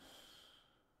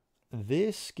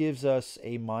 This gives us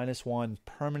a -1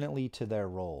 permanently to their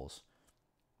rolls.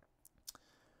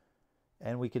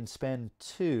 And we can spend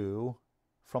 2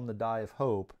 from the Die of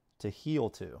Hope to heal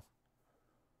 2.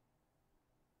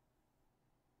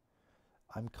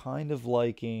 I'm kind of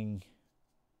liking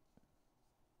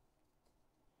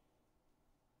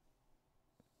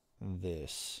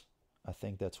this. I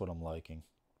think that's what I'm liking.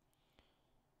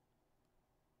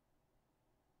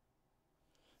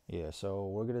 Yeah, so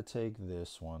we're going to take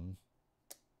this one.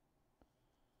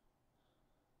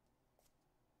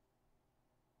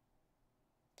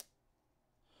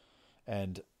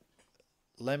 And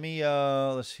let me,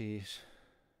 let's see.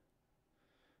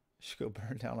 Should go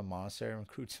burn down a monastery and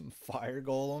recruit some fire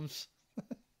golems.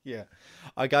 Yeah.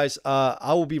 All right, guys,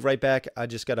 I will be right back. I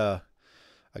gotta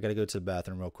go to the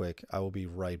bathroom real quick. I will be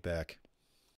right back.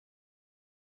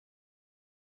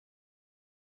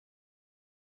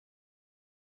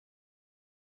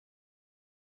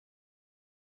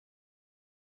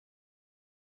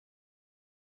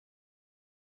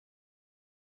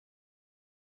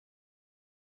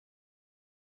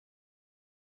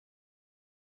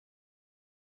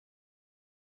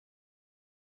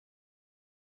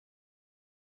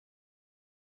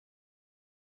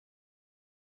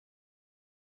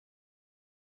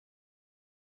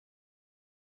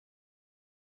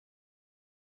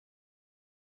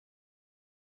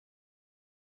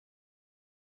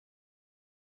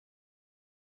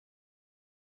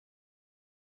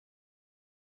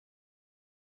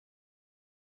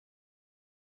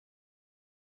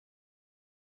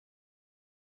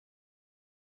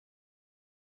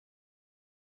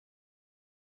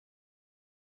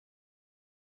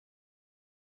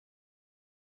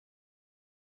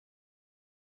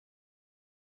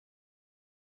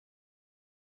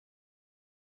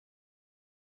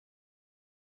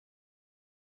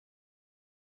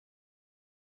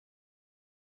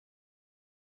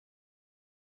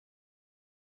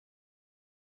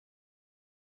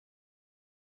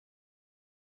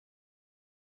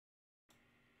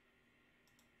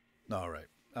 All right.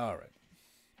 All right.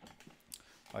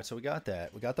 All right, so we got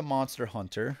that. We got the Monster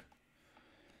Hunter.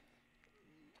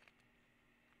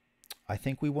 I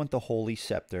think we want the Holy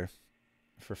Scepter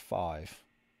for 5.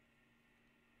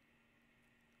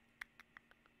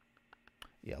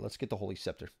 Yeah, let's get the Holy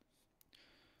Scepter.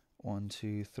 1,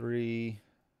 2, 3,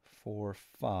 4,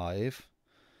 5.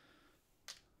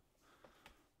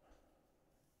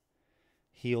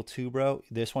 Heal 2, bro.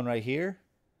 This one right here.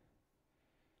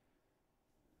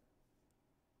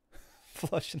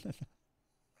 Flushing the...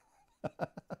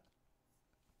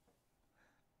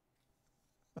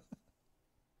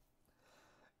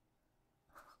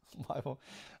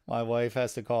 My wife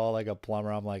has to call like a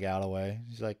plumber. I'm like out of the way.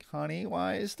 She's like, honey,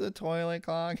 why is the toilet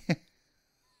clogging?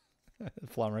 The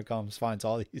plumber comes, finds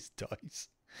all these dice.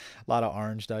 A lot of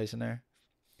orange dice in there.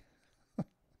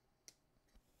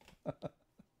 I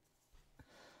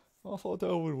thought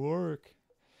that would work.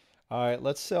 All right,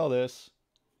 let's sell this.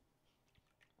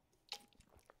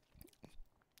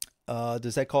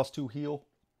 Does that cost 2 heal?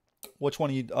 Which one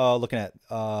are you looking at?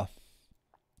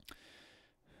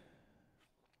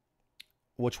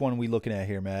 Which one are we looking at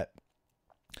here, Matt?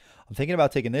 I'm thinking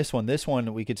about taking this one. This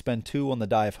one, we could spend 2 on the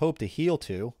Die of Hope to heal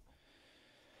 2.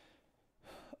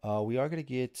 We are going to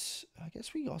get... I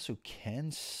guess we also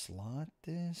can slot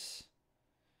this.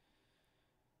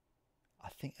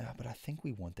 But I think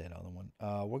we want that other one.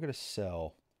 We're going to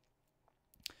sell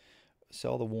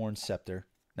the Worn Scepter.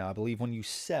 Now, I believe when you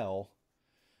sell,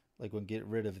 like when get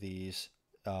rid of these,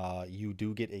 you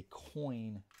do get a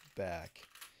coin back.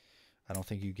 I don't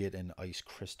think you get an ice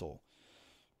crystal.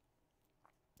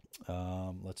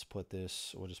 Let's put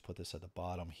this, we'll just put this at the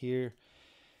bottom here.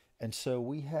 And so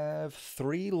we have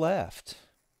 3 left.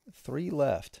 3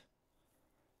 left.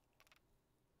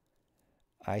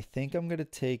 I think I'm going to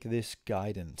take this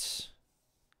guidance.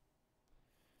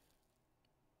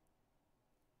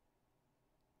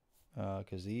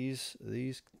 Because these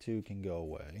 2 can go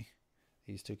away.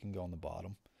 These 2 can go on the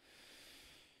bottom.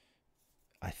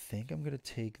 I think I'm going to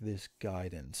take this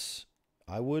guidance.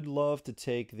 I would love to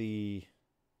take the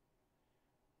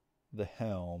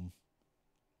helm.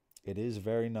 It is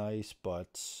very nice,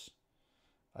 but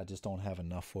I just don't have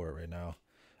enough for it right now.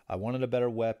 I wanted a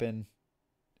better weapon,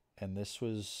 and this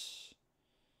was...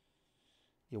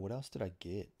 Yeah, what else did I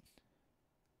get?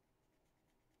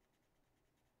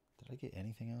 Did I get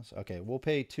anything else? Okay, we'll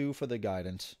pay 2 for the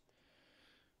guidance.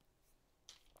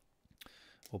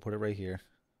 We'll put it right here.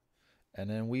 And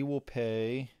then we will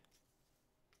pay...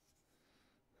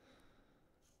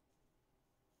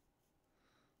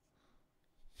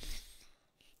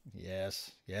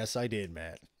 Yes. Yes, I did,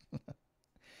 Matt.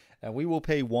 And we will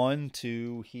pay 1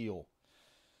 to heal.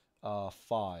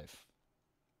 5.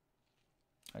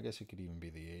 I guess it could even be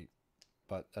the 8.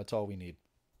 But that's all we need.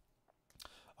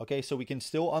 Okay, so we can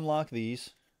still unlock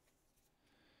these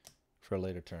for a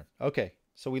later turn. Okay,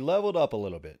 so we leveled up a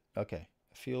little bit. Okay,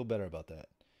 I feel better about that.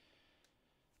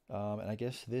 And I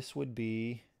guess this would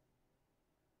be...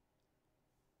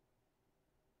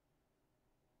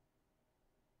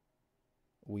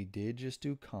 We did just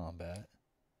do combat.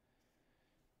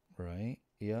 Right?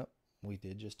 Yep, we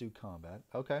did just do combat.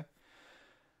 Okay.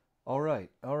 All right,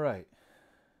 all right.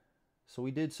 So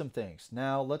we did some things.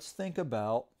 Now let's think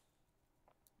about...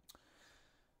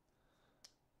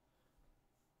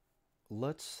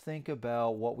 Let's think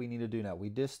about what we need to do now. We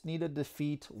just need to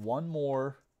defeat 1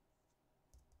 more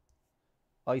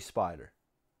Ice Spider.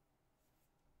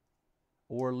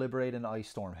 Or liberate an Ice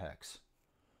Storm Hex.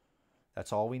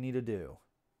 That's all we need to do.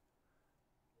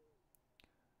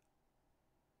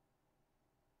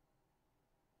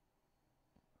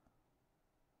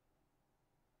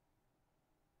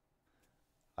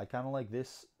 I kind of like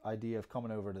this idea of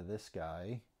coming over to this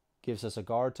guy. Gives us a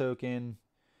guard token,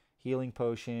 healing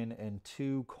potion, and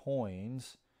 2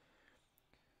 coins.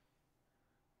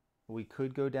 We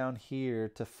could go down here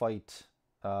to fight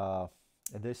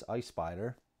this Ice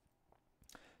Spider.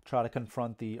 Try to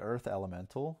confront the Earth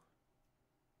Elemental.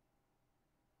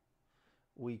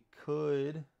 We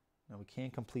could... No, we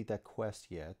can't complete that quest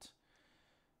yet.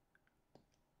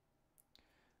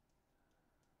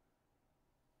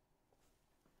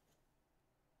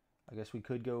 I guess we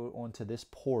could go onto this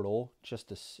portal just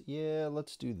to... Yeah,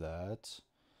 let's do that.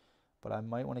 But I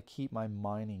might want to keep my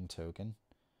mining token.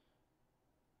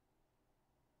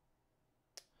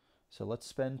 So let's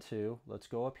spend 2. Let's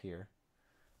go up here.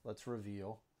 Let's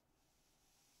reveal.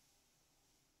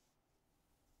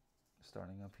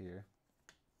 Starting up here.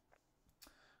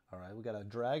 Alright, we got a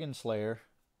Dragon Slayer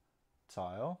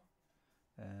tile.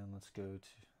 And let's go to...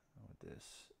 with this.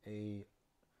 A...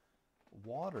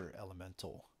 Water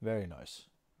Elemental. Very nice.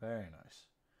 Very nice.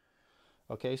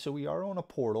 Okay, so we are on a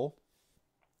portal.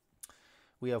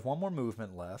 We have 1 more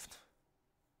movement left.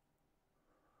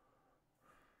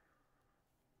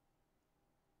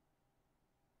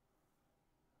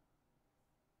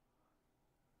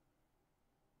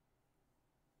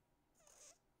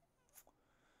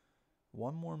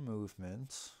 One more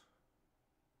movement.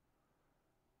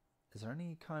 Is there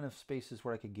any kind of spaces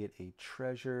where I could get a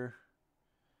treasure?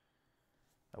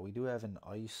 We do have an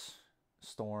ice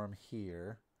storm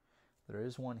here. There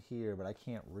is one here, but I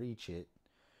can't reach it.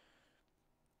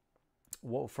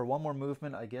 Well, for 1 more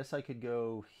movement, I guess I could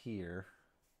go here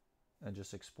and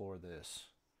just explore this.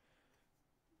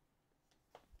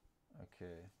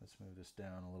 Okay, let's move this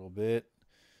down a little bit.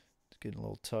 It's getting a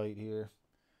little tight here.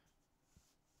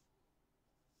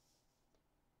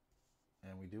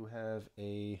 And we do have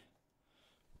a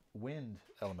wind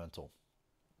elemental.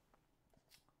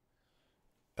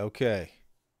 Okay.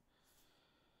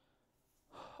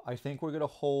 I think we're going to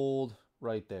hold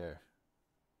right there.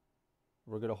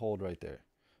 We're going to hold right there.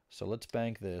 So let's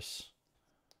bank this.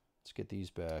 Let's get these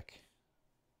back.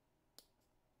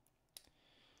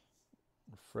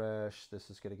 Refresh. This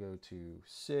is going to go to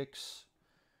 6.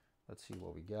 Let's see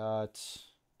what we got.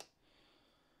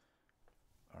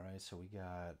 All right, so we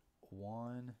got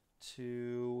 1,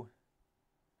 2,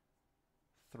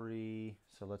 3.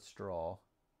 So let's draw.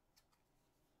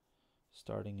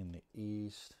 Starting in the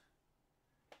east.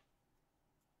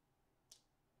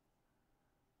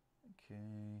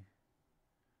 Okay.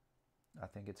 I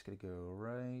think it's going to go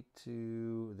right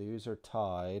to, these are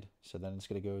tied, so then it's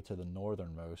going to go to the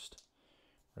northernmost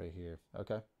right here.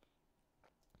 Okay.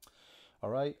 All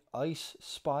right, ice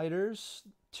spiders.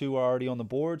 2 are already on the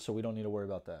board, so we don't need to worry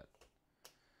about that.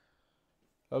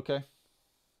 Okay.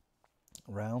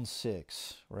 Round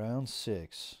 6. Round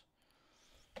 6.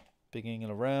 Beginning of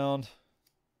the round.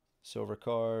 Silver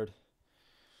card.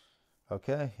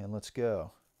 Okay, and let's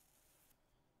go.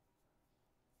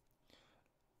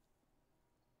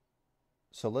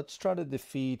 So let's try to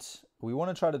defeat, we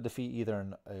want to try to defeat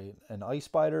either an ice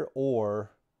spider or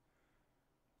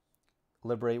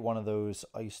liberate one of those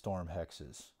ice storm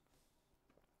hexes.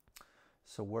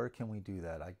 So where can we do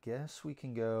that? I guess we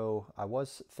can go, I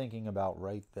was thinking about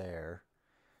right there,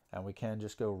 and we can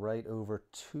just go right over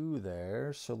to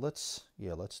there. So let's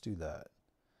do that.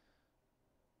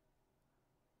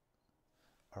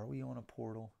 Are we on a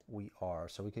portal? We are.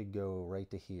 So we could go right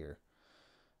to here.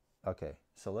 Okay,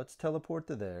 so let's teleport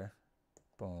to there.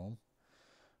 Boom.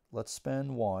 Let's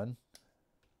spend 1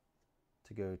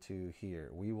 to go to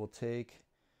here. We will take,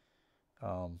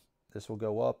 this will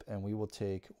go up, and we will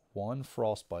take 1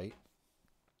 frostbite.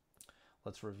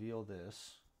 Let's reveal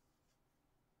this.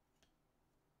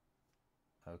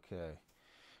 Okay.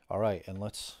 All right, and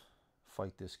let's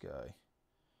fight this guy.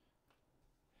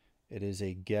 It is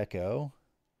a gecko.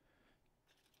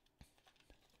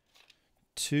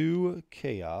 2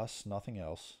 chaos, nothing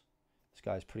else. This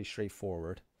guy's pretty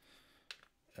straightforward.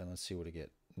 And let's see what we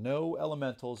get. No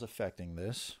elementals affecting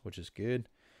this, which is good.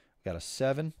 We got a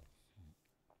 7,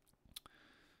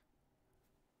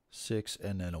 6,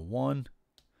 and then a 1.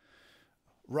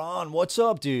 Ron, what's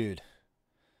up, dude?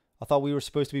 I thought we were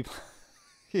supposed to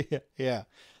be... yeah.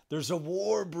 There's a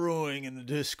war brewing in the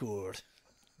Discord.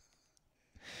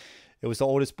 It was the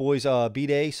oldest boy's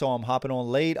B-Day, so I'm hopping on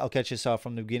late. I'll catch us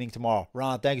from the beginning tomorrow.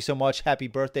 Ron, thank you so much. Happy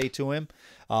birthday to him.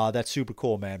 That's super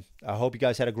cool, man. I hope you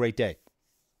guys had a great day.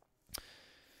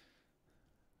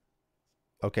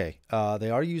 Okay, they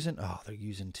are using... Oh, they're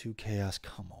using 2 chaos.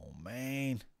 Come on,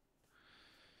 man.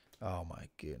 Oh, my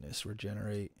goodness.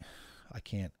 Regenerate. I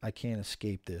can't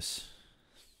escape this.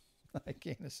 I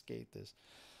can't escape this.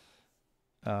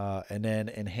 And then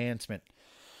enhancement.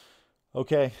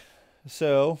 Okay,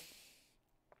 so...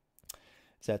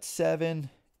 Is that 7,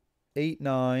 8,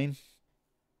 9?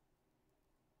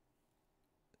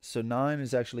 So 9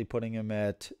 is actually putting him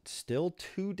at still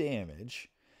 2 damage.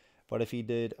 But if he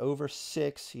did over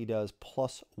 6, he does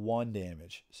 +1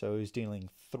 damage. So he's dealing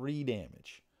 3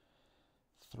 damage.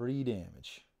 3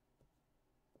 damage.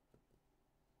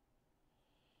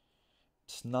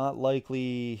 It's not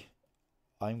likely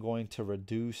I'm going to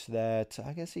reduce that.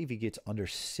 I guess if he gets under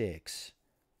 6.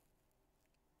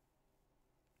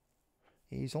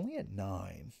 He's only at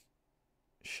 9.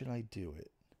 Should I do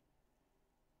it?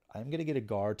 I'm going to get a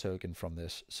guard token from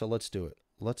this. So let's do it.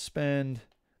 Let's spend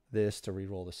this to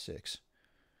reroll the 6.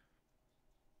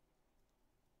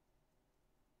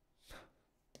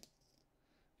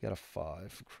 Got a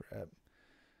 5. Crap.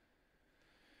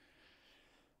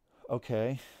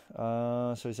 Okay.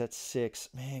 So he's at 6.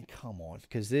 Man, come on.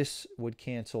 Because this would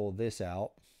cancel this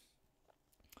out.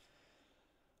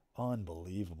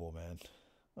 Unbelievable, man.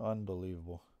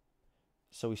 Unbelievable.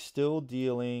 So he's still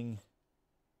dealing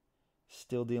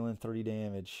 30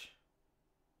 damage.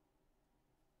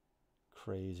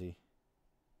 Crazy.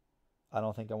 I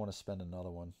don't think I want to spend another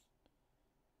one.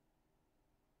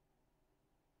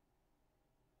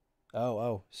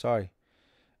 Oh, sorry.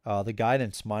 The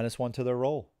guidance, -1 to their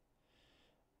roll.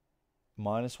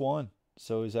 -1.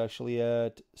 So he's actually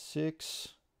at 6.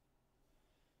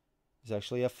 He's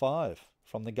actually at 5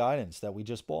 from the guidance that we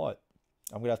just bought.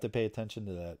 I'm going to have to pay attention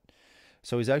to that.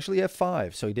 So he's actually at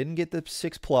 5. So he didn't get the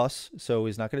 6+. So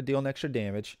he's not going to deal an extra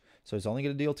damage. So he's only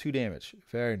going to deal 2 damage.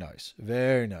 Very nice.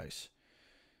 Very nice.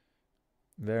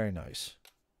 Very nice.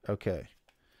 Okay.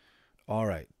 All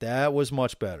right. That was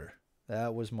much better.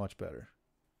 That was much better.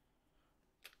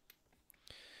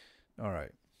 All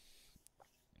right.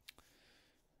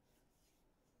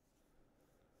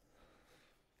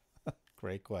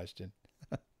 Great question.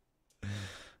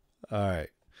 All right.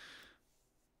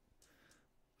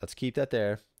 Let's keep that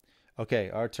there. Okay,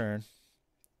 our turn.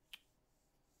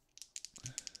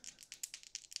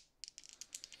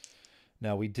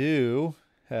 Now we do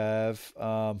have,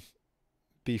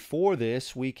 before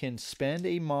this, we can spend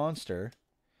a monster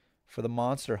for the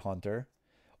monster hunter,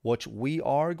 which we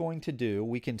are going to do.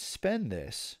 We can spend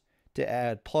this to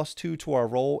add +2 to our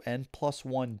roll and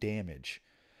 +1 damage.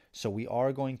 So we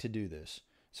are going to do this.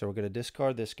 So we're going to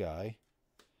discard this guy.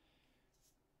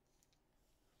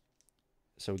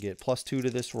 So we get +2 to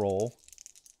this roll.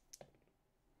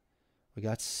 We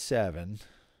got 7.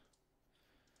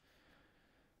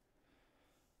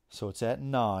 So it's at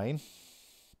 9.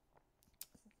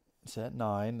 It's at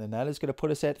 9. And that is going to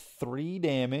put us at 3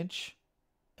 damage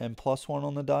and +1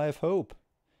 on the Die of Hope.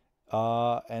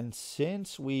 And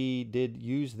since we did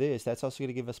use this, that's also going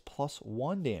to give us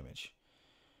 +1 damage.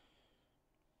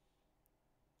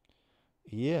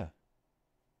 Yeah.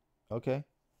 Okay.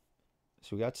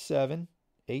 So we got 7,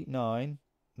 8, 9.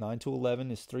 9 to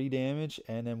 11 is 3 damage.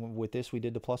 And then with this, we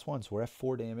did the +1. So we're at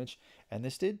 4 damage. And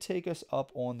this did take us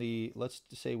up on the, let's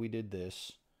say we did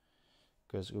this,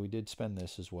 because we did spend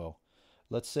this as well.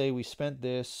 Let's say we spent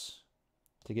this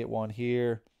to get 1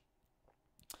 here.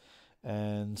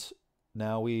 And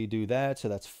now we do that. So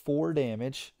that's 4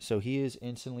 damage. So he is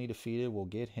instantly defeated. We'll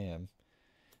get him.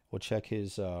 We'll check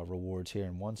his rewards here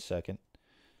in 1 second.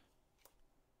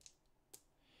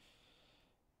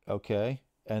 Okay.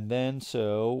 And then,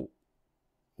 so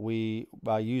we,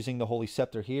 by using the Holy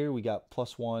Scepter here, we got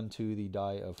 +1 to the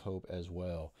Die of Hope as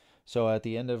well. So at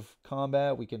the end of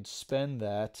combat, we can spend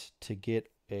that to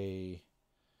get a,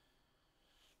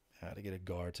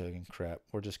 guard token. Crap.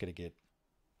 We're just going to get,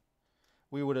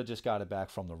 we would have just got it back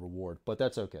from the reward, but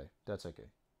that's okay. That's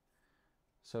okay.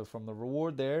 So from the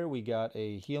reward there, we got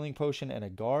a healing potion and a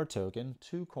guard token,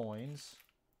 2 coins.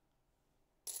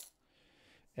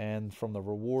 And from the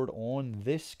reward on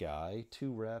this guy,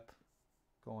 2 rep,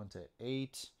 going to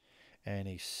 8, and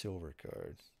a silver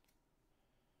card.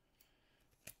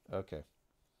 Okay.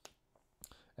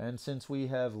 And since we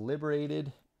have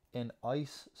liberated an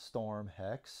Ice Storm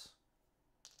Hex,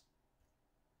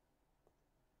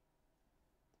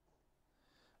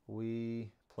 we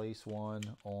place 1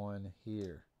 on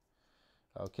here.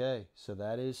 Okay, so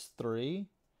that is 3.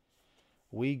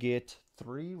 We get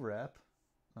 3 rep.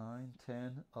 9,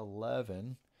 10,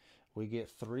 11. We get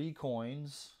 3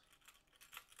 coins.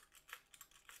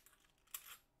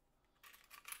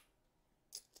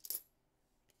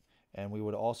 And we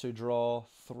would also draw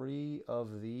 3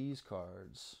 of these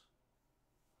cards.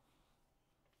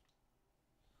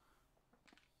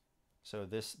 So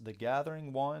the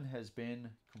gathering 1 has been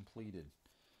completed.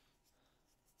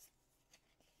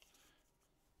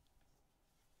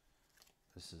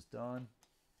 This is done.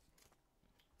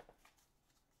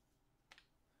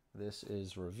 This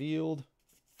is revealed.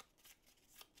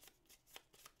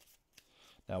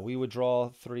 Now we would draw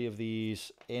 3 of these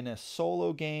in a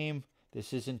solo game.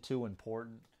 This isn't too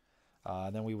important.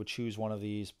 Then we would choose one of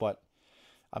these. But,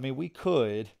 I mean, we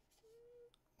could.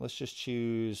 Let's just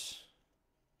choose.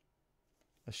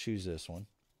 Let's choose this one.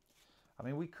 I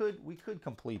mean, we could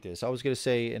complete this. I was going to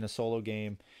say in a solo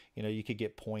game, you know, you could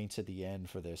get points at the end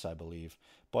for this, I believe.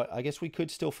 But I guess we could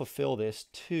still fulfill this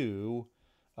to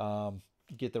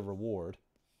get the reward.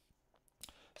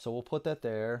 So we'll put that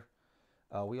there.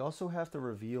 We also have to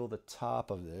reveal the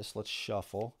top of this. Let's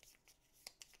shuffle.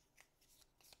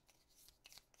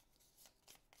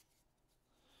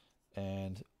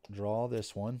 And draw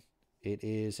this one. It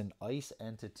is an ice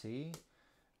entity.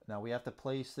 Now we have to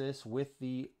place this with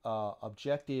the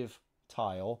objective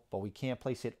tile, but we can't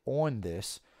place it on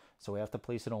this. So we have to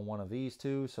place it on one of these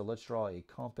 2. So let's draw a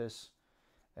compass.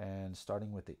 And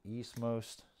starting with the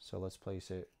eastmost. So let's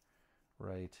place it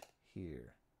right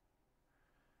here.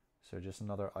 So just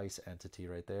another ice entity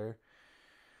right there.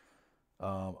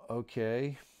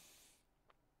 Okay.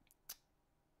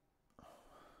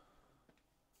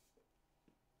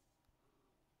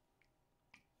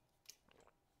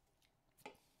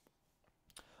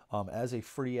 As a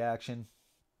free action,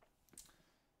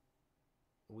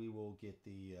 we will get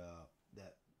the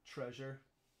that treasure.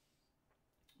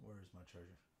 Where's my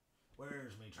treasure?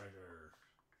 Where's my treasure?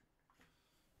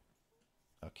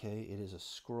 Okay, it is a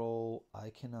scroll. I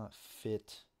cannot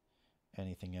fit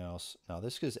anything else. Now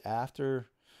this goes after.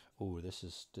 Ooh, this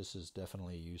is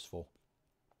definitely useful.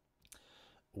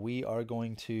 We are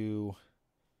going to.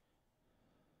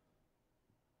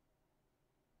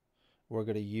 We're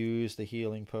going to use the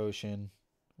healing potion.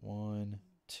 1,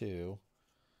 2,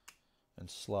 and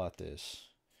slot this.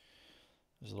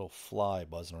 There's a little fly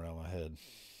buzzing around my head.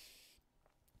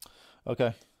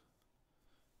 Okay.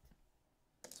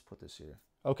 Let's put this here.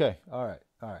 Okay. All right.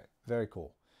 All right. Very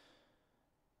cool.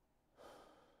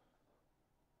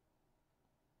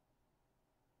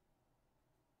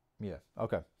 Yeah,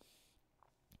 okay.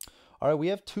 All right, we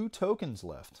have 2 tokens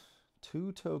left.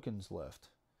 2 tokens left.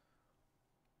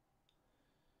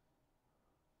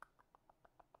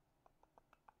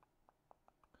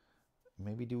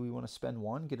 Maybe do we want to spend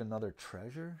 1, get another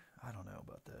treasure? I don't know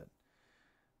about that.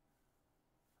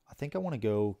 I think I want to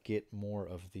go get more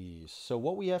of these. So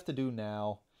what we have to do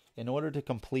now, in order to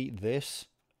complete this,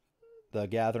 the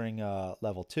gathering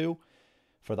level 2,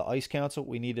 for the Ice Council,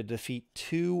 we need to defeat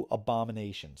 2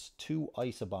 abominations, 2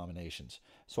 ice abominations.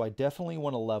 So I definitely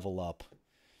want to level up.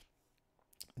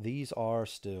 These are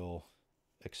still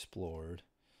explored.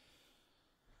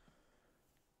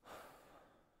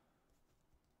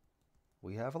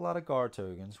 We have a lot of guard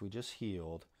tokens. We just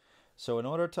healed. So in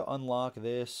order to unlock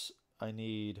this, I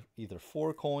need either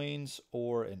 4 coins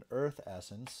or an earth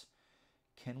essence.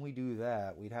 Can we do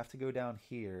that? We'd have to go down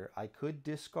here. I could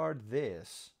discard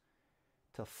this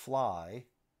to fly.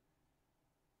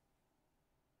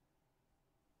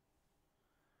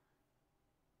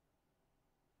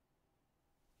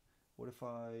 What if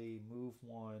I move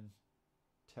 1,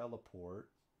 teleport,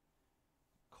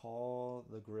 call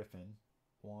the griffin?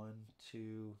 1,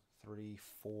 2, 3,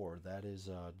 4. That is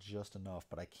just enough,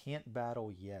 but I can't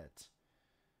battle yet.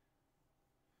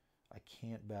 I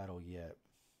can't battle yet.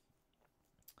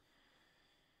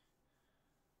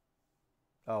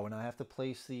 Oh, and I have to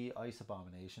place the ice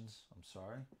abominations. I'm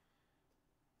sorry.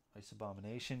 Ice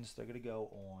abominations, they're going to go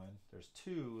on. There's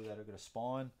 2 that are going to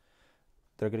spawn.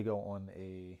 They're going to go on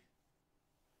a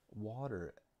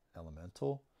water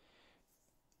elemental.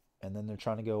 And then they're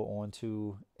trying to go on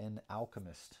to an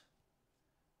alchemist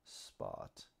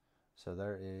spot. So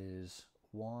there is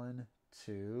 1,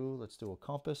 2. Let's do a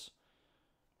compass.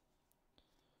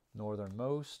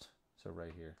 Northernmost. So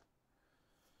right here.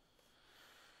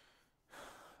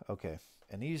 Okay.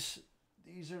 And these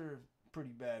are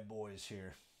pretty bad boys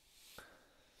here.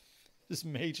 This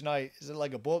Mage Knight, is it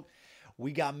like a book?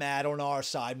 We got mad on our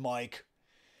side, Mike.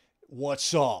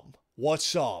 What's up?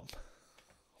 What's up?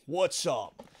 What's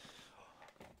up?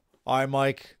 All right,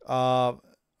 Mike. All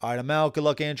right, I'm out. Good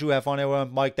luck, Andrew. Have fun,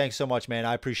 everyone. Mike, thanks so much, man.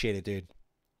 I appreciate it, dude.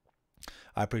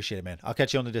 I appreciate it, man. I'll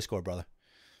catch you on the Discord, brother.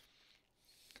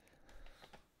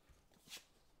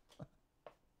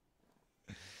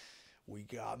 We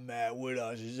got mad with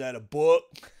us. Is that a book?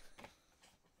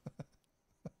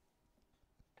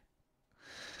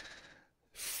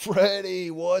 Freddie,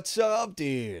 what's up,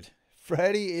 dude?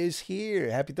 Freddie is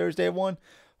here. Happy Thursday, everyone.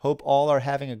 Hope all are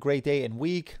having a great day and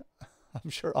week. I'm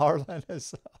sure Arlan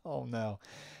has, oh no,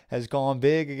 has gone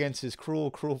big against his cruel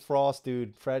frost,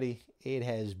 dude. Freddie, it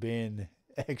has been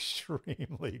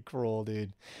extremely cruel,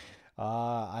 dude.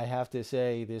 I have to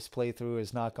say, this playthrough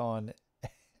has not gone,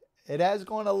 it has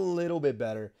gone a little bit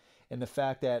better in the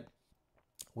fact that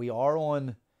we are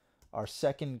on our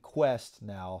second quest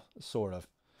now, sort of.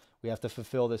 We have to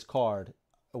fulfill this card.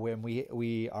 When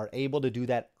we are able to do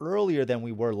that earlier than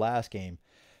we were last game.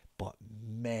 But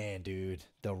man, dude,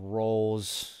 the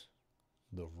rolls.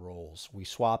 We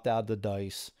swapped out the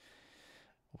dice.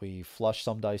 We flushed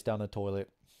some dice down the toilet.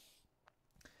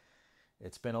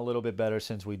 It's been a little bit better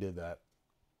since we did that.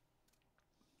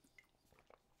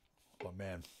 But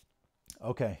man.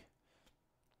 Okay.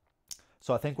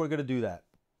 So I think we're going to do that.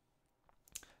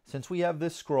 Since we have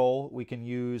this scroll, we can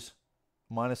use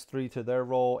 -3 to their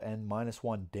roll and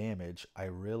 -1 damage. I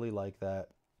really like that.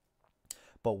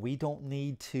 But we don't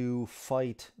need to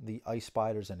fight the ice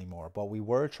spiders anymore. But we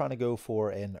were trying to go for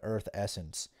an earth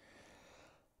essence.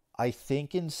 I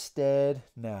think instead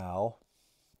now,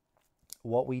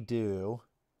 what we do,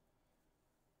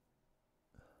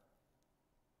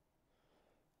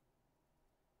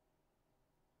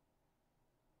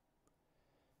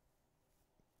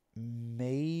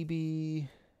 maybe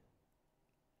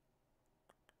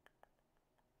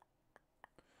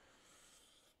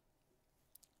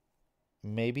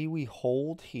we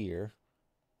hold here,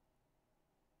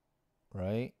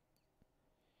 right?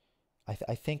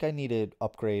 I think I need to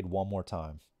upgrade one more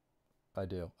time. I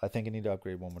do. I think I need to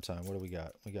upgrade one more time. What do we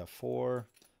got? We got 4,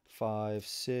 5,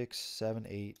 6, 7,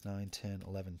 8, 9, 10,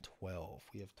 11, 12.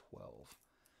 We have 12.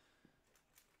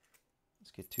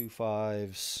 Let's get 2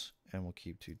 5s and we'll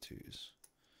keep 2 2s.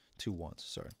 2 1s,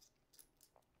 sorry.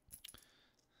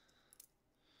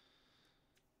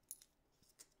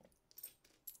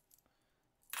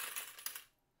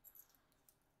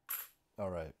 All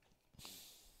right.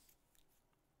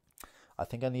 I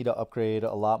think I need to upgrade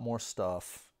a lot more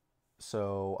stuff.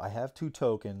 So I have 2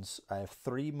 tokens. I have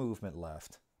 3 movement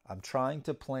left. I'm trying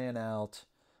to plan out.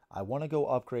 I want to go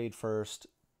upgrade first.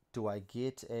 Do I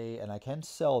get a... And I can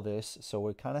sell this. So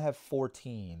we kind of have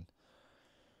 14.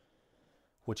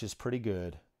 Which is pretty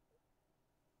good.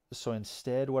 So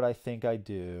instead, what I think I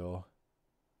do,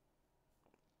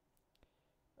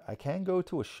 I can go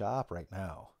to a shop right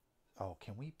now. Oh,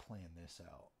 can we plan this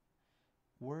out?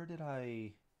 Where did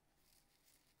I...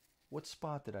 What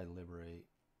spot did I liberate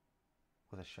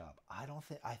with a shop? I don't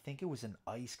think... I think it was an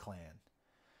Ice Clan.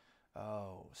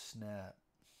 Oh, snap.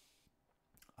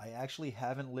 I actually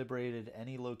haven't liberated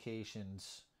any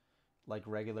locations like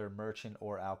regular merchant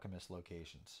or alchemist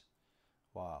locations.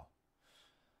 Wow.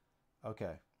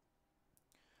 Okay.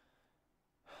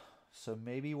 So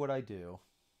maybe what I do...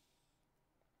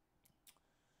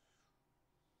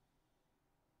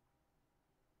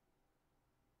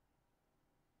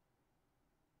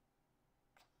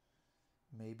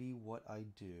 Maybe what I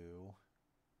do...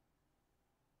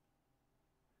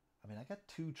 I mean, I got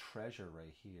 2 treasure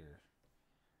right here.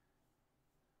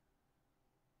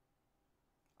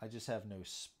 I just have no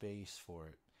space for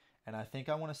it. And I think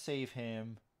I want to save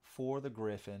him for the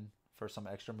Griffin for some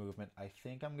extra movement. I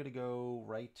think I'm going to go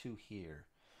right to here.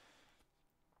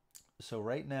 So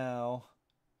right now,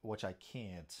 which I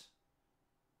can't,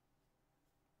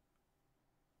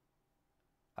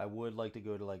 I would like to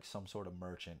go to like some sort of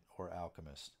merchant or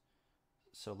alchemist.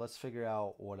 So let's figure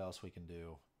out what else we can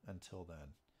do until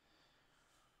then.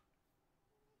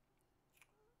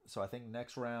 So I think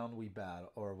next round we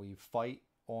battle or we fight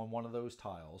on one of those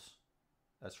tiles.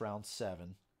 That's round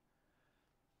 7.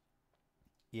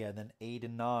 Yeah, then 8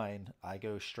 and 9 I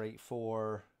go straight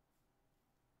for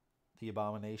the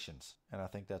abominations, and I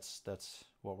think that's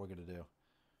what we're gonna do.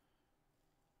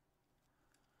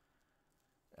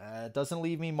 It doesn't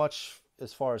leave me much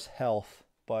as far as health,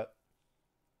 but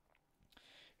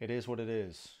it is what it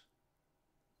is.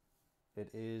 It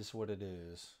is what it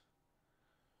is.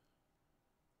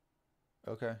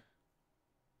 Okay.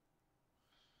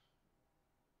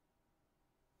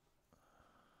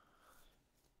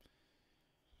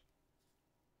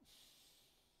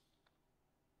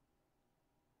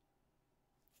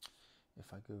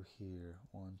 If I go here,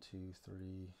 1, 2,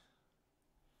 3.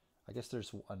 I guess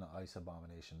there's an ice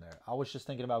abomination there. I was just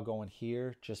thinking about going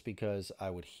here just because I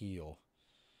would heal.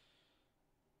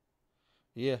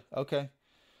 Yeah, okay.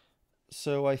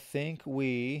 So I think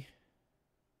we...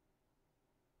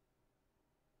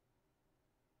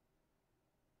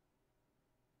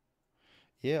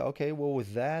 Yeah, okay, well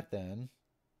with that then,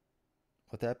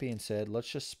 with that being said, let's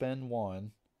just spend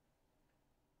 1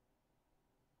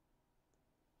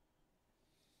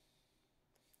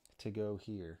 to go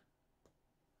here.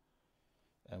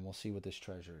 And we'll see what this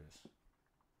treasure is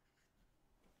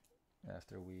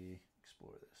after we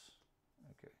explore this.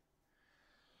 Okay.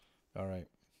 All right.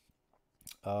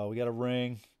 We got a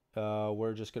ring.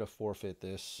 We're just going to forfeit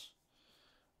this.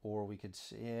 Or we could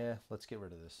say, yeah, let's get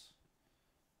rid of this.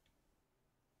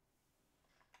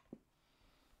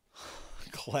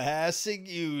 Classic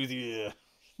Euthia.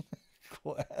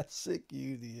 Classic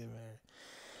Euthia, man.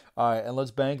 All right, and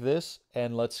let's bank this,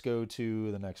 and let's go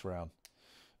to the next round.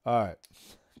 All right.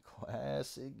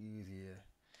 Classic Euthia.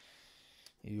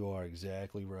 You are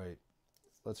exactly right.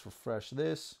 Let's refresh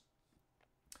this.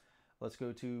 Let's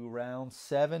go to round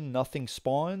 7. Nothing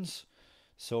spawns.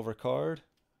 Silver card.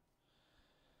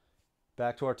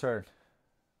 Back to our turn.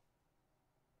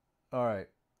 All right.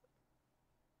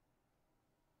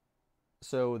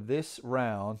 So this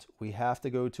round, we have to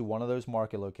go to one of those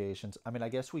market locations. I mean, I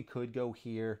guess we could go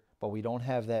here, but we don't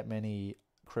have that many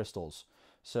crystals.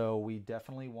 So we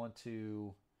definitely want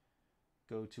to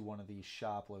go to one of these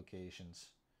shop locations.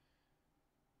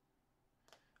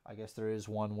 I guess there is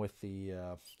one with the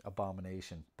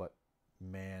abomination, but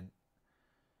man,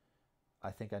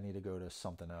 I think I need to go to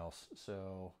something else.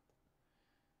 So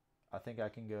I think I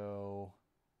can go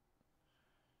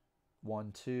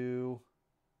 1, 2.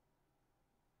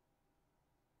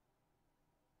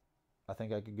 I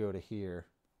think I could go to here.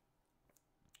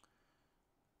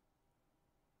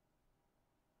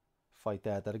 Fight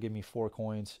that. That'll give me 4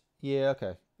 coins. Yeah,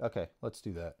 okay. Okay, let's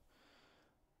do that.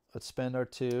 Let's spend our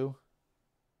 2.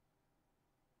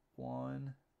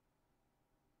 1.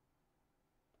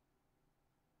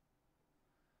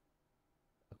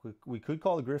 We could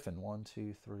call the Griffin. 1,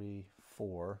 2, 3,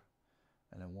 4.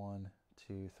 And then 1,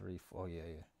 2, 3, 4. Oh, yeah.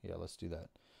 Yeah, let's do that.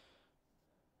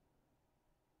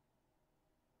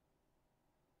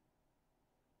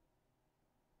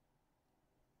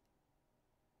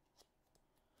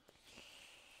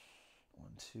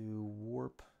 To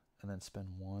warp and then spend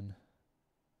 1.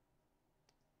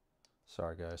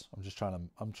 Sorry guys,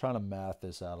 I'm trying to math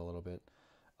this out a little bit.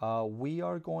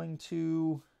 We're going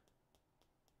to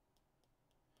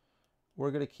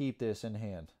keep this in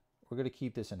hand. We're going to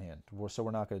keep this in hand. So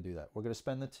we're not going to do that. We're going to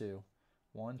spend the 2.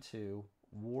 1, 2,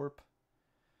 warp,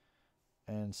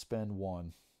 and spend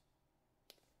 1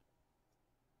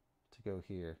 to go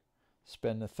here.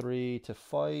 Spend the 3 to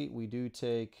fight. We do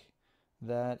take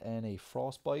that and a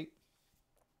frostbite.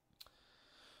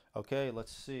 Okay,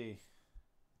 let's see.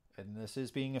 And this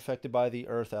is being affected by the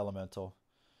earth elemental.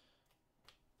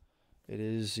 It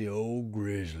is the old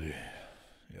grizzly.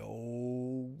 The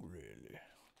old grizzly.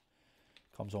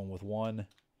 Comes on with 1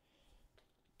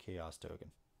 chaos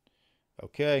token.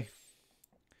 Okay.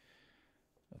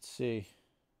 Let's see.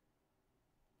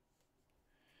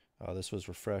 Oh, this was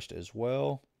refreshed as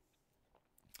well.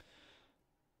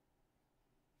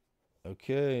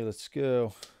 Okay, let's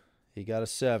go. He got a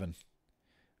 7.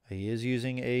 He is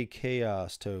using a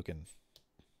chaos token.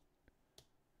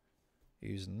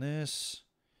 Using this.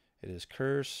 It is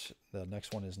curse. The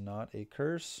next one is not a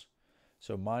curse.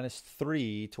 So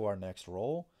 -3 to our next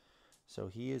roll. So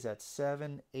he is at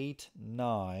 7, 8,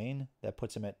 9. That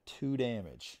puts him at 2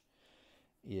 damage.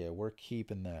 Yeah, we're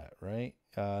keeping that, right?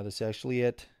 This is actually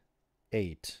at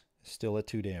 8. Still at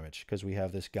 2 damage because we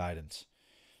have this guidance.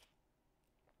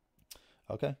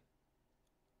 Okay.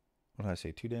 What did I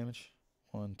say? 2 damage?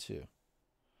 1, 2.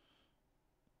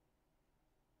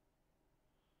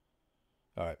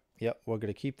 All right. Yep, we're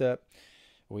going to keep that.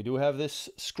 We do have this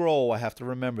scroll. I have to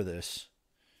remember this.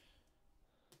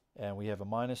 And we have a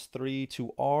 -3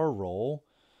 to our roll.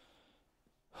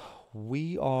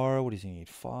 We are, what does he need?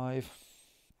 5.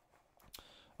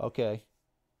 Okay.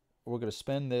 We're going to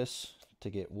spend this to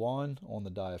get 1 on the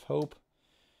Die of Hope.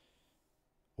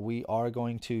 We are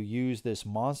going to use this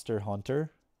Monster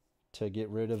Hunter to get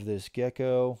rid of this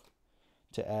Gecko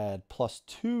to add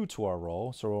 +2 to our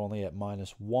roll. So we're only at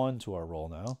 -1 to our roll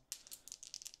now.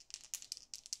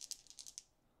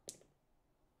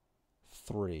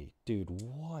 3. Dude,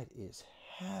 what is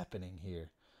happening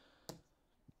here?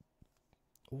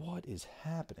 What is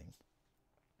happening?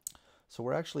 So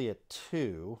we're actually at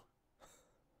 2.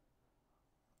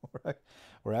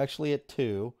 We're actually at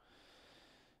 2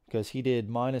 because he did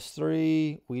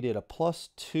 -3. We did a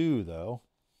 +2 though.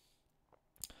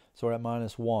 So we're at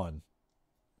 -1.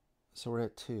 So we're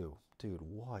at 2. Dude,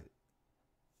 what?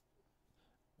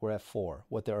 We're at 4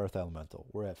 with the Earth Elemental.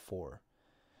 We're at 4.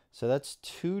 So that's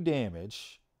 2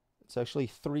 damage. It's actually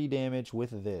 3 damage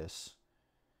with this.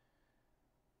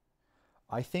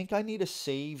 I think I need to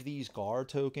save these Gar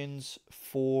tokens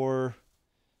for...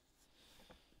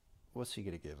 What's he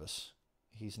going to give us?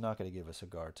 He's not going to give us a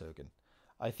Gar token.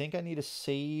 I think I need to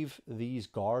save these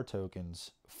Gar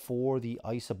tokens for the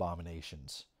Ice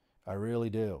Abominations. I really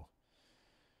do.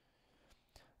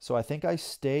 So I think I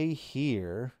stay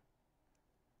here.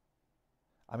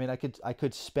 I mean, I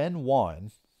could spend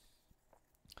 1.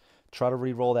 Try to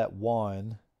re-roll that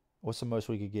 1. What's the most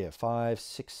we could get? 5,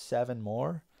 6, 7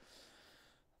 more?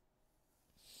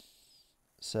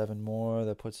 7 more.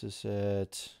 That puts us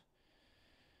at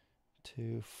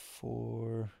 2,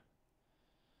 4.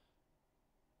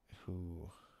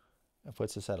 Ooh. That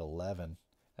puts us at 11.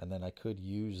 And then I could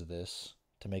use this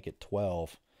to make it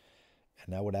 12.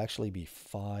 And that would actually be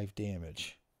 5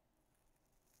 damage.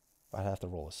 I'd have to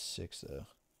roll a 6 though.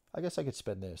 I guess I could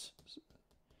spend this.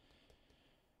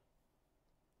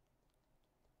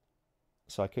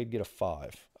 So I could get a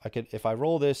 5. I could, if I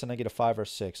roll this and I get a 5 or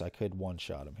 6, I could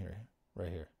one-shot him here, right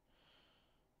here.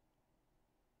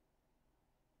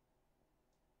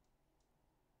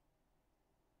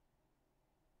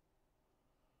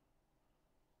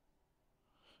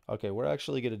 Okay, we're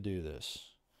actually going to do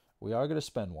this. We are going to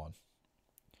spend 1.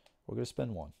 We're going to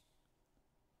spend 1.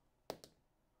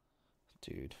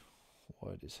 Dude,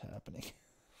 what is happening?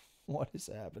 What is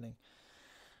happening?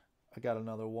 I got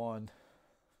another 1.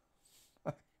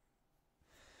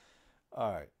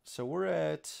 All right, so we're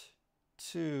at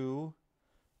 2,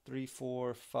 3,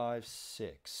 4, 5,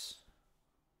 6.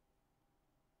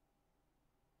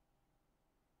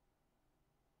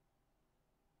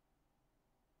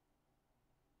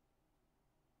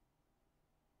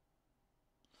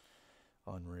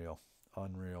 Unreal.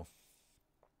 Unreal.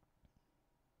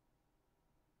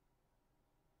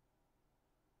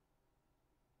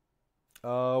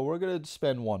 We're gonna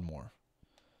spend 1 more.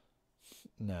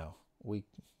 No, we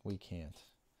can't.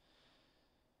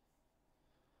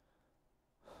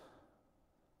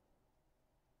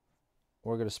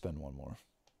 We're gonna spend 1 more.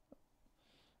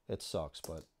 It sucks,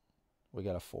 but we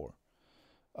got a 4.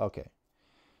 Okay.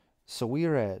 So we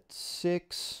are at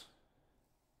 6,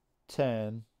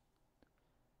 10,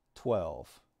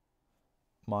 12,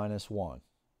 -1.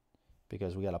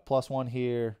 Because we got a +1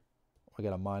 here. We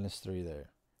got a -3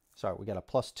 there. Sorry, we got a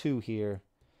 +2 here.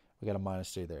 We got a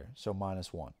 -3 there. So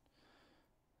 -1.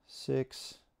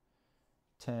 6,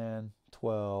 10,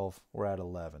 12. We're at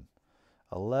 11.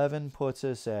 11 puts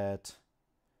us at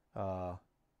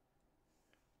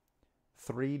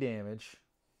 3 damage.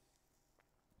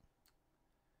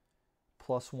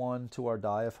 +1 to our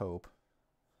Die of Hope.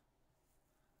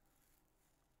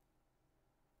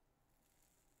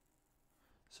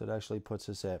 So it actually puts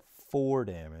us at 4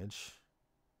 damage.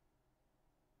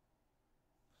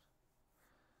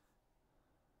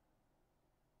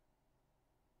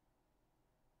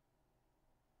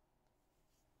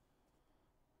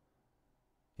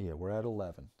 Yeah, we're at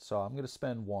 11. So I'm going to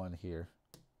spend 1 here.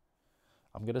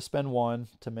 I'm going to spend 1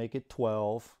 to make it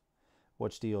 12,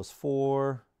 which deals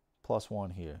 4 plus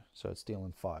 1 here. So it's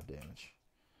dealing 5 damage.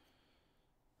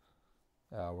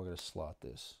 We're going to slot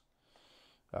this.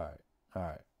 All right. All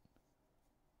right.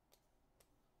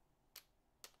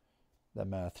 That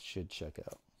math should check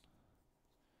out.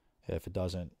 If it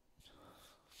doesn't,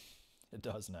 it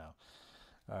does now.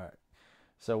 All right.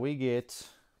 So we get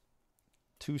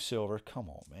 2 silver. Come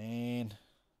on, man.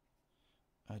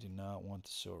 I do not want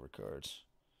the silver cards.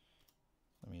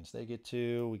 That means they get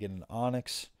 2. We get an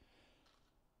onyx.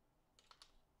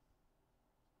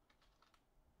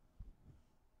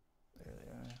 There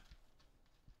they are.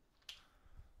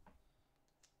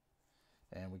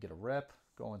 And we get a rep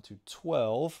going to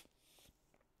 12.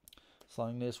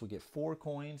 Sliding this, we get 4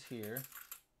 coins here.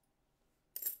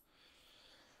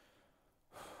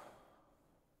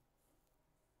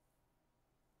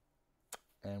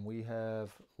 And we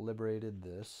have liberated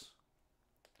this.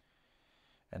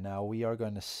 And now we are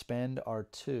going to spend our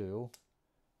 2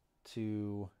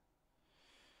 to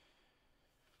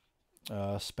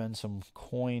spend some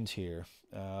coins here.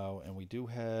 And we do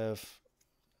have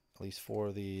at least 4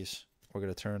 of these. We're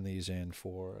going to turn these in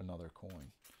for another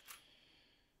coin.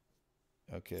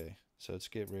 Okay, so let's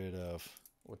get rid of,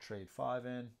 we'll trade 5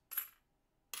 in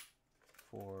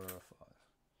for 5.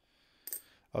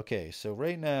 Okay, so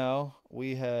right now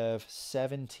we have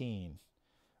 17.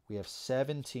 We have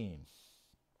 17.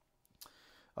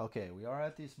 Okay, we are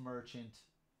at this merchant.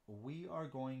 We are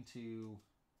going to,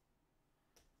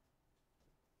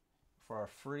 for our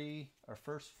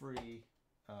first free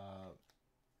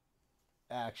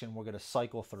action, we're going to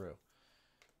cycle through.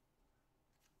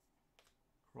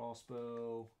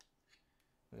 Crossbow.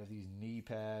 We have these knee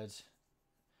pads.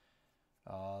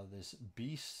 This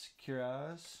beast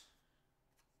cuirass.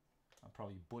 I'm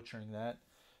probably butchering that.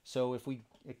 So if we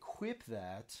equip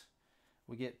that,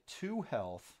 we get 2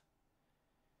 health.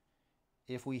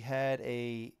 If we had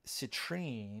a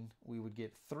citrine, we would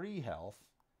get 3 health,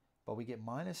 but we get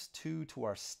 -2 to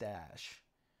our stash.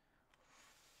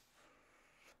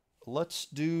 Let's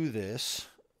do this.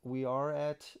 We are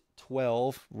at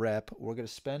 12 rep. We're going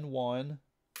to spend 1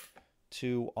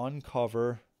 to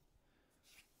uncover.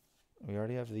 We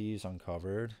already have these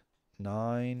uncovered.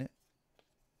 9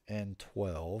 and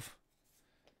 12.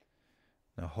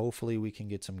 Now hopefully we can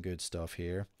get some good stuff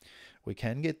here. We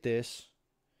can get this.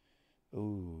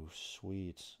 Ooh,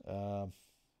 sweet. Man,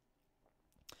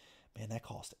 that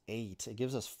cost 8. It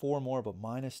gives us 4 more, but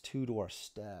 -2 to our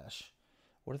stash.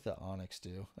 What did the onyx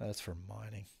do? That's for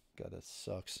mining. God, that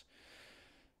sucks.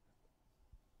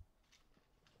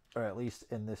 Or at least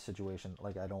in this situation,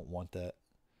 like, I don't want that.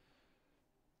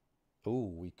 Ooh,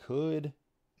 we could.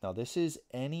 Now, this is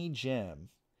any gem.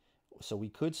 So we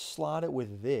could slot it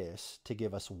with this to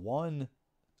give us 1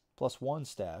 + 1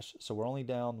 stash. So we're only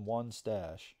down 1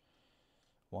 stash.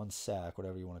 1 sack,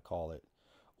 whatever you want to call it.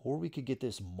 Or we could get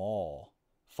this maul.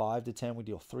 5 to 10, we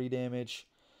deal 3 damage.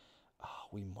 Oh,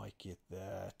 we might get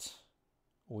that.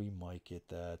 We might get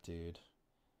that, dude.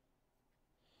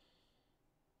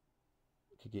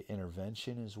 We could get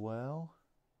intervention as well.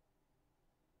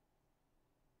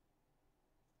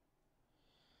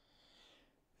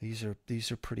 These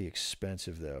are pretty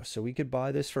expensive though. So we could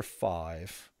buy this for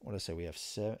 5. What did I say? We have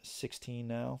 16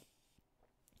 now.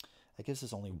 That gives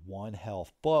us only 1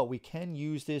 health, but we can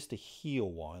use this to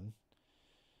heal 1.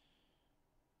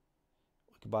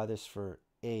 We could buy this for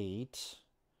 8.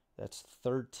 That's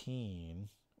 13.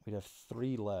 We'd have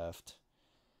 3 left.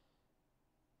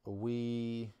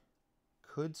 We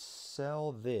could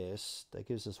sell this. That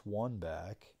gives us 1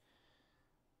 back.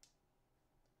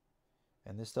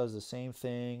 And this does the same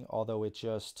thing, although it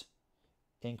just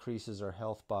increases our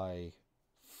health by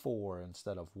 4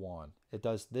 instead of 1. It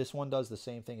does. This one does the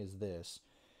same thing as this,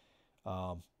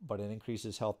 but it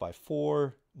increases health by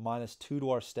 4, -2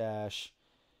 to our stash,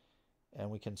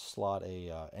 and we can slot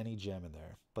any gem in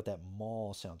there. But that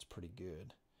maul sounds pretty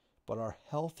good. But our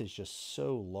health is just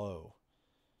so low.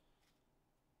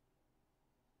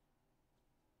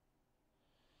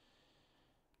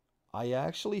 I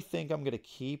actually think I'm going to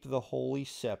keep the Holy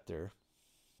Scepter.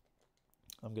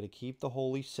 I'm going to keep the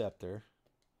Holy Scepter.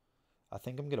 I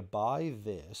think I'm going to buy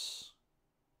this.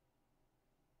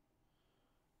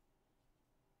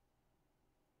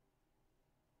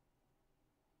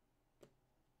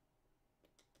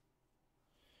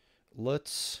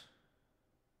 Let's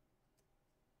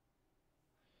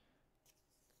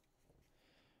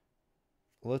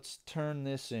turn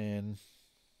this in.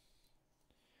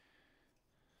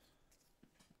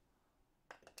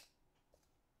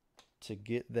 To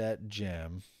get that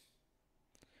gem.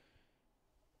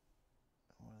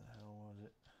 What the hell was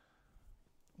it?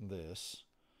 This.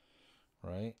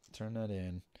 Right? Turn that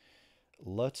in.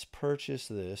 Let's purchase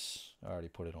this. I already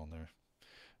put it on there.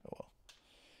 Oh well.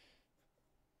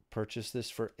 Purchase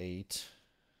this for 8.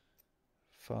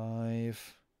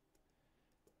 5.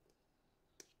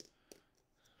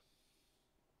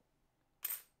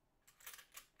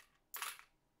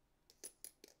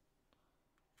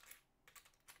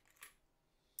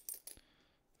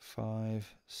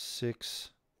 5, 6,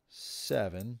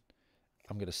 7.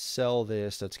 I'm going to sell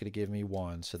this. That's going to give me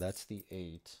 1. So that's the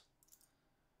 8.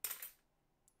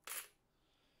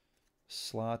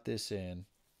 Slot this in.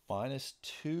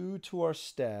 -2 to our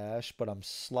stash, but I'm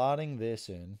slotting this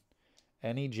in.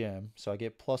 Any gem. So I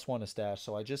get +1 to stash.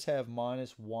 So I just have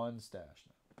 -1 stash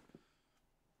now.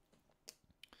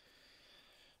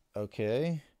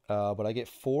 Okay. But I get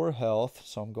 4 health.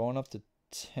 So I'm going up to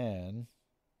 10.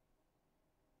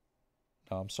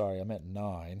 No, I'm sorry. I meant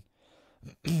 9.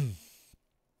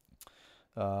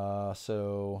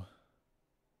 So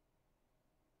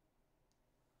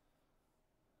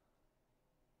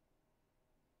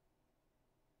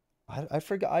I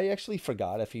forgot. I actually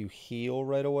forgot if you heal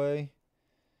right away.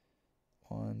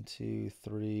 1, 2,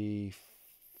 3,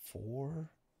 4.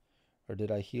 Or did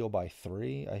I heal by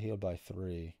 3? I healed by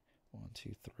 3. 1,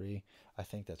 2, 3. I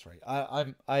think that's right.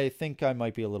 I think I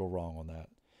might be a little wrong on that.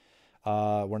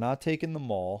 We're not taking the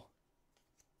mall.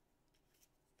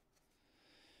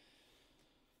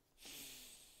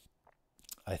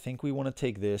 I think we want to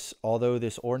take this, although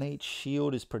this ornate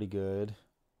shield is pretty good.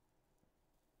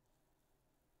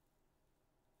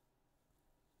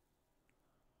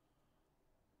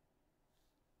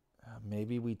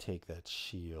 Maybe we take that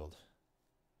shield.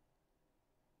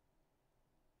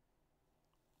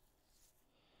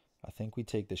 I think we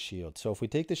take the shield. So if we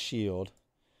take the shield,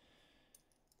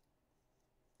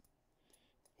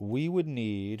 we would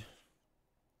need...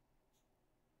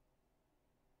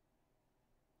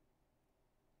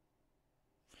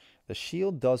 The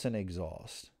shield doesn't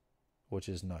exhaust, which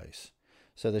is nice.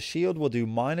 So the shield will do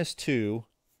 -2.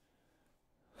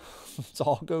 Let's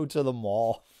all go to the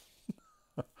mall.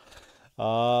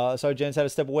 Sorry, Jens had to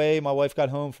step away. My wife got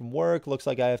home from work. Looks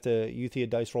like I have to Euthia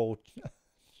dice roll.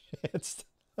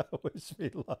 Wish me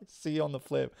luck. See you on the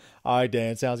flip. All right,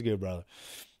 Dan. Sounds good, brother.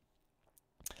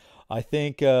 I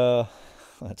think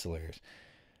that's hilarious.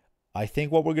 I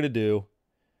think what we're going to do,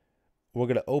 we're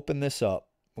going to open this up.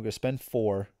 We're going to spend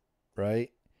 4,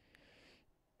 right,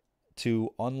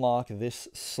 to unlock this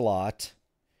slot.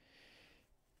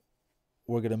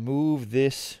 We're going to move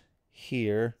this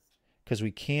here because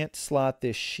we can't slot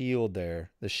this shield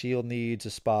there. The shield needs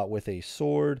a spot with a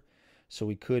sword, so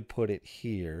we could put it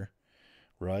here,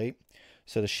 right?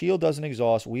 So the shield doesn't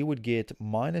exhaust. We would get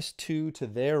 -2 to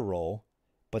their roll,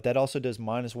 but that also does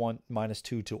 -1,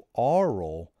 -2 to our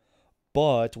roll.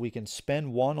 But we can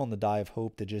spend 1 on the Die of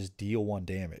Hope to just deal 1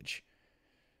 damage.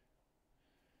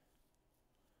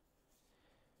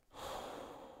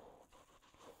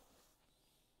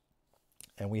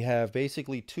 And we have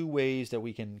basically 2 ways that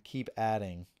we can keep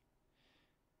adding,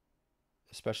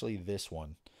 especially this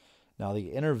one. Now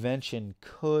the intervention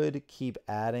could keep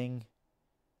adding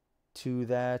to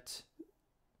that.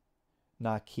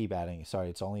 Not keep adding. Sorry,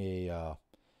 it's only a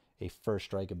first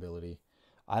strike ability.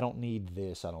 I don't need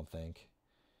this, I don't think.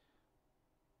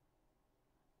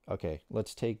 Okay,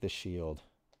 let's take the shield.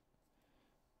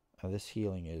 Now this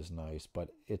healing is nice,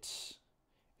 but it's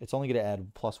only going to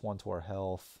add +1 to our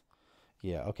health.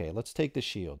 Yeah, okay, let's take the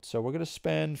shield. So we're going to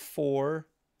spend 4.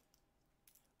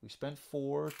 We spent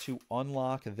 4 to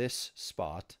unlock this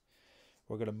spot.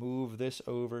 We're going to move this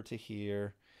over to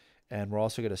here. And we're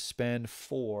also going to spend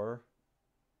 4,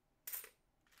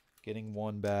 getting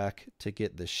 1 back to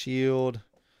get the shield.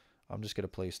 I'm just going to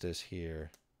place this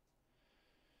here.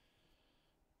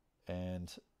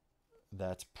 And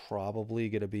that's probably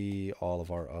going to be all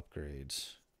of our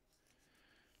upgrades.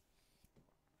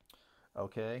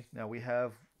 Okay, now we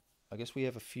have, I guess we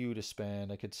have a few to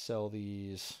spend. I could sell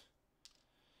these.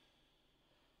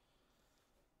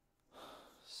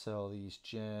 Sell these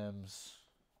gems.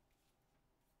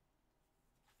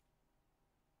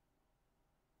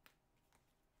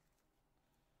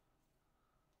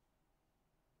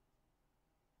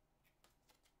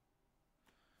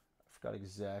 forgot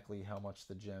exactly how much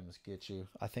the gems get you.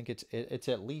 I think it's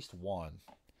at least 1.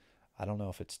 I don't know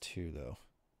if it's 2 though.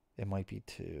 It might be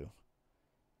 2.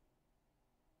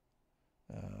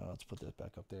 Let's put this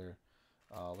back up there.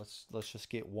 Let's just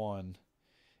get 1,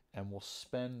 and we'll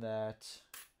spend that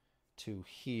to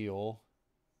heal.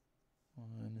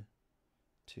 1,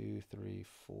 2, 3,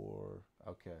 4.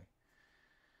 Okay.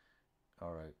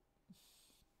 All right.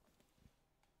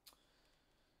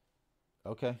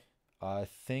 Okay. I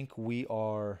think we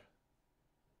are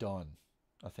done.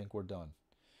 I think we're done.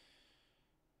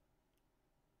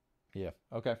 Yeah.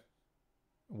 Okay.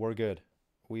 We're good.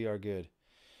 We are good.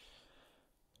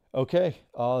 Okay.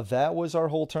 That was our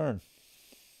whole turn.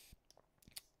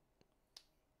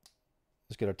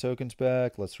 Let's get our tokens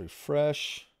back. Let's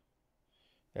refresh.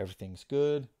 Everything's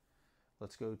good.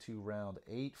 Let's go to round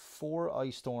 8. 4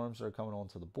 ice storms are coming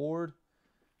onto the board.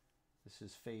 This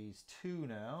is phase 2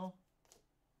 now.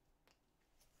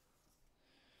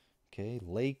 Okay,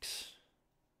 lakes.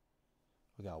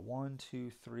 We got 1, 2,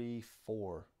 3,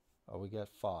 4. Oh, we got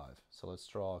 5. So let's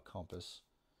draw a compass.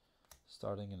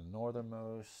 Starting in the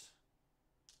northernmost.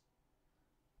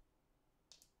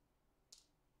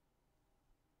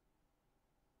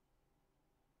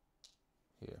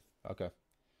 Here. Okay.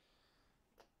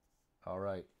 All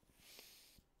right.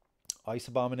 Ice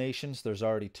abominations. There's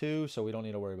already 2, so we don't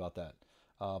need to worry about that.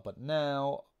 But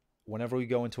now, whenever we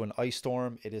go into an ice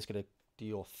storm, it is going to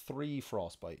deal 3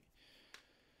 frostbite.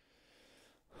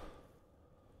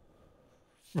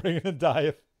 Bringing a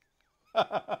dive.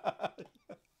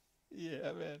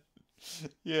 Yeah, man.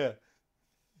 Yeah.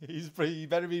 He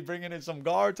better be bringing in some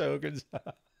Gar tokens.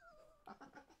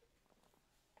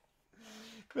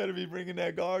 Better be bringing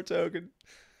that Gar token.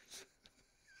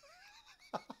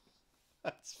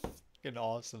 That's fucking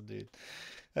awesome, dude.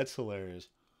 That's hilarious.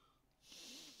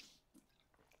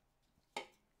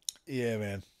 Yeah,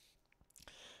 man.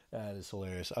 That is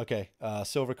hilarious. Okay,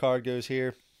 silver card goes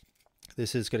here.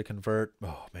 This is going to convert.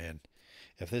 Oh, man.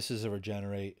 If this is a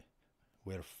regenerate,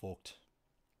 we're fucked.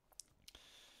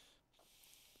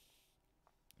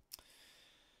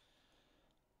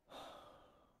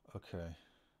 Okay.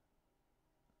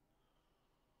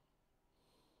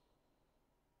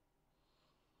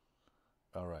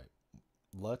 All right.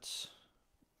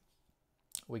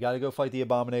 We got to go fight the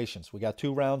abominations. We got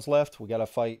 2 rounds left. We got to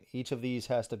fight. Each of these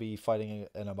has to be fighting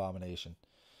an abomination.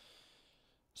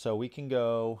 So we can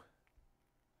go.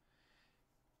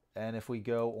 And if we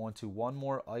go on to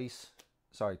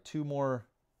 2 more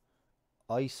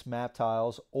ice map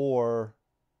tiles or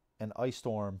an ice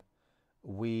storm,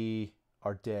 we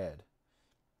are dead.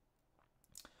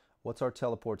 What's our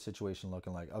teleport situation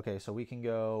looking like? Okay, so we can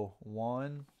go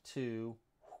 1, 2,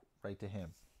 right to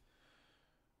him.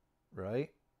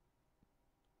 Right?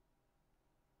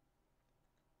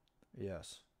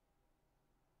 Yes.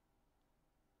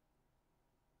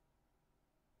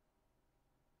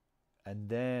 And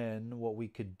then what we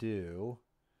could do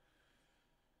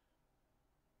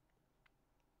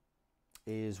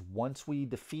is once we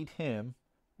defeat him,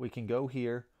 we can go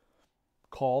here,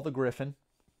 call the Griffin,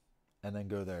 and then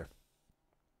go there.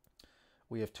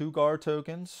 We have 2 Gar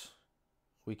tokens.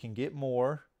 We can get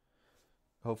more,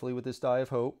 hopefully with this Die of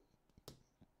Hope.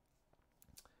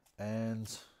 And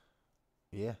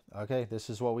yeah, okay,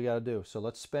 this is what we got to do. So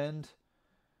let's spend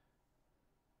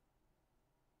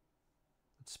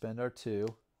our 2.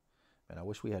 And I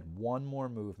wish we had 1 more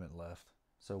movement left.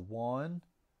 So 1,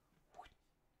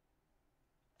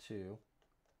 2.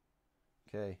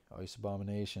 Okay, Ice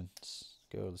Abomination. Let's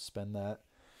go to spend that.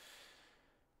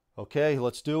 Okay,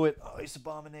 let's do it. Ice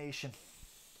Abomination.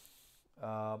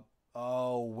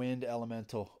 Oh, Wind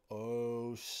Elemental.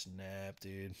 Oh, snap,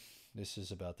 dude. This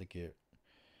is about to get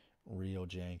real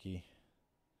janky.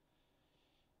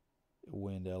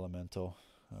 Wind Elemental.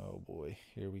 Oh, boy.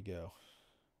 Here we go.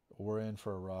 We're in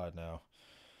for a ride now.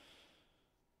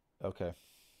 Okay.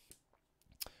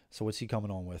 So what's he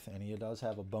coming on with? And he does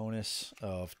have a bonus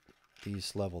of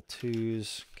these level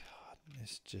 2s. God,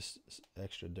 it's just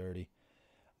extra dirty.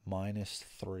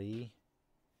 -3.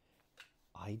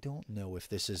 I don't know if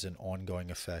this is an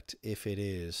ongoing effect. If it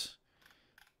is,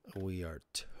 we are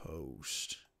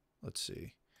toast. Let's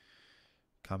see.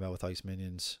 Combat with ice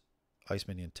minions. Ice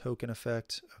minion token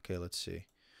effect. Okay, let's see.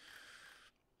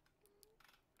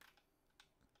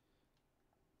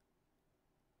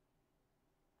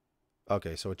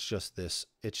 Okay, so it's just this.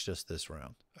 It's just this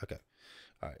round. Okay.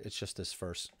 All right, it's just this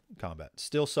first combat.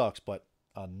 Still sucks, but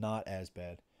not as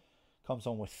bad. Comes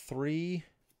on with 3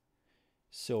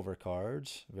 silver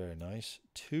cards. Very nice.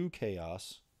 2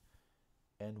 chaos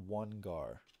and 1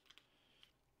 Gar.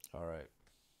 All right.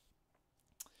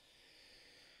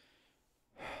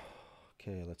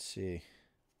 Okay, let's see.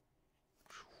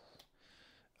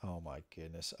 Oh my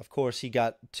goodness. Of course, he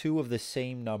got 2 of the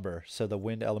same number, so the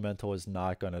wind elemental is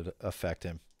not going to affect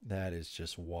him. That is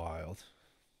just wild.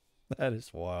 That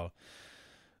is wild.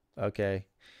 Okay.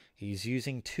 He's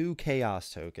using 2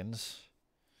 chaos tokens.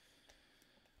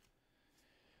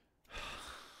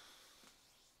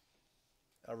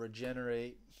 A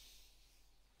regenerate.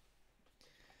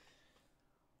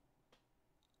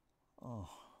 Oh.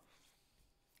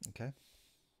 Okay.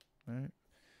 All right.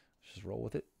 Just roll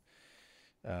with it.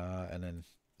 And then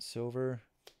silver.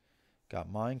 Got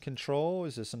mind control.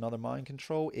 Is this another mind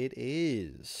control? It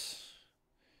is.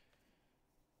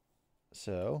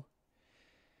 So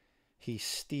he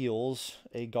steals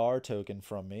a Gar token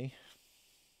from me.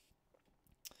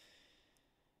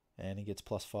 And he gets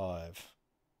 +5.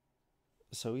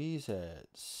 So he's at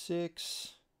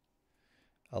 6,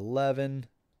 11,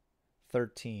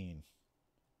 13.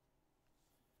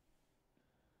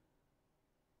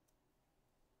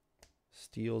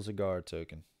 Steals a Gar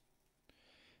token.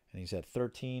 And he's at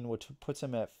 13, which puts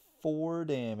him at 4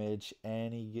 damage,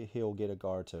 and he'll get a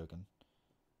Gar token.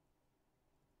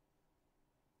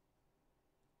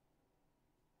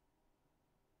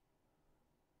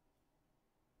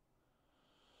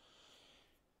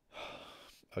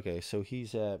 Okay, so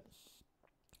he's at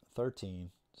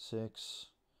 13, 6,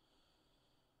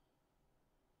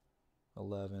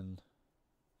 11,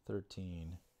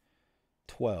 13,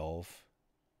 12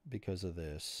 because of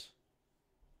this.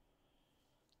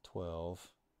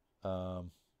 12,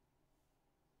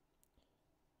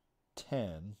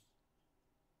 10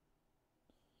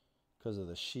 because of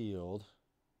the shield.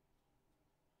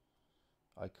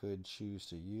 I could choose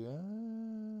to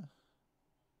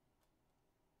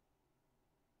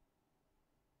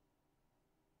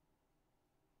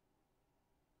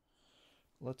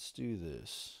let's do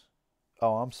this.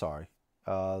 Oh, I'm sorry.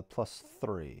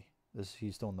 +3.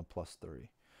 He's doing the +3.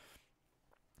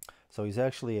 So he's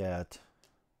actually at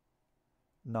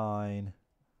 9,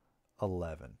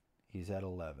 11. He's at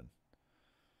 11.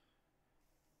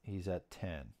 He's at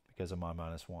 10 because of my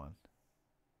 -1.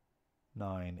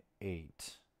 9,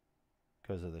 8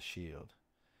 because of the shield.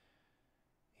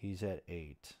 He's at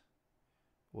 8,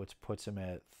 which puts him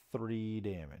at 3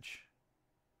 damage.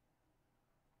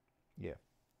 Yeah,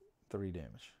 3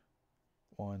 damage.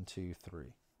 1, 2,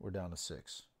 3. We're down to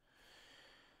 6.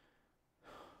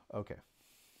 Okay.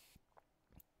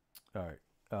 All right.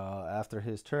 After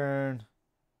his turn,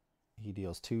 he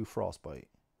deals 2 frostbite.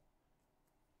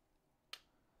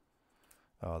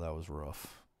 Oh, that was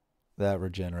rough. That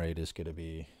regenerate is going to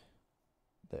be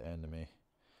the end of me.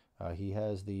 He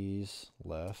has these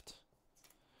left.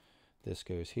 This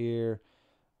goes here.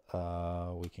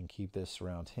 We can keep this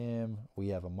around him. We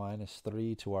have a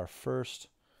 -3 to our first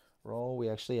roll. We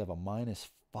actually have a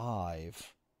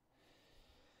 -5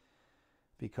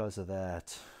 because of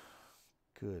that.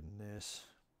 Goodness.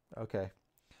 Okay.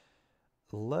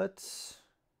 Let's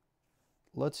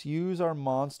use our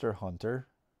monster hunter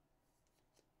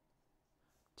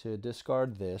to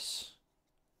discard this.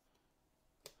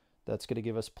 That's going to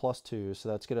give us +2, so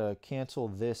that's going to cancel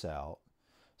this out.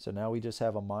 So now we just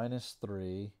have a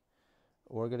 -3.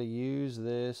 We're going to use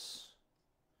this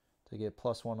to get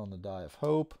 +1 on the Die of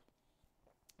Hope.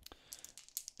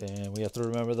 And we have to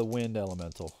remember the wind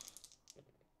elemental.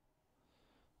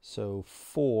 So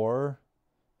 4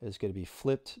 is going to be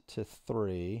flipped to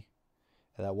 3.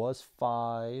 And that was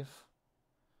 5.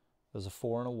 There's a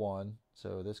 4 and a 1.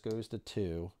 So this goes to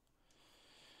 2.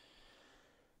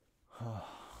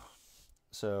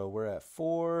 So we're at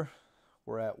 4.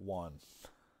 We're at 1.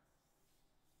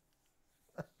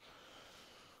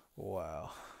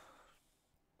 Wow.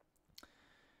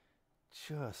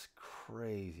 Just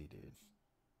crazy, dude.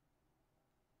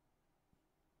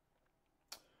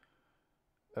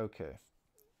 Okay.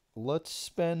 Let's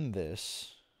spend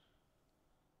this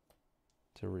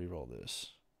to reroll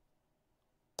this.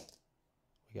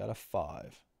 We got a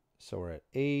 5. So we're at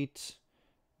 8,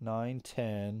 9,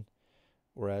 10.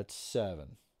 We're at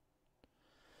 7.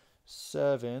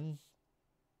 7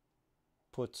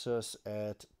 puts us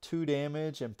at 2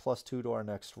 damage and +2 to our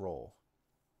next roll.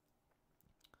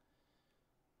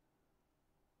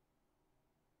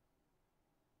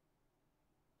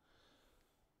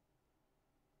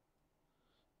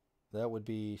 That would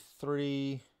be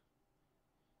 3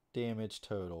 damage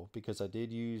total because I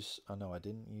did use... Oh, no, I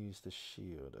didn't use the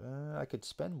shield. I could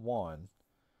spend 1.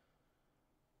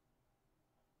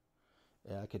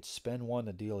 Yeah, I could spend 1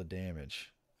 to deal a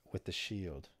damage with the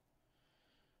shield.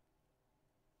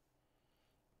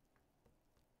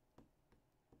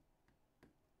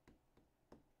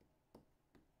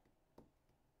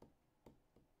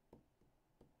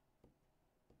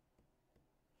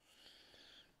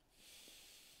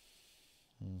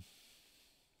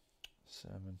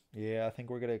 7. Yeah, I think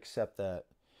we're gonna accept that.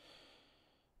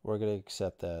 We're gonna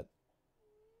accept that.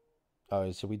 All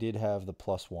right, so we did have the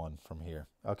 +1 from here.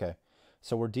 Okay,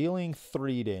 so we're dealing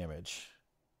 3 damage.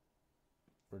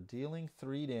 We're dealing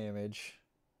 3 damage.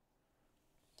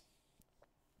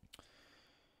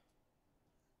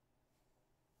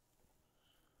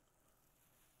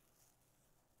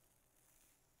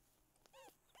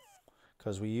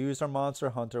 Because we used our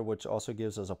Monster Hunter, which also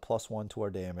gives us a +1 to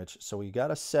our damage. So we got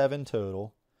a 7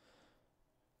 total.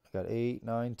 I got 8,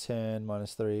 9, 10,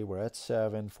 -3. We're at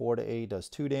 7. 4 to 8 does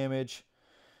 2 damage.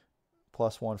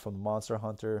 +1 from the Monster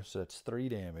Hunter, so that's 3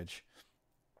 damage.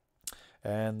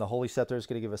 And the Holy Scepter is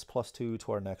going to give us +2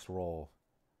 to our next roll.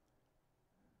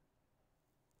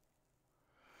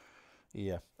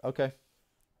 Yeah, okay.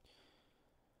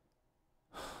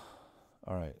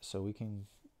 All right, so we can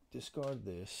discard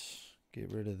this, get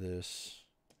rid of this.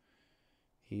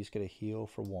 He's going to heal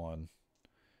for 1.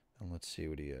 And let's see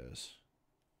what he has.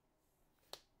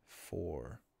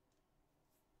 4.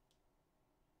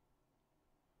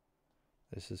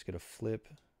 This is going to flip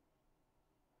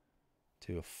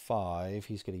to a 5.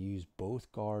 He's going to use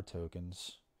both guard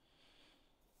tokens.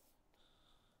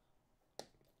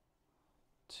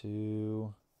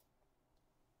 2.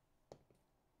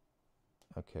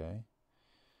 Okay.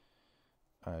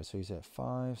 All right, so he's at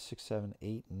 5, 6, 7,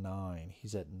 8, 9.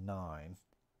 He's at 9.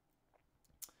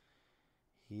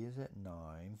 He is at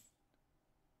 9.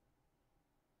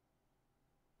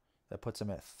 That puts him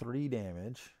at 3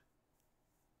 damage.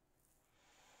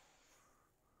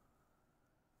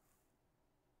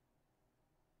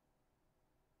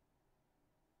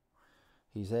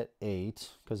 He's at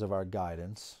 8 because of our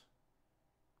guidance.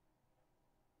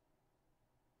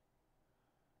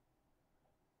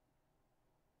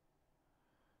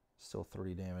 Still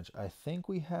 3 damage. I think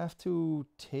we have to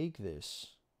take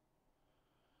this.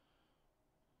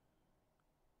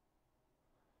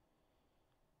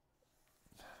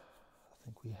 I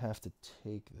think we have to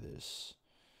take this.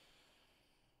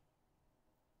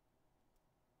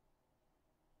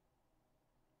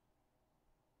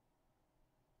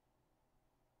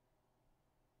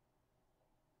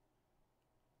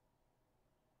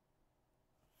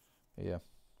 Yeah.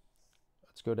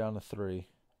 Let's go down to 3.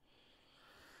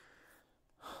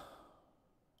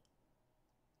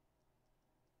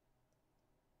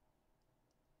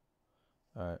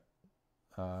 All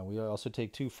right. We also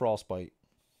take 2 Frostbite.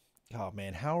 Oh,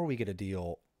 man. How are we going to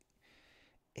deal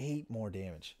 8 more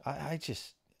damage? I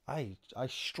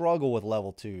struggle with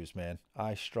level 2s, man.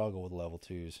 I struggle with level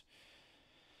 2s.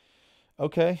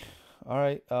 Okay. All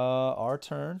right. Our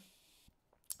turn.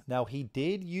 Now, he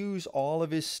did use all of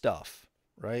his stuff,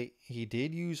 right? He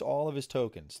did use all of his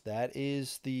tokens. That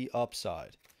is the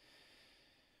upside.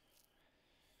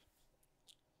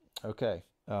 Okay.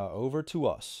 Over to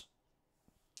us.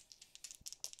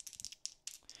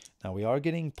 Now, we are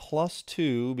getting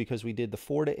 +2 because we did the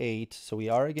 4 to 8. So we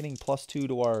are getting +2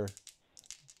 to our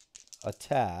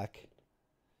attack.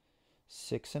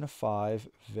 6 and a 5.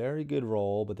 Very good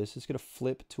roll, but this is going to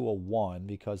flip to a 1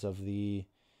 because of the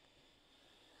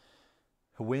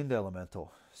wind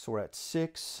elemental. So we're at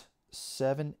 6,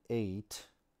 7, 8.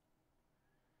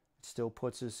 It still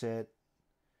puts us at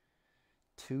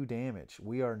 2 damage.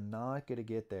 We are not going to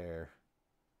get there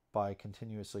by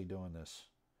continuously doing this.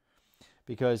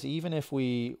 Because even if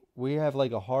we have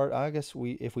like a hard, I guess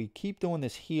if we keep doing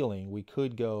this healing, we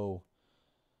could go,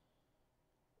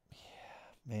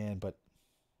 yeah, man, but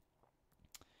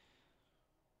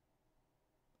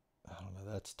I don't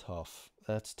know, that's tough.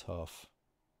 That's tough.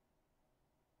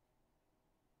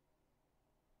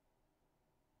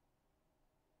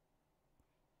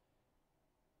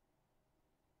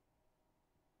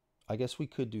 I guess we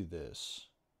could do this.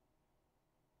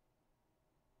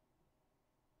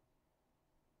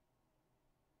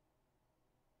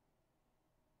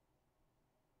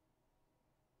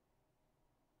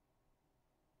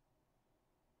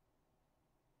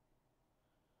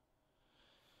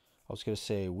 I was going to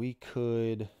say we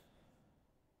could.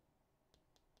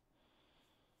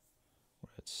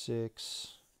 We're at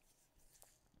 6,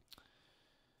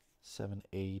 7,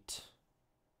 8.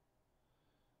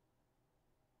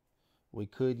 We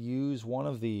could use one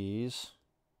of these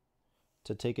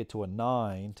to take it to a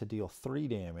 9 to deal 3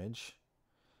 damage.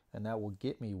 And that will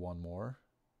get me 1 more.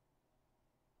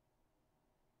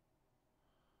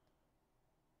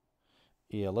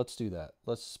 Yeah, let's do that.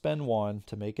 Let's spend 1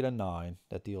 to make it a 9.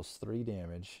 That deals 3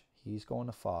 damage. He's going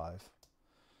to 5.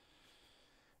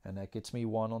 And that gets me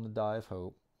 1 on the Die of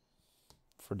Hope.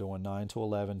 For doing 9 to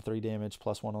 11. 3 damage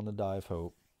plus 1 on the Die of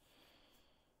Hope.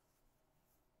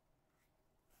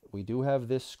 We do have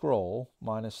this scroll,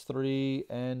 -3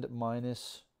 and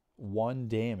 -1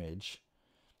 damage.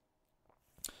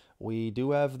 We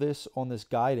do have this on this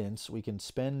guidance. We can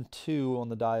spend 2 on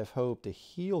the Die of Hope to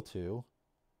heal 2.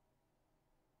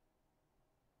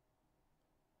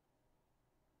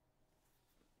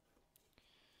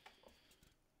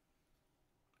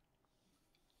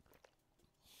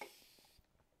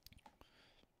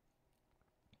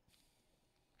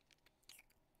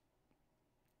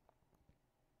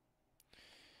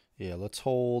 Yeah, let's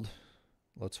hold.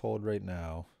 Let's hold right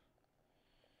now.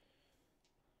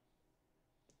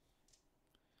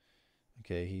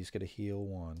 Okay, he's going to heal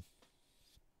 1.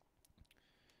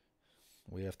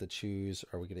 We have to choose,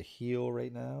 are we going to heal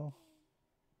right now?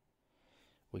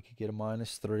 We could get a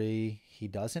 -3. He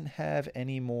doesn't have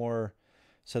any more.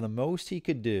 So the most he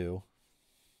could do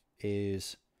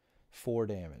is 4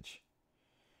 damage.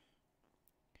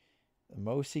 The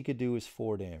most he could do is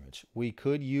 4 damage. We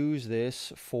could use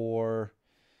this for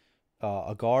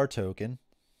a Gar token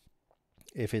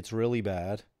if it's really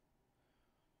bad.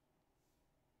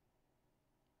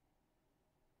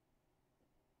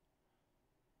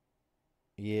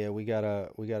 Yeah, we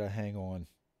gotta hang on.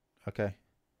 Okay.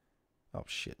 Oh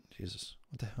shit, Jesus.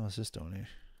 What the hell is this doing here?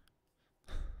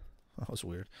 That was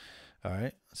weird.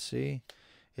 Alright, let's see.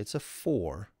 It's a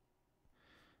 4.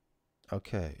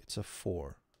 Okay, it's a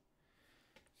 4.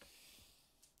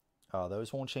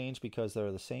 Those won't change because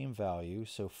they're the same value.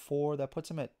 So 4, that puts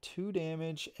him at 2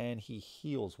 damage, and he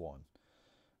heals 1,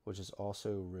 which is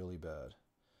also really bad.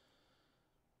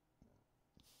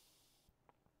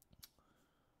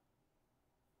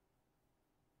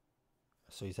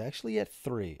 So he's actually at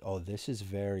 3. Oh, this is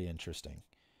very interesting.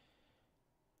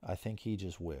 I think he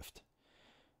just whiffed.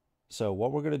 So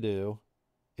what we're going to do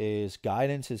is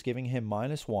guidance is giving him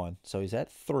 -1. So he's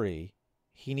at 3.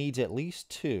 He needs at least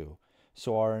 2.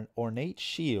 So our ornate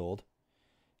shield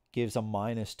gives a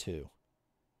 -2.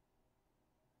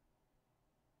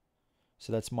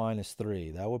 So that's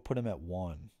 -3. That would put him at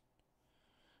 1.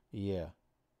 Yeah.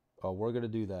 Oh, we're going to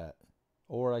do that.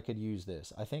 Or I could use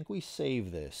this. I think we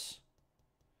save this.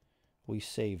 We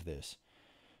save this.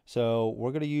 So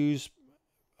we're going to use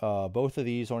both of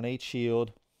these, ornate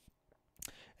shield,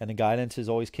 and the guidance is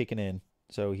always kicking in.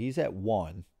 So he's at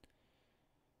 1.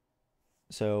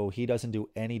 So he doesn't do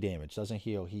any damage, doesn't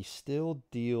heal. He still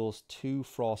deals 2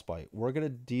 frostbite. We're gonna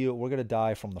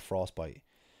die from the frostbite.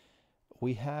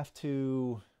 We have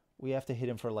to hit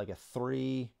him for like a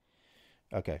 3.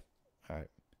 Okay.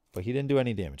 Alright. But he didn't do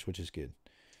any damage, which is good.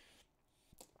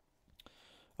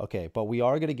 Okay, but we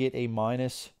are gonna get a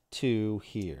 -2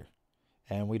 here.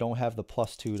 And we don't have the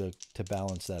 +2 to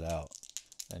balance that out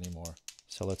anymore.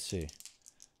 So let's see.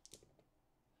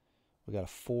 We got a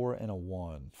 4 and a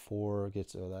 1. 4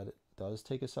 gets, oh, that does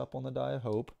take us up on the Die of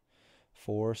Hope.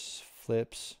 4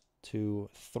 flips to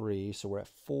 3. So we're at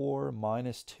 4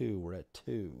 -2. We're at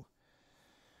 2.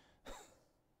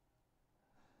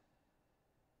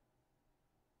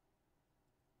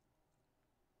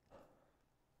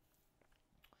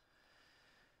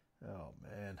 Oh,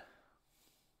 man.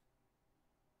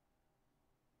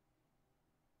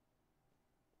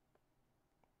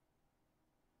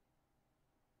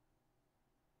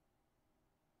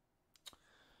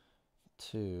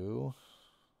 Two.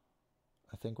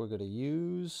 I think we're going to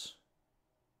use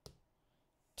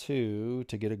 2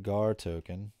 to get a Gar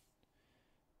token.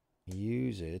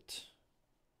 Use it.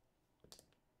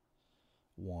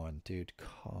 1. Dude,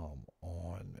 come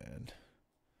on, man.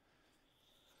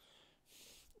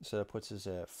 So that puts us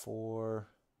at 4,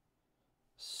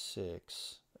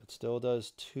 6. It still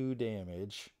does 2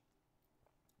 damage.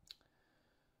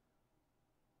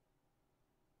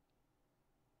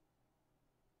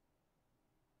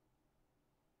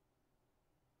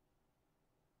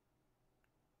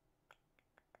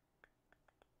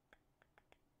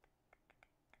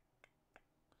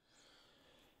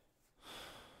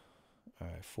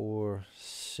 Alright, 4,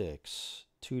 6.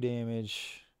 2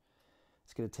 damage.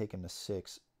 It's going to take him to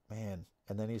 6. Man,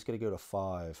 and then he's going to go to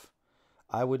 5.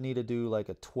 I would need to do like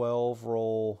a 12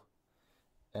 roll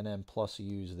and then plus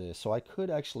use this. So I could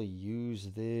actually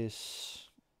use this.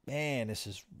 Man, this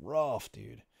is rough,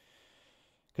 dude.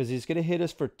 Because he's going to hit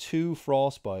us for 2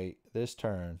 frostbite this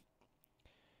turn.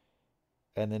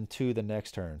 And then 2 the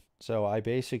next turn. So I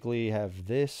basically have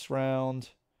this round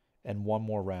and 1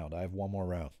 more round. I have 1 more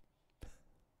round.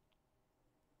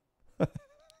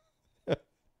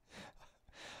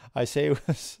 I say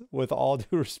with all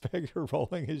due respect, your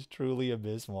rolling is truly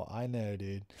abysmal. I know,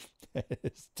 dude.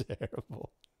 It's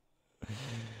terrible.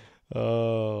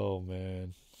 Oh,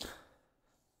 man.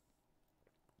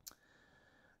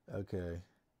 Okay.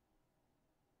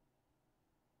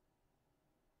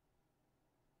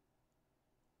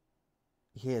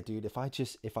 Yeah, dude, if I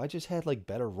just had like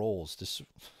better rolls, just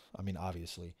I mean,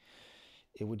 obviously,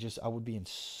 it would just I would be in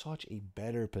such a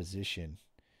better position.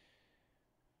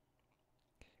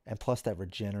 And plus that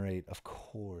regenerate, of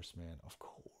course, man. Of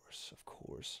course, of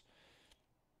course.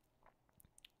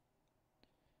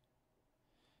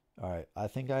 All right, I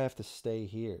think I have to stay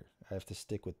here. I have to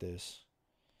stick with this.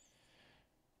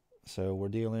 So we're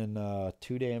dealing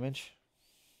 2 damage.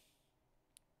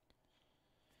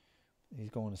 He's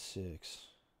going to 6.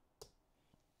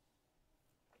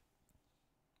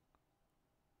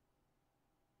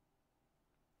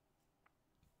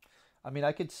 I mean,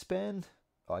 I could spend.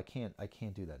 Oh, I can't. I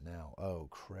can't do that now. Oh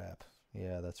crap.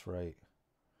 Yeah, that's right.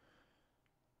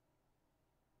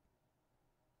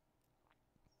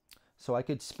 So I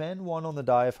could spend 1 on the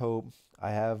Die of Hope.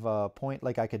 I have a point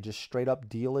like I could just straight up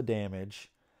deal a damage.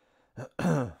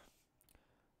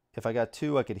 If I got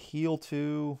 2, I could heal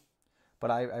 2.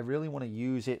 But I really want to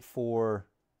use it for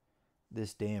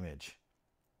this damage.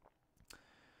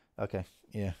 Okay.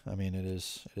 Yeah, I mean it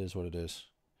is what it is.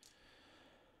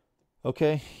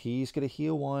 Okay, he's gonna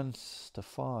heal 1 to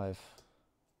 5.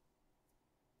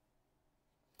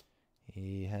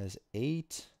 He has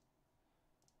 8.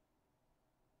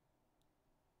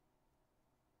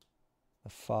 The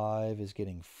 5 is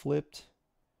getting flipped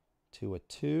to a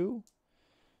 2.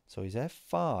 So he's at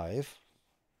 5.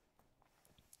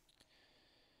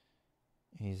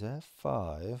 He's at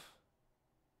 5.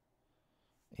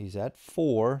 He's at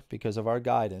 4 because of our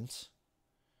guidance.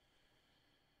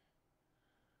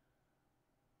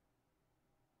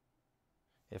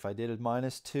 If I did a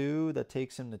 -2, that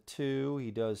takes him to 2.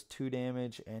 He does 2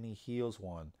 damage and he heals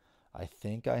 1. I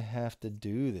think I have to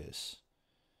do this.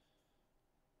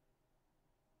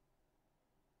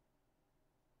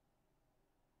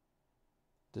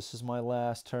 This is my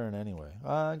last turn anyway.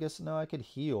 I guess no, I could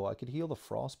heal. I could heal the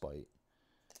frostbite.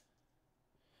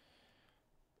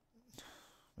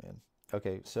 Man.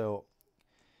 Okay, so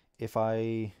if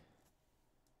I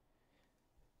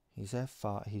he's at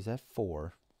 5, he's at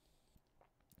 4.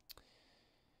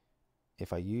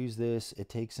 If I use this, it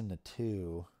takes him to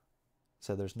 2.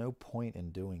 So there's no point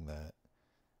in doing that.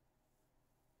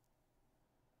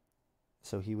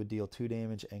 So he would deal 2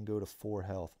 damage and go to 4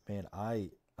 health. Man,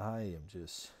 I am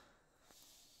just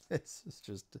it's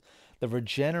just the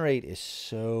regenerate is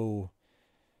so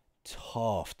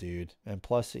tough, dude. And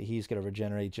plus he's going to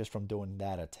regenerate just from doing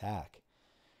that attack.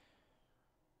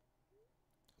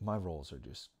 My rolls are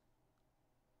just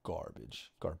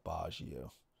garbage.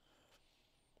 Garbaggio.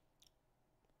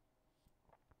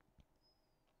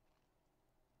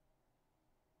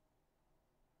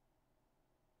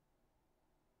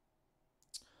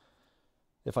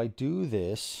 If I do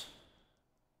this,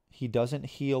 he doesn't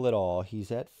heal at all.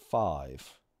 He's at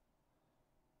 5.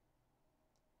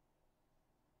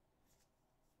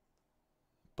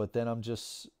 But then I'm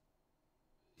just...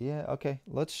 Yeah, okay.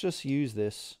 Let's just use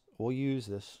this. We'll use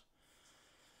this.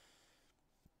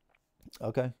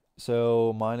 Okay.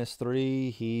 So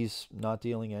 -3, he's not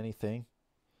dealing anything.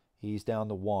 He's down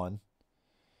to 1.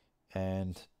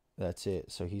 And that's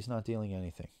it. So he's not dealing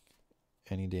anything.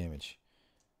 Any damage.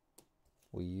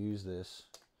 We use this.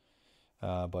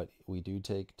 But we do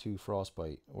take 2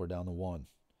 frostbite. We're down to 1.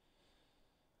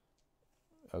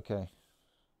 Okay.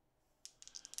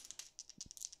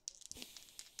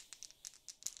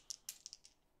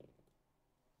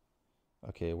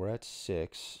 Okay, we're at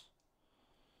 6.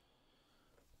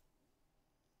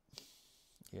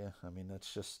 Yeah, I mean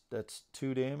that's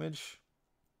 2 damage.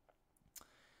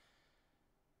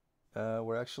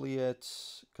 We're actually at,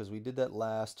 because we did that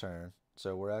last turn,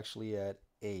 so we're actually at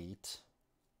 8.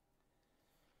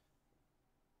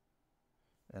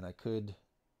 And I could,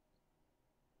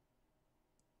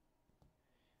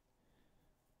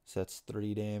 so that's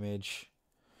 3 damage.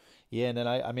 Yeah, and then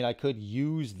I mean I could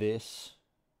use this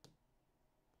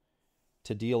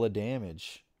to deal a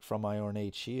damage from my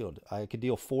ornate shield. I could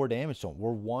deal 4 damage to him.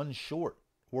 We're 1 short.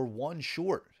 We're 1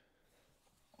 short.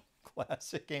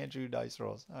 Classic Andrew dice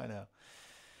rolls. I know.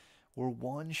 We're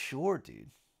 1 short,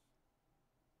 dude.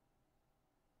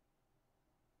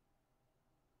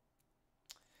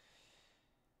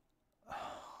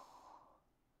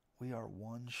 We are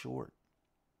 1 short.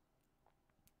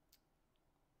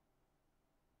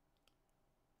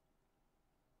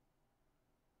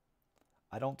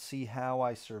 I don't see how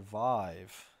I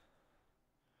survive.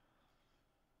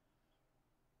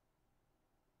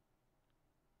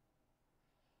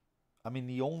 I mean,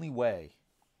 the only way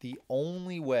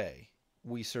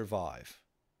we survive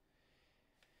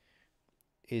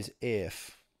is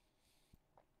if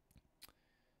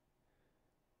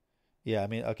Yeah, I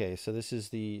mean, okay, so this is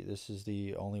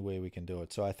the only way we can do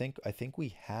it. So I think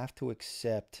we have to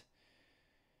accept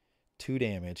 2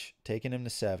 damage, taking him to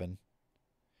 7.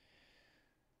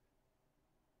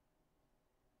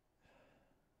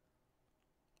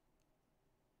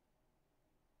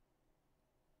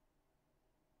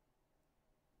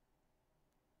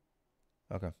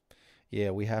 Okay.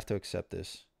 Yeah, we have to accept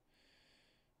this.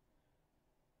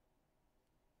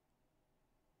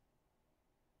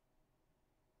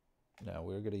 Now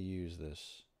we're gonna use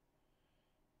this.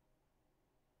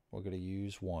 We're gonna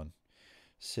use 1,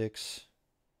 6,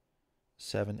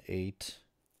 7, 8.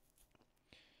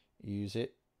 Use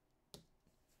it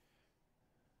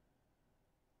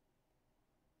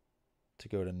to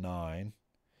go to 9.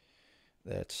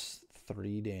 That's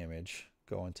 3 damage.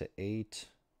 Going to 8,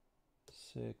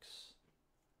 6,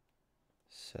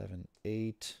 7,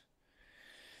 8.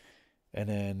 And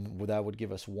then that would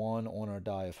give us 1 on our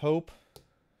die of hope.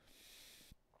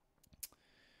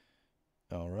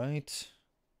 All right.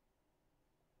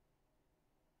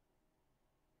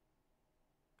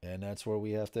 And that's where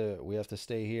we have to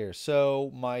stay here.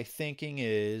 So my thinking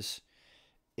is,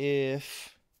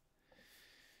 if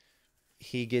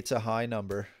he gets a high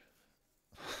number,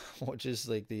 which is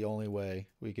like the only way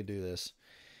we could do this.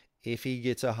 If he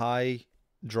gets a high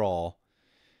draw,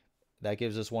 that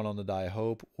gives us 1 on the die of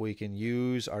hope. We can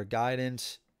use our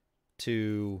guidance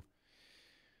to...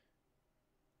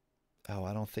 Oh,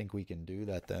 I don't think we can do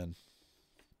that then.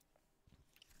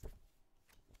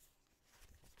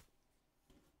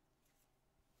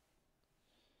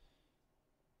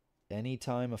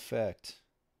 Anytime effect.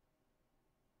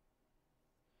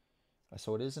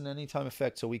 So it is an anytime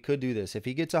effect, so we could do this. If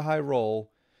he gets a high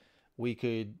roll, we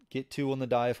could get 2 on the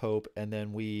die of hope, and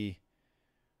then we...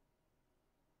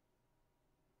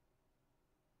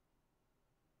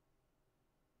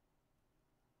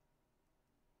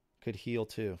 could heal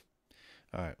 2.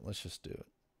 All right, let's just do it.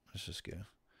 Let's just go.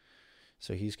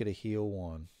 So he's going to heal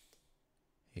 1.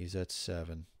 He's at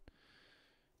 7.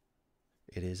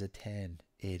 It is a 10.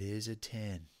 It is a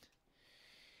 10.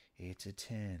 It's a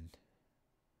 10.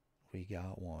 We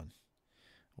got 1.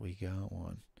 We got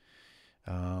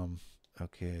 1.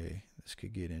 Okay, this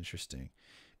could get interesting.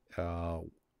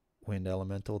 Wind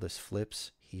elemental, this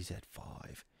flips. He's at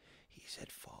 5. He's at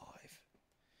 5.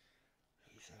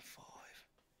 He's at 5.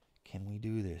 Can we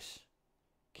do this?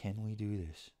 Can we do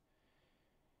this?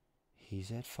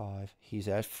 He's at 5. He's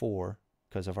at 4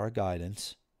 because of our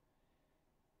guidance.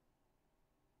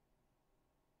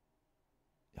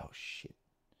 Oh, shit.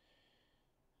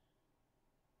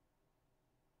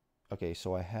 Okay,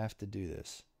 so I have to do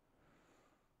this.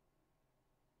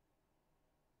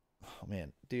 Oh,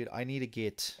 man. Dude, I need to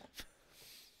get...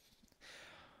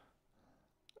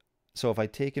 So if I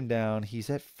take him down, he's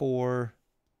at 4.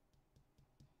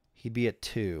 He'd be at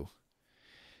 2.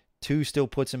 2 still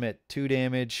puts him at 2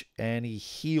 damage, and he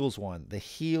heals 1. The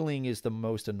healing is the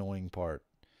most annoying part.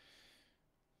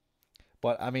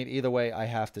 But, I mean, either way, I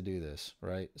have to do this,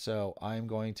 right? So I'm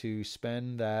going to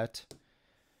spend that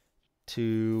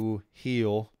to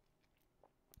heal.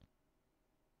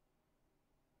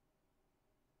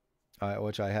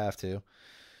 Which I have to.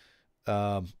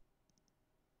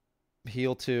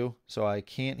 Heal 2. So I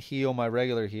can't heal my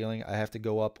regular healing. I have to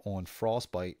go up on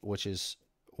Frostbite, which is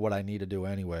what I need to do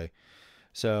anyway.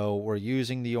 So we're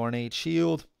using the Ornate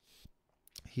Shield.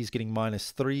 He's getting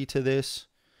 -3 to this.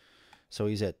 So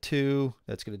he's at 2.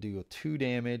 That's going to do 2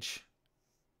 damage.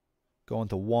 Going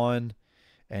to 1.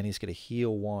 And he's going to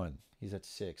heal 1. He's at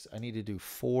 6. I need to do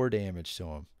 4 damage to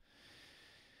him.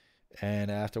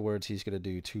 And afterwards, he's going to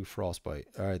do 2 Frostbite.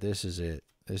 All right, this is it.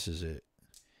 This is it.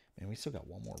 Man, we still got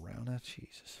 1 more round now.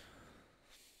 Jesus.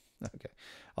 Okay.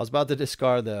 I was about to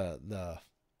discard the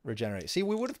regenerate. See,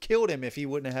 we would have killed him if he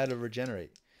wouldn't have had to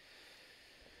regenerate.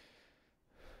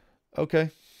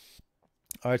 Okay.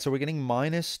 All right, so we're getting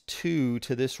 -2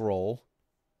 to this roll.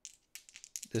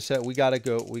 This we gotta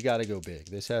go big.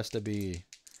 This has to be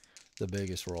the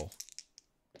biggest roll.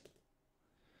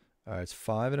 All right, it's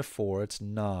 5 and a 4. It's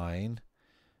 9.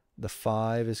 The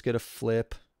 5 is gonna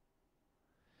flip,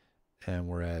 and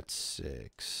we're at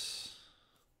 6.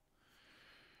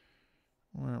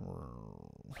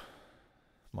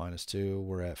 -2.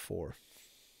 We're at 4.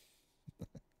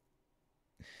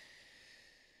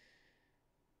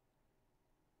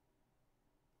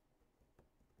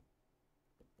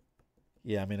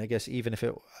 Yeah, I mean, I guess even if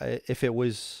it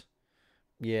was,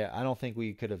 yeah, I don't think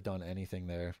we could have done anything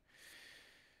there.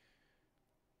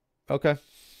 Okay.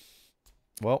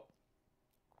 Well,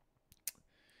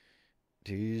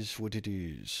 it is what it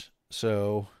is.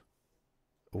 So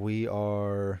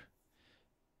we're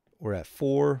at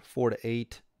 4 to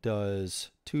 8,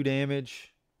 does 2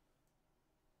 damage.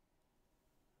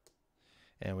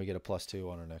 And we get a +2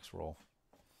 on our next roll.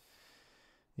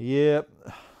 Yep.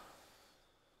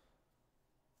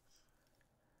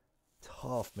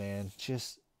 Tough, man.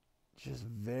 Just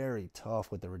very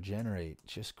tough with the regenerate.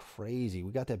 Just crazy.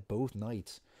 We got that both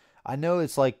nights. I know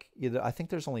it's like, I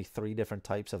think there's only 3 different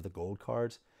types of the gold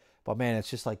cards. But man, it's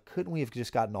just like, couldn't we have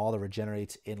just gotten all the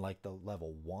regenerates in like the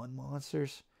level 1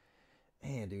 monsters?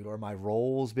 Man, dude, or my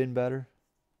rolls been better?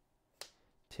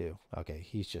 2. Okay,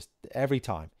 he's just, every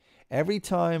time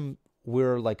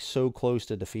we're like so close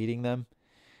to defeating them,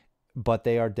 but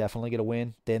they are definitely going to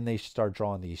win, then they start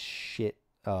drawing these shit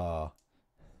cards.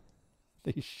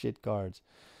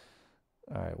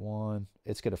 All right, 1.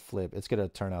 It's going to flip. It's going to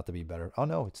turn out to be better. Oh,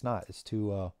 no, it's not. It's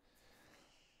too...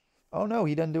 Oh, no,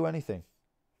 he doesn't do anything.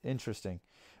 Interesting.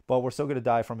 But we're still going to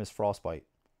die from his frostbite.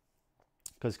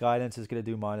 Because guidance is going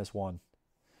to do -1.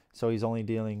 So he's only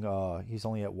dealing... he's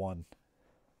only at 1.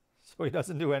 So he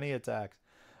doesn't do any attacks.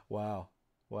 Wow.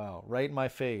 Wow. Right in my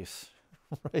face.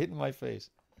 Right in my face.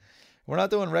 We're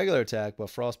not doing regular attack, but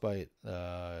frostbite.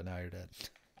 Now you're dead.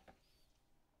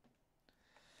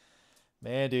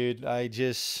 Man, dude, I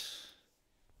just...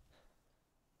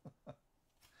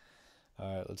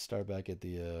 All right, let's start back at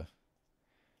the...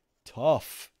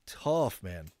 Tough,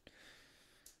 man.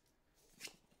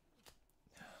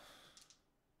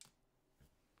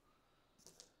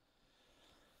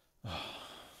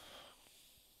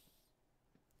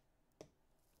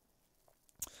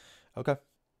 Okay.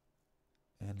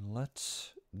 And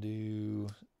let's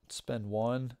spend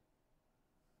 1.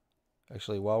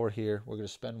 Actually, while we're here, we're going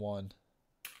to spend 1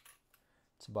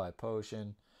 to buy a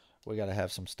potion. We got to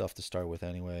have some stuff to start with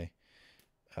anyway.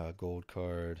 Gold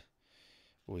card.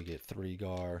 We get 3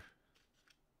 gar.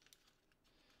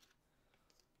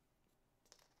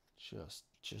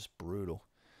 Just brutal.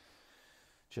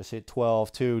 Just hit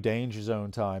 12 too. Danger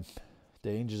zone time.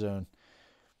 Danger zone.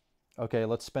 Okay,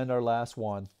 let's spend our last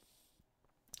 1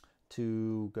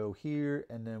 to go here,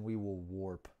 and then we will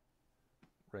warp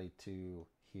right to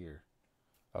here.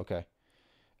 Okay.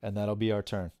 And that'll be our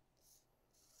turn.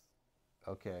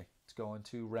 Okay, it's going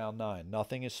to round 9.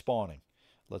 Nothing is spawning.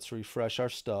 Let's refresh our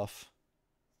stuff.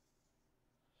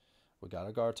 We got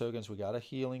our guard tokens. We got a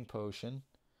healing potion.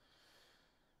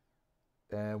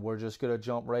 And we're just going to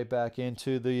jump right back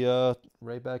into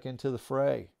the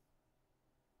fray.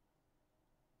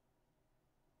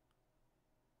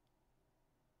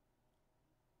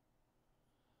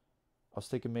 I was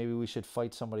thinking maybe we should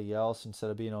fight somebody else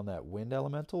instead of being on that wind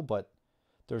elemental, but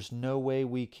there's no way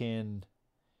we can,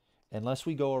 unless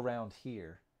we go around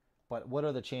here. But what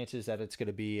are the chances that it's going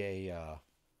to be a,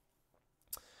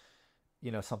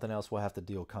 something else we'll have to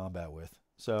deal combat with?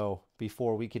 So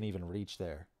before we can even reach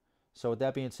there. So with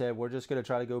that being said, we're just going to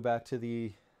try to go back to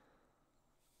the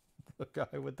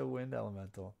guy with the wind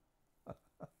elemental.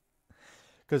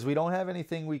 Because we don't have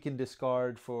anything we can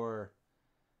discard for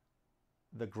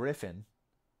the griffin.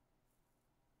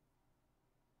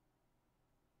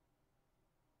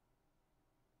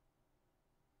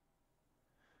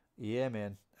 Yeah,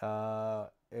 man.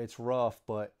 It's rough,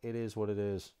 but it is what it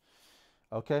is.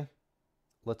 Okay.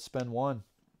 Let's spend 1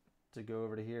 to go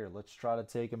over to here. Let's try to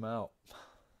take him out.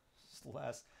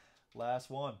 Last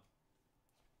one.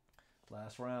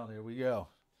 Last round. Here we go.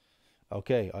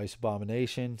 Okay, Ice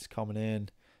Abomination's coming in.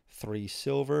 3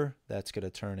 silver. That's going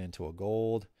to turn into a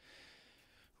gold.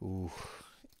 Ooh.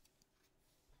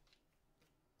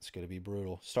 It's going to be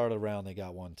brutal. Start of the round, they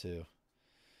got 1 too.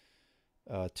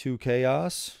 2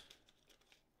 chaos.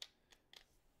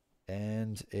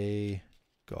 And a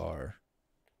gar.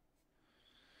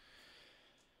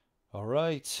 All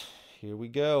right, here we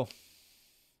go.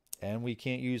 And we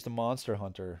can't use the Monster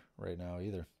Hunter right now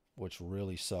either, which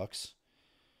really sucks.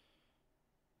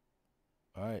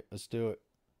 All right, let's do it.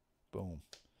 Boom.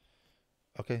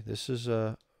 Okay, this is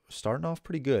starting off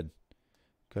pretty good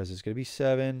because it's going to be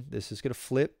 7. This is going to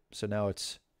flip, so now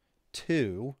it's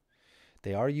 2.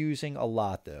 They are using a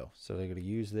lot, though, so they're going to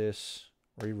use this.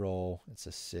 Reroll. It's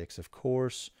a 6, of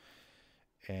course.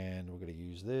 And we're going to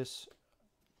use this.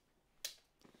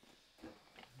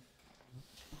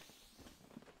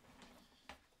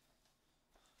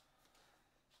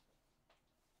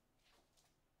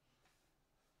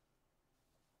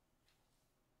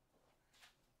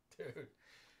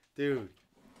 Dude,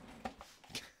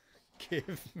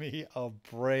 give me a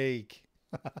break.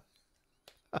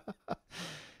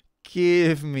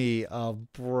 Give me a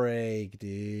break,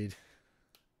 dude.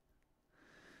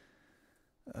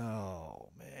 Oh,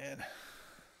 man.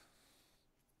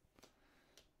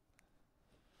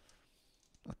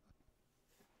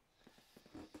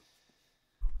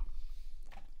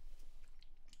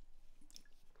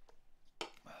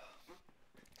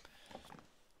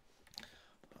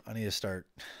 I need to start.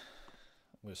 I'm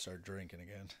going to start drinking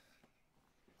again.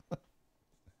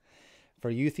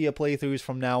 For Euthia playthroughs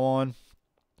from now on,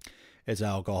 it's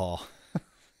alcohol.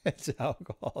 It's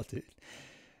alcohol, dude.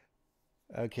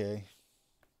 Okay.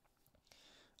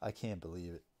 I can't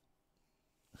believe it.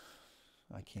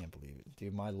 I can't believe it.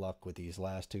 Dude, my luck with these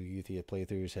last two Euthia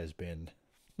playthroughs has been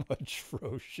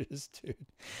atrocious, dude.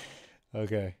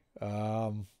 Okay.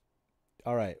 All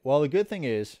right. Well, the good thing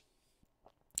is,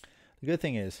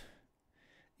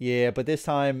 yeah, but this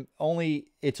time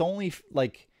it's only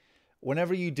like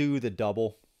whenever you do the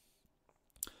double,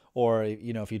 or,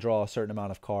 you know, if you draw a certain amount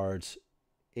of cards,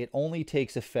 it only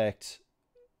takes effect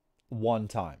one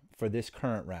time for this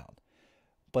current round.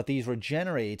 But these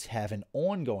regenerates have an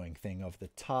ongoing thing of the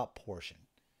top portion.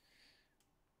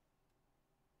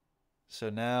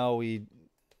 So now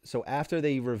so after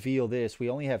they reveal this, we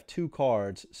only have 2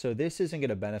 cards. So this isn't going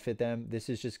to benefit them. This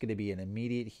is just going to be an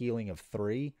immediate healing of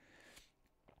 3.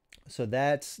 So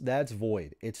that's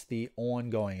void. It's the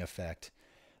ongoing effect.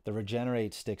 The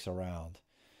regenerate sticks around.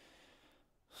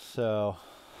 So,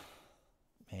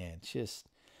 man, just...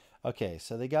 Okay,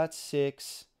 so they got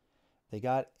 6. They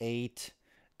got 8.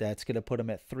 That's going to put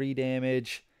them at 3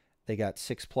 damage. They got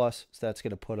 6+, so that's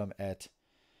going to put them at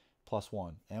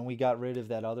 +1. And we got rid of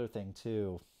that other thing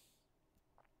too.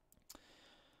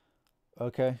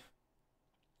 Okay.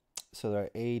 So they're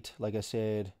at 8. Like I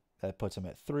said, that puts them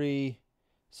at 3.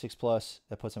 6+,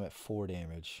 that puts them at 4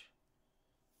 damage.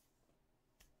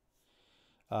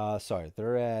 Sorry,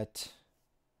 they're at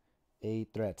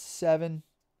 8. They're at 7.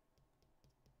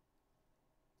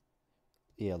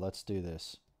 Yeah, let's do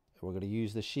this. We're going to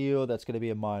use the shield. That's going to be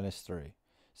a -3.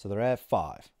 So they're at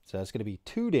 5. So that's going to be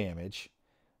 2 damage.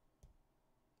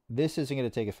 This isn't going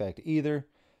to take effect either.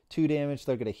 2 damage.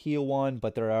 They're going to heal 1,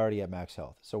 but they're already at max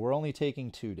health. So we're only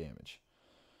taking 2 damage.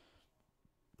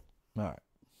 All right.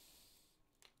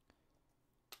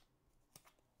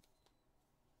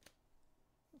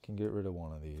 Can get rid of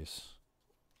one of these.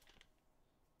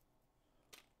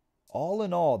 All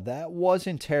in all, that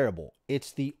wasn't terrible.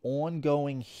 It's the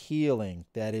ongoing healing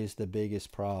that is the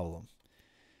biggest problem.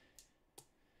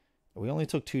 We only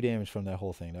took 2 damage from that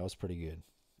whole thing. That was pretty good.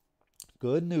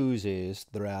 Good news is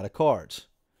they're out of cards.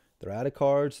 They're out of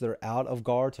cards. They're out of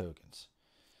Gar tokens.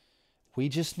 We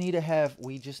just need to have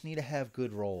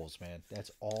good rolls, man.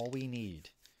 That's all we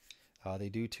need. They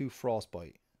do 2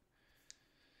 Frostbite.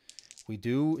 We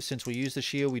do, since we use the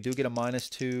shield, we do get a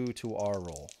 -2 to our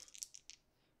roll.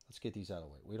 Let's get these out of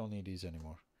the way. We don't need these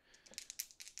anymore.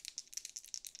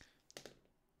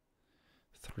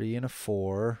 3 and a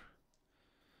 4.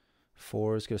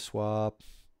 4 is going to swap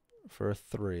for a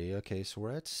 3. Okay, so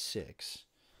we're at 6.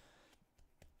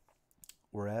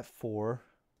 We're at 4.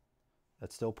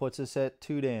 That still puts us at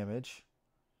 2 damage.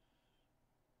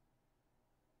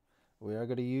 We are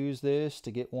going to use this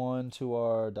to get 1 to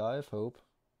our Die of Hope.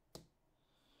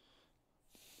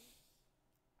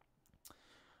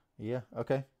 Yeah,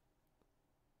 okay.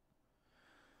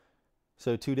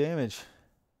 So 2 damage.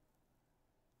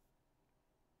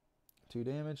 2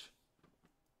 damage.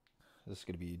 This is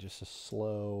going to be just a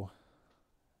slow,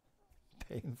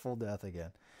 painful death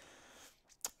again.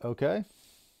 Okay.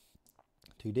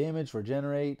 2 damage,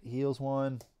 regenerate, heals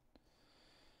 1.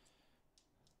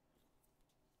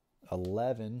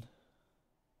 11.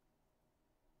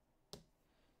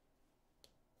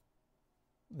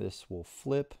 This will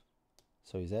flip.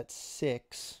 So he's at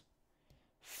 6.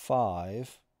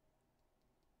 5.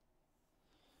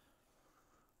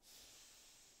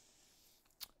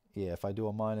 Yeah, if I do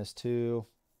a -2,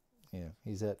 yeah,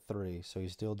 he's at 3. So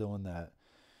he's still doing that.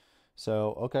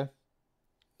 So, okay.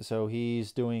 So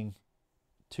he's doing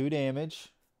 2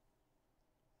 damage.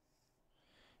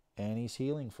 And he's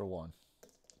healing for 1.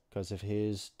 Because of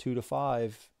his 2 to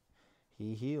 5,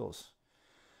 he heals.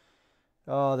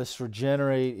 Oh, this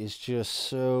regenerate is just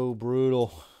so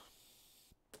brutal.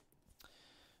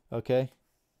 Okay.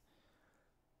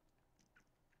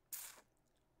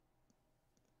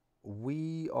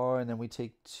 We are, and then we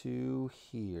take 2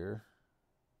 here.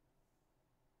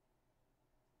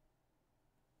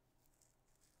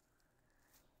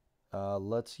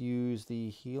 Let's use the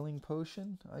healing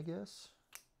potion, I guess,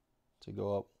 to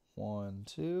go up 1,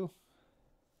 2.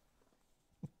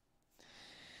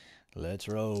 Let's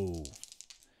roll.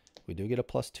 We do get a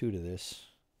 +2 to this.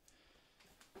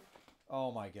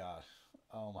 Oh my god.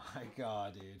 Oh my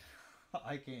god, dude.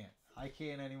 I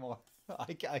can't anymore.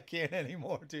 I can't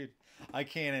anymore, dude. I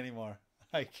can't anymore.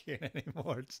 I can't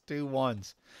anymore. It's 2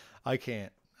 1s. I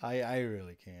can't. I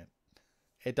really can't.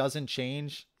 It doesn't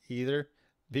change either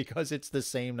because it's the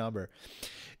same number.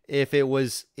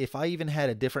 if I even had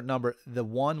a different number, the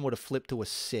 1 would have flipped to a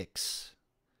 6.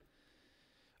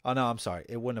 Oh, no, I'm sorry.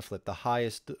 It wouldn't have flipped. The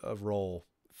highest of roll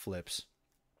flips.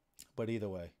 But either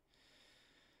way.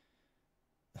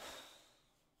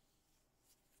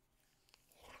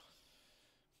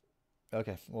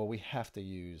 Okay, well, we have to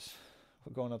use...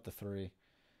 We're going up to 3.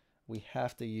 We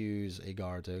have to use a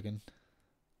guard token.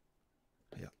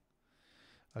 Yeah.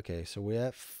 Okay, so we're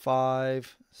at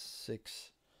 5,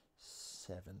 6,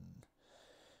 7.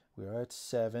 We're at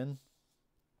 7.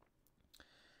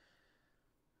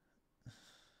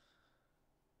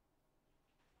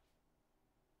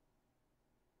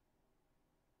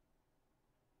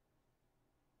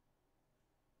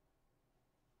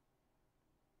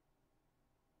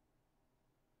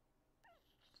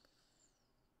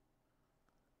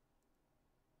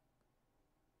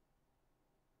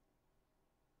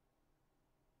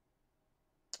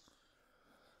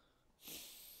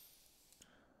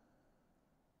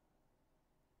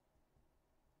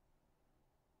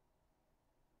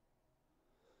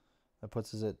 That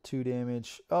puts us at 2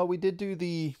 damage. Oh, we did do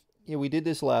the... Yeah, we did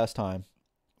this last time.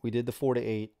 We did the 4 to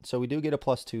 8. So we do get a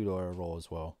 +2 to our roll as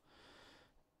well.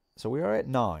 So we are at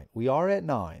 9. We are at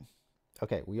 9.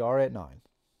 Okay, we are at 9.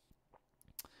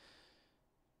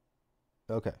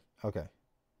 Okay, okay.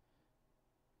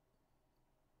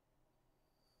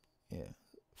 Yeah.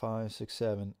 5, 6,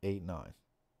 7, 8, 9.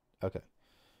 Okay.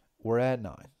 We're at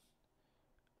 9.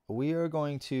 We are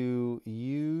going to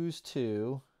use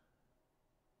 2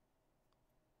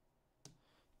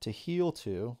 to heal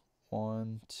 2.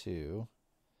 1, 2.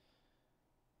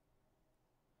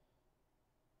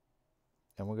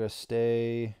 And we're going to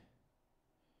stay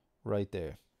right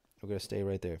there. We're going to stay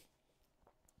right there.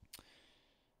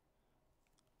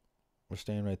 We're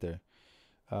staying right there.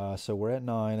 So we're at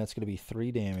 9. That's going to be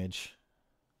 3 damage.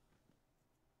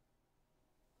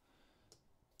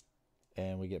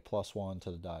 And we get +1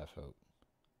 to the Die of Hope.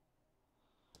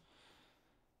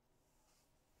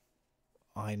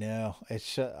 I know.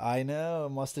 I know. It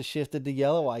must have shifted to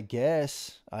yellow, I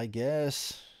guess. I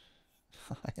guess.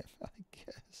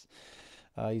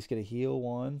 He's going to heal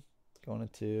 1. Going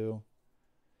to 2.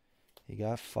 He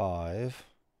got 5.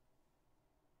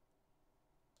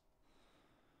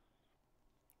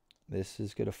 This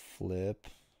is going to flip.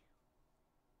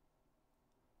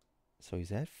 So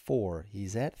he's at 4.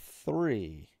 He's at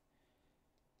 3.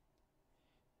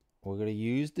 We're going to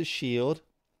use the shield.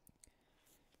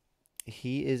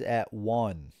 He is at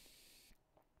 1.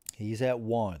 He's at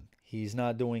 1. He's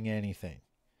not doing anything.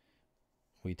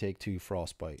 We take 2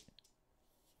 frostbite.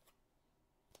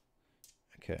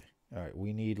 Okay. All right.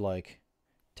 We need like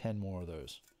 10 more of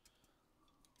those.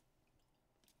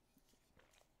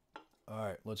 All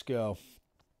right. Let's go.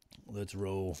 Let's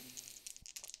roll.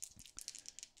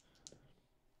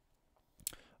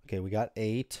 Okay. We got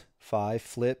 8. 5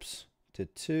 flips to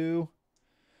 2.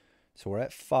 So we're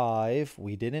at 5.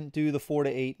 We didn't do the 4 to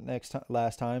 8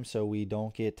 last time, so we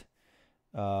don't get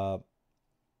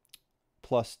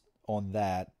plus on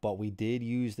that. But we did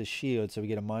use the shield, so we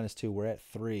get a -2. We're at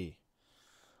 3.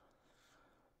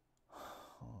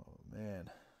 Oh, man.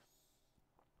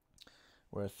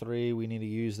 We're at 3. We need to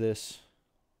use this.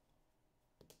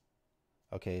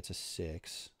 Okay, it's a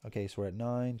 6. Okay, so we're at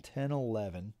 9, 10,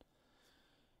 11.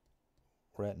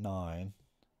 We're at 9.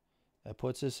 That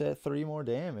puts us at 3 more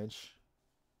damage.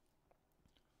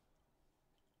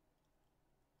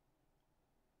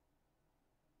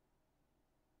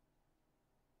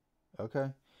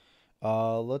 Okay.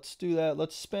 Let's do that.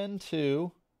 Let's spend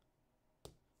 2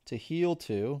 to heal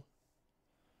 2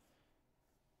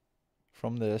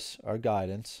 from this, our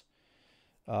guidance.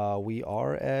 We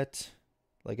are at,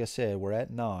 like I said, we're at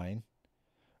 9.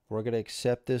 We're going to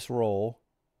accept this roll.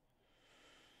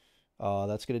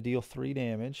 That's going to deal 3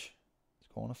 damage.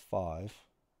 It's going to 5.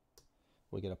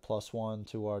 We get a +1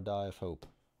 to our Die of Hope.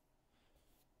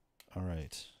 All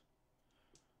right.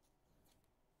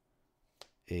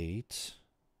 8.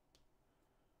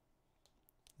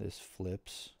 This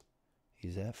flips.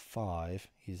 He's at 5.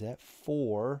 He's at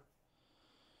 4.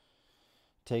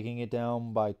 Taking it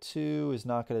down by 2 is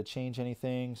not going to change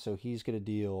anything, so he's going to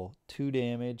deal 2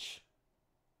 damage.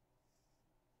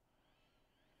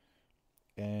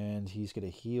 And he's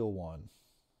going to heal 1.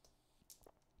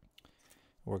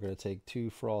 We're going to take 2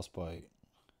 frostbite.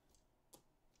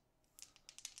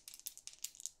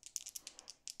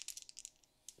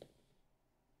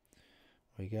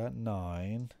 We got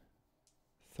 9.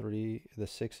 3. The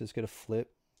 6 is going to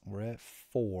flip. We're at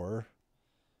 4.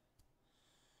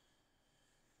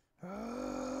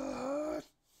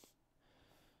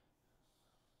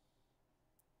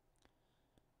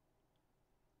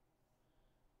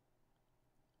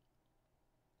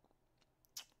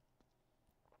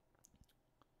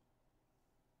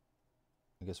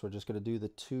 I guess we're just going to do the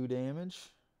 2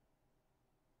 damage.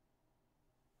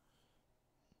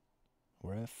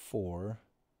 We're at 4.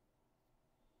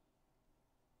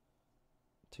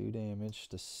 2 damage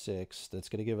to 6. That's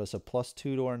going to give us a +2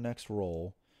 to our next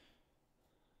roll.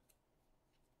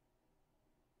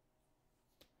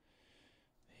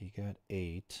 He got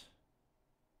 8.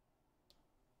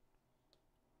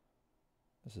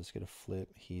 This is going to flip.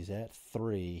 He's at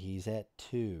 3. He's at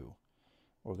 2.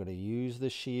 We're going to use the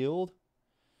shield.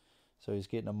 So he's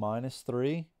getting a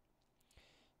 -3.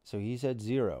 So he's at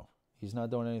 0. He's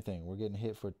not doing anything. We're getting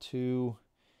hit for 2.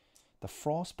 The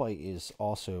frostbite is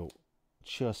also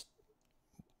just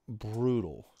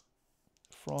brutal.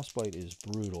 Frostbite is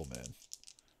brutal, man.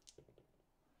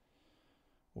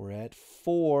 We're at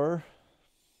 4.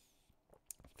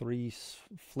 3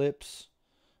 flips.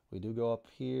 We do go up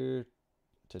here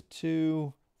to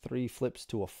 2. 3 flips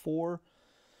to a 4.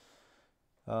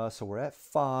 So we're at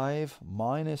 5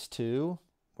 -2.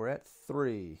 We're at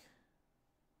 3.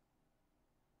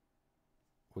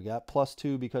 We got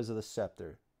 +2 because of the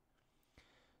scepter.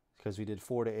 Because we did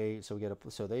 4 to 8, so we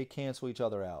get so they cancel each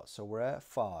other out. So we're at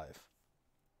 5.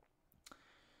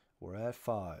 We're at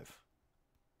 5.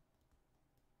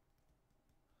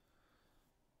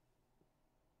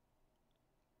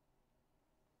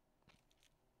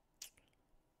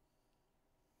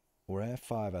 We're at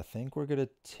 5. I think we're gonna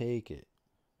take it.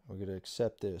 We're gonna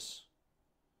accept this.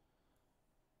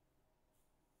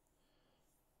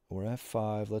 We're at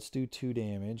 5. Let's do 2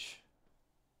 damage.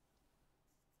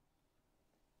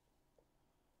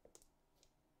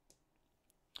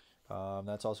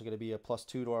 That's also going to be a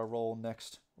 +2 to our roll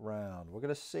next round. We're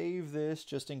going to save this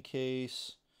just in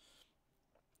case.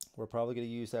 We're probably going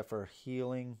to use that for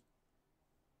healing.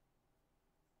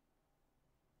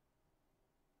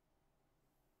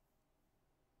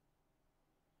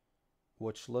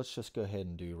 Which let's just go ahead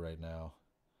and do right now.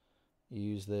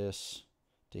 Use this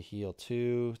to heal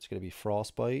 2. It's going to be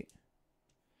frostbite.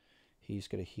 He's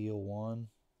going to heal 1.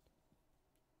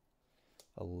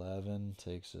 11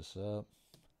 takes us up.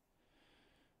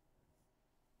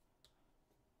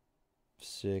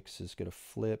 6 is going to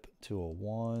flip to a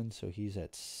 1, so he's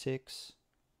at 6.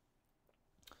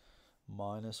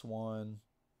 -1.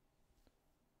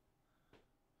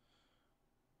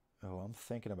 Oh, I'm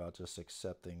thinking about just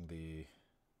accepting the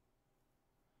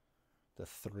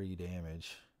 3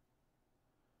 damage.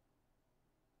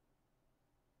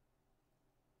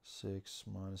 6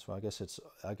 -5.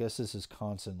 I guess this is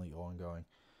constantly ongoing.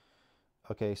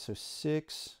 Okay, so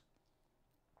 6.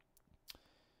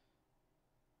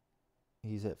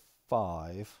 He's at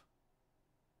 5.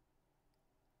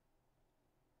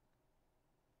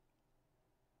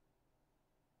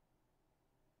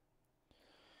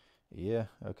 Yeah,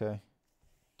 okay.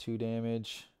 2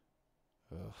 damage.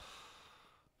 Ugh.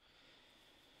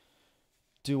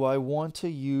 Do I want to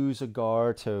use a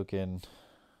Gar token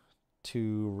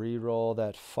to reroll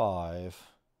that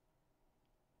 5?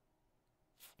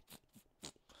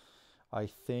 I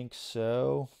think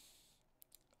so.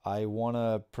 I want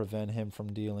to prevent him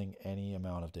from dealing any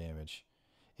amount of damage.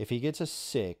 If he gets a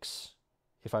 6,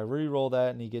 if I re-roll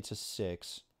that and he gets a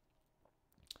 6,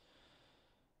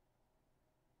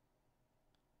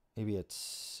 maybe it's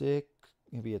 6,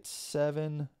 maybe it's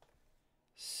 7,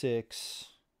 6,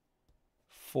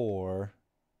 4,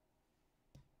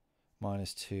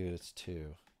 -2, it's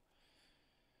 2.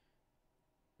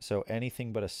 So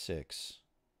anything but a 6.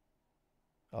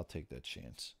 I'll take that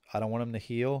chance. I don't want him to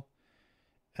heal.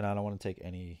 And I don't want to take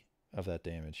any of that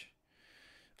damage.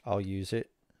 I'll use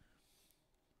it.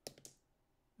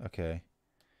 Okay.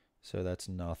 So that's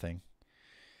nothing.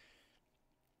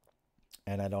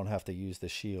 And I don't have to use the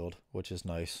shield, which is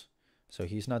nice. So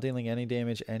he's not dealing any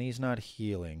damage and he's not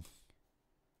healing.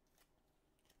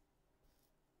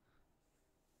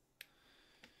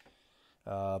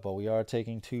 But we are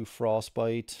taking 2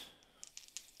 frostbite.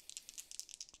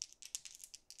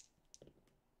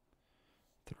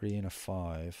 3 and a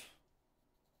 5.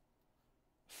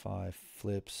 5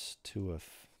 flips to a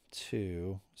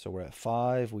 2. So we're at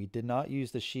 5. We did not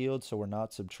use the shield, so we're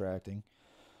not subtracting.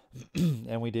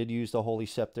 And we did use the Holy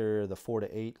Scepter, the 4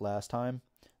 to 8 last time.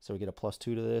 So we get a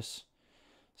 +2 to this.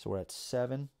 So we're at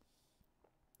 7.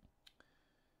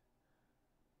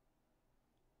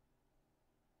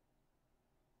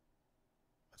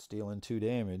 It's dealing 2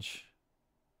 damage.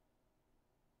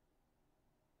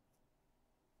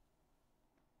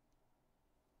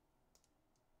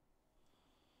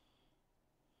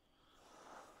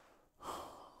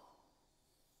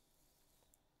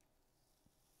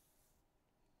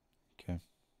 Okay.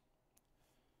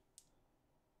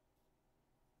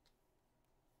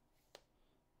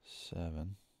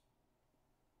 7.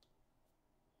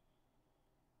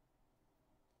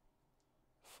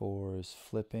 4 is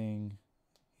flipping.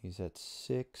 He's at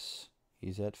 6.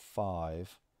 He's at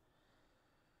 5.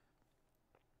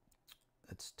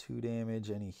 That's 2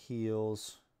 damage, and he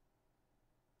heals.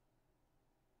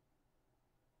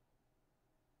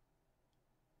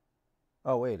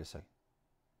 Oh, wait a second.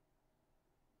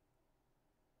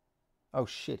 Oh,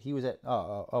 shit. He was at...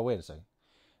 Oh, wait a second.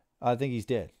 I think he's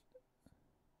dead.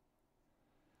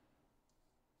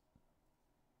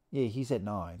 Yeah, he's at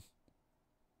 9.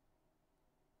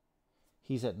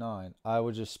 He's at 9. I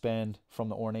would just spend from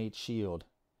the Ornate Shield.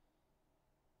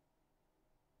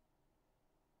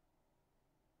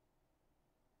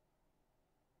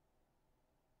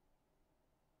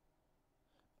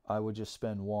 I would just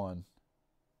spend 1.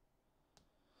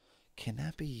 Can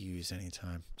that be used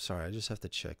anytime? Sorry, I just have to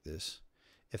check this.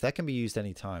 If that can be used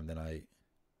anytime, then I...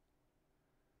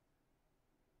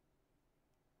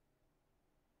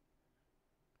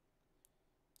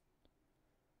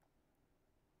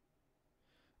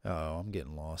 Oh, I'm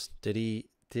getting lost.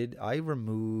 Did I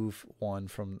remove 1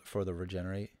 for the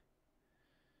regenerate?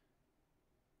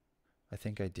 I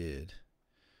think I did.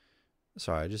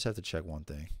 Sorry, I just have to check one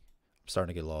thing. I'm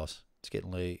starting to get lost. It's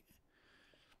getting late.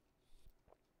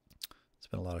 It's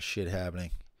been a lot of shit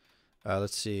happening.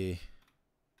 Let's see.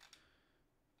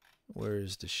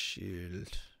 Where's the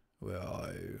shield? Where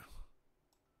are you?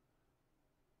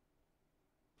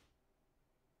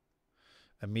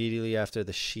 Immediately after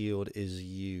the shield is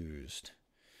used.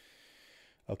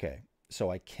 Okay, so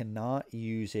I cannot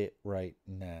use it right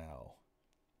now.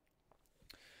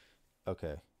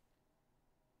 Okay.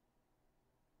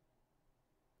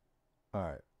 All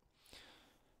right.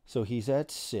 So he's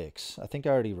at 6. I think I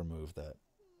already removed that.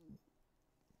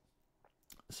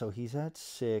 So he's at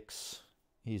 6.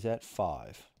 He's at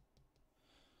 5.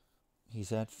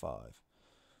 He's at 5.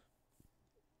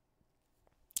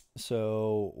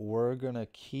 So we're going to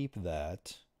keep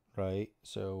that, right?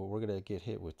 So we're going to get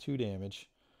hit with 2 damage.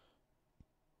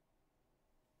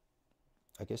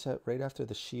 I guess that right after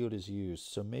the shield is used.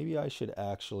 So maybe I should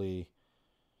actually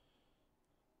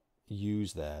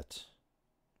use that.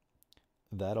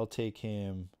 That'll take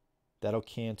him. That'll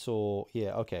cancel.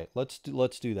 Yeah, okay. Let's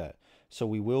do that. So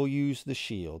we will use the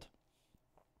shield.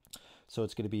 So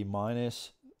it's going to be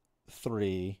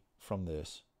 -3 from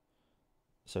this.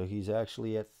 So he's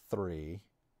actually at 3.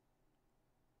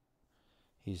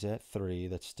 He's at 3.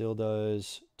 That still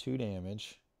does 2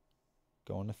 damage.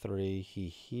 Going to 3. He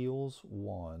heals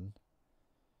 1.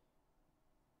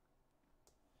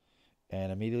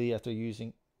 And immediately after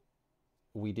using...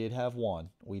 We did have 1.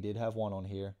 We did have 1 on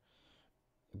here.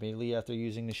 Immediately after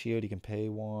using the shield, he can pay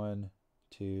 1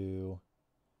 to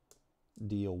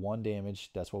deal 1 damage.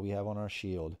 That's what we have on our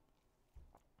shield.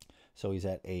 So he's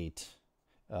at 8.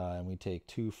 And we take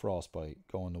 2 frostbite,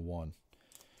 going to 1.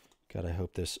 God, I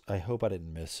hope I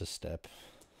didn't miss a step.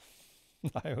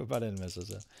 I hope I didn't miss a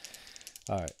step.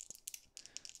 All right.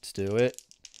 Let's do it.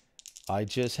 I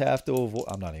just have to avoid...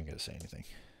 I'm not even going to say anything.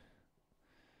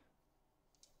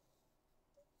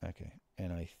 Okay.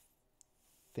 And I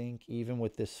think even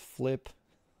with this flip...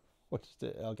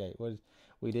 Okay.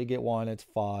 We did get 1. It's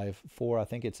 5. 4, I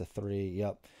think it's a 3.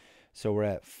 Yep. So we're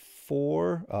at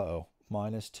 4. Uh-oh.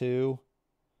 -2.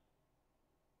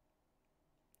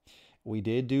 We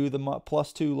did do the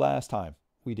 +2 last time.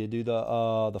 We did do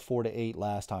the 4 to 8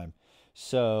 last time.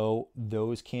 So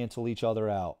those cancel each other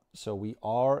out. So we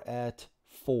are at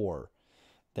 4.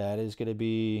 That is going to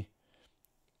be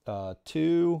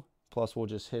 2. Plus we'll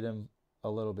just hit him a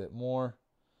little bit more.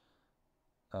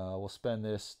 We'll spend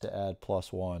this to add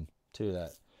 +1 to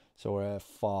that. So we're at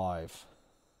 5.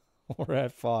 We're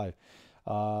at 5.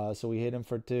 So we hit him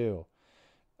for 2.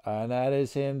 And that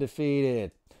is him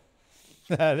defeated.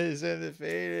 That is him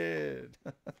defeated.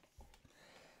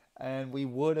 And we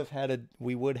would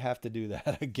have to do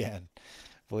that again,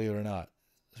 believe it or not.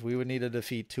 So we would need to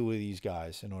defeat 2 of these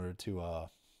guys in order to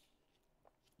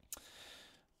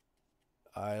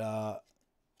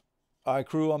all right,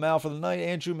 crew, I'm out for the night.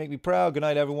 Andrew, make me proud. Good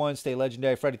night, everyone. Stay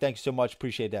legendary. Freddie, thank you so much.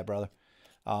 Appreciate that, brother.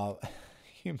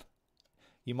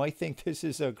 You might think this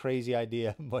is a crazy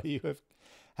idea, but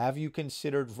have you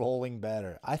considered rolling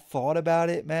better? I thought about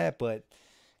it, Matt, but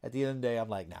at the end of the day, I'm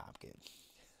like, nah, I'm kidding.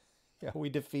 Yeah, we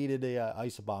defeated the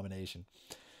Ice Abomination.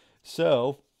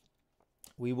 So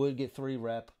we would get 3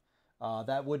 rep.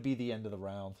 That would be the end of the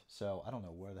round. So I don't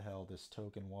know where the hell this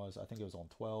token was. I think it was on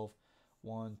 12.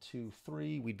 1, 2,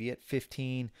 3. We'd be at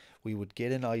 15. We would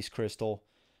get an Ice Crystal.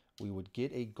 We would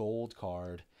get a gold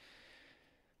card.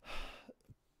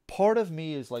 Part of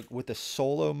me is like, with the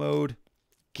solo mode,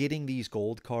 getting these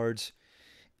gold cards,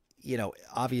 you know,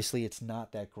 obviously it's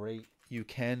not that great. You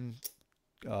can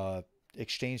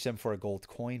exchange them for a gold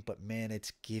coin, but man,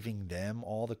 it's giving them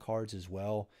all the cards as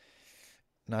well.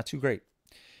 Not too great.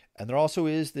 And there also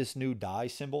is this new die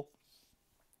symbol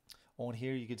on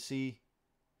here, you can see,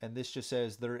 and this just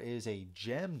says there is a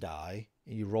gem die.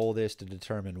 You roll this to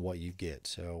determine what you get.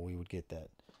 So we would get that.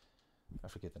 I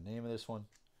forget the name of this one.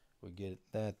 We get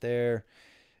that there.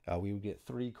 We would get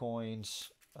 3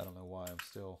 coins. I don't know why I'm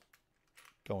still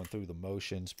going through the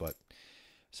motions, but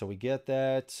so we get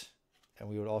that, and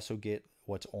we would also get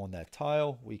what's on that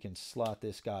tile. We can slot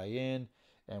this guy in,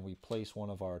 and we place one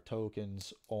of our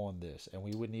tokens on this, and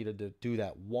we would need to do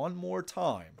that one more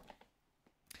time,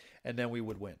 and then we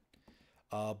would win.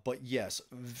 But yes,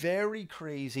 very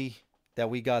crazy that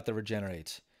we got the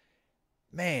regenerates.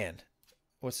 Man,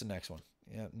 what's the next one?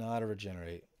 Yeah, not a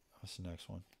regenerate. What's the next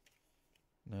one?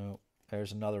 No,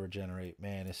 there's another regenerate.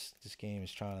 Man, this game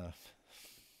is trying to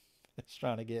it's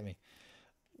trying to get me.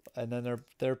 And then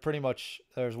they're pretty much,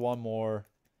 there's one more.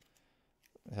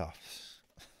 Oh,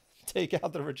 take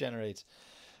out the regenerates.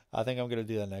 I think I'm gonna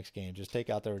do that next game. Just take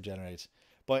out the regenerates.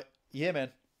 But yeah,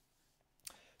 man.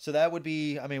 So that would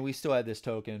be, I mean, we still had this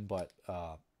token, but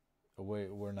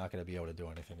we're not going to be able to do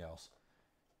anything else.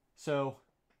 So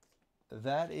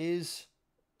that's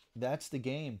the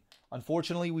game.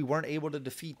 Unfortunately, we weren't able to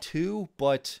defeat 2,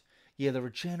 but yeah, the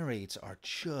regenerates are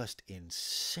just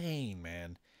insane,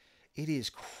 man. It is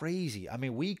crazy. I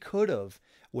mean, we could have,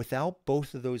 without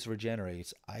both of those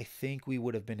regenerates, I think we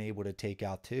would have been able to take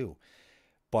out 2.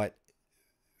 But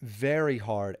very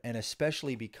hard, and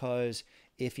especially because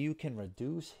if you can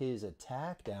reduce his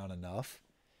attack down enough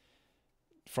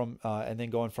from and then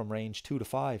going from range 2 to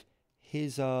 5,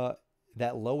 his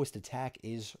that lowest attack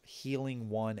is healing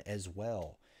 1 as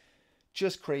well.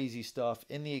 Just crazy stuff.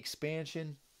 In the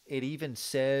expansion, it even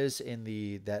says in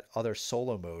that other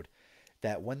solo mode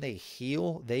that when they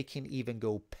heal, they can even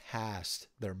go past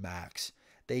their max.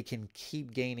 They can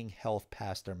keep gaining health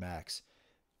past their max.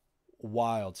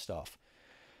 Wild stuff.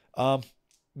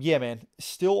 Yeah, man,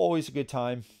 still always a good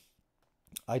time.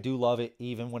 I do love it,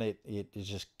 even when it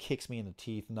just kicks me in the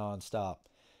teeth nonstop.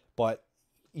 But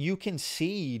you can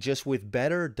see, just with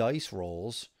better dice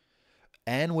rolls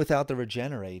and without the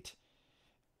regenerate,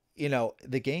 you know,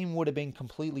 the game would have been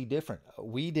completely different.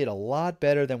 We did a lot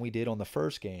better than we did on the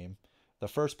first game, the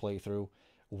first playthrough.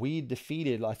 We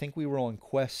defeated, I think we were on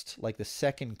quest, like the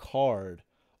second card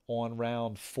on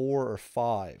round 4 or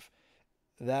 5.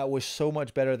 That was so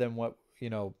much better than what, you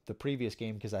know, the previous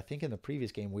game, because I think in the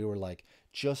previous game we were like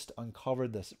just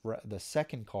uncovered the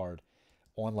second card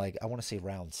on, like, I want to say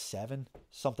round 7,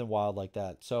 something wild like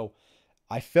that. So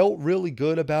I felt really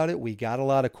good about it. We got a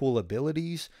lot of cool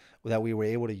abilities that we were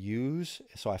able to use,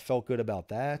 so I felt good about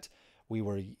that. We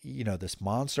were, you know, this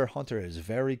monster hunter is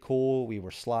very cool. We were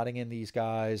slotting in these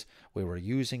guys. We were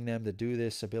using them to do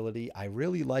this ability. I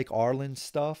really like Arlan's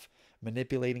stuff,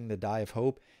 manipulating the Die of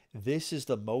Hope. This is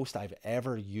the most I've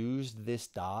ever used this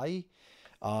die.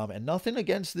 And nothing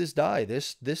against this die.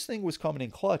 This thing was coming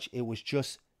in clutch. It was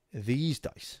just these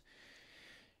dice.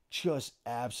 Just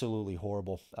absolutely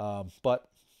horrible. But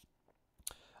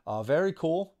very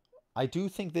cool. I do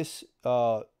think this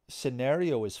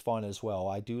scenario is fun as well.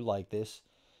 I do like this.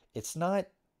 It's not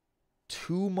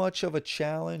too much of a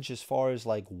challenge as far as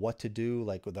like what to do,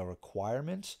 like with the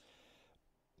requirements.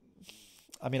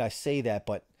 I mean, I say that,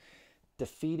 but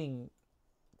defeating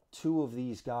 2 of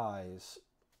these guys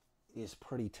is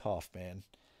pretty tough, man.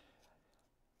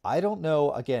 I don't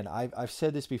know. Again, I've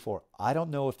said this before. I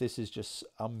don't know if this is just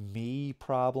a me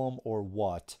problem or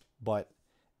what, but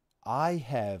I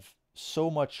have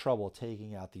so much trouble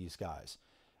taking out these guys.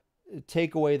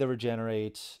 Take away the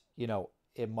regenerates, you know,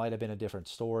 it might have been a different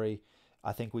story.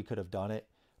 I think we could have done it,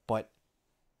 but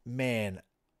man,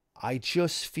 I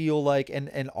just feel like, and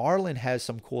Arlan has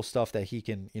some cool stuff that he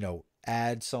can, you know,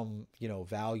 add some, you know,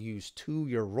 values to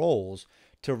your rolls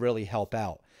to really help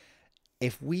out.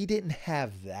 If we didn't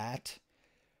have that,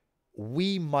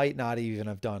 we might not even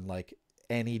have done like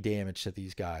any damage to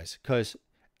these guys. Because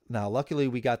now, luckily,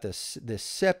 we got this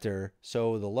scepter,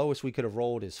 so the lowest we could have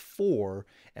rolled is 4,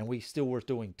 and we still were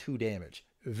doing 2 damage.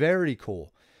 Very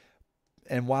cool.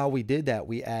 And while we did that,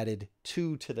 we added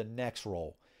 2 to the next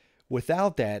roll.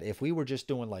 Without that, if we were just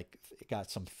doing like, got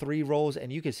some 3 rolls,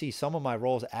 and you can see some of my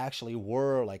rolls actually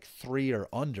were like 3 or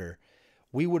under,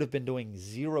 we would have been doing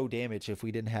 0 damage if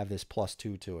we didn't have this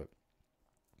 +2 to it.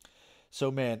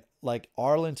 So man, like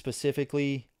Arlan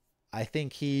specifically, I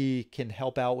think he can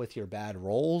help out with your bad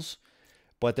rolls,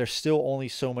 but there's still only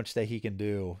so much that he can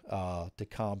do to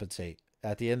compensate.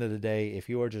 At the end of the day, if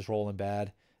you are just rolling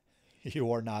bad,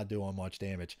 you are not doing much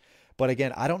damage. But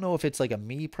again, I don't know if it's like a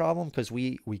me problem, because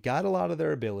we got a lot of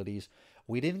their abilities.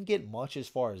 We didn't get much as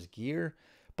far as gear,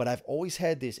 but I've always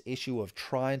had this issue of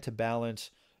trying to balance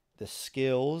the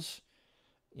skills,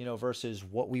 versus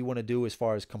what we want to do as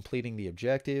far as completing the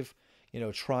objective,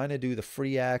 trying to do the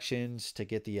free actions to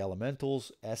get the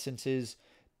elementals, essences,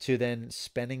 to then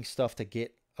spending stuff to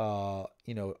get,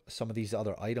 some of these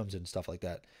other items and stuff like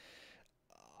that.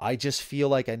 I just feel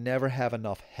like I never have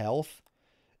enough health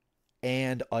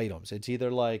and items. It's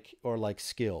either like, or like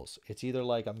skills. It's either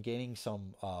like I'm gaining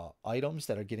some items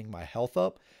that are getting my health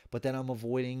up, but then I'm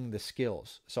avoiding the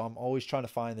skills. So I'm always trying to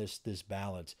find this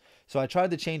balance. So I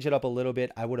tried to change it up a little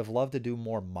bit. I would have loved to do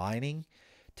more mining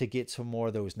to get some more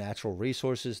of those natural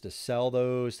resources, to sell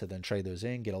those, to then trade those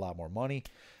in, get a lot more money.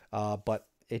 But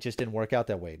it just didn't work out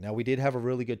that way. Now, we did have a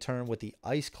really good turn with the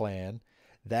Ice Clan.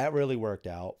 That really worked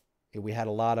out. We had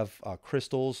a lot of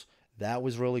crystals. That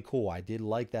was really cool. I did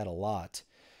like that a lot.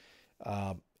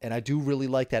 And I do really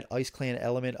like that Ice Clan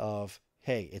element of,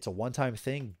 hey, it's a one-time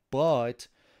thing, but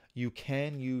you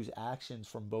can use actions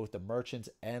from both the merchants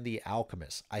and the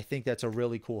alchemists. I think that's a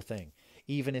really cool thing,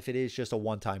 even if it is just a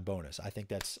one-time bonus. I think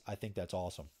that's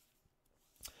awesome.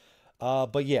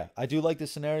 But yeah, I do like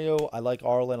this scenario. I like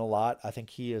Arlan a lot. I think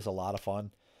he is a lot of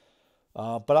fun.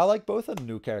 But I like both of the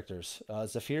new characters.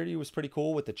 Zephyri was pretty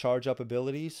cool with the charge up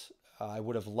abilities. I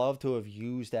would have loved to have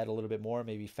used that a little bit more.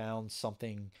 Maybe found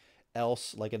something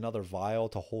else like another vial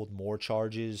to hold more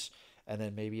charges, and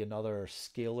then maybe another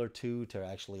skill or two to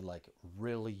actually like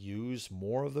really use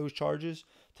more of those charges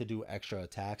to do extra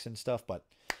attacks and stuff. But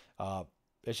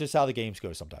it's just how the games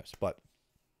go sometimes. But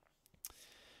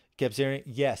kept zeroing,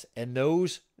 yes, and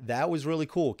that was really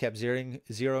cool. Kept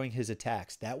zeroing his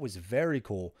attacks. That was very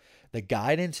cool. The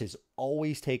guidance is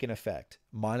always taken effect.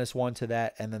 -1 to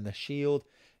that, and then the shield,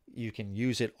 you can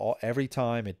use it every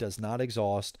time. It does not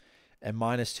exhaust, and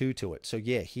 -2 to it. So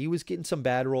yeah, he was getting some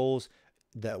bad rolls.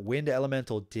 The wind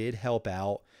elemental did help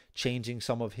out, changing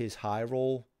some of his high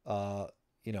roll,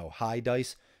 high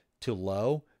dice to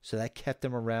low. So that kept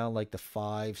him around like the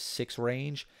 5-6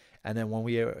 range. And then when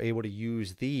we were able to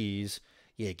use these,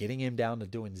 yeah, getting him down to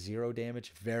doing 0 damage,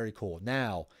 very cool.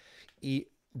 Now,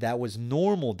 that was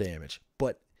normal damage,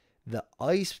 but the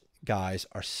ice guys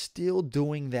are still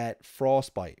doing that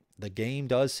frostbite. The game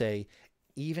does say,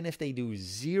 even if they do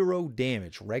 0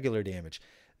 damage, regular damage,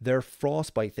 their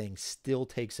frostbite thing still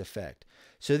takes effect.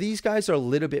 So these guys are a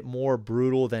little bit more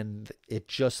brutal than it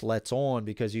just lets on,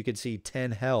 because you can see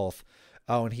 10 health.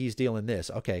 Oh, and he's dealing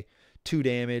this. Okay, 2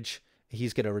 damage.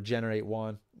 He's going to regenerate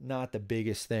 1. Not the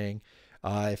biggest thing.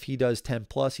 If he does 10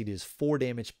 plus, he does 4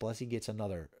 damage, plus he gets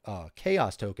another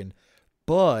chaos token.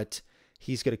 But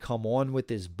he's going to come on with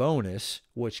this bonus,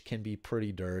 which can be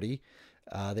pretty dirty.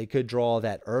 They could draw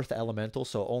that earth elemental,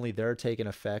 so only they're taking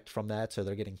effect from that. So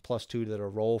they're getting +2 to their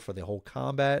roll for the whole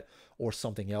combat, or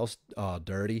something else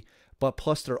dirty. But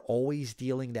plus they're always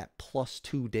dealing that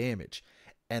 +2 damage.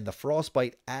 And the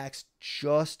frostbite acts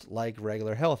just like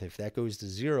regular health. If that goes to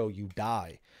 0, you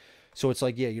die. So it's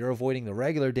like, yeah, you're avoiding the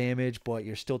regular damage, but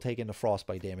you're still taking the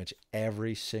frostbite damage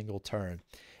every single turn.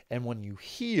 And when you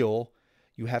heal,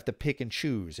 you have to pick and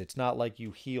choose. It's not like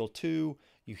you heal 2,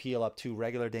 you heal up 2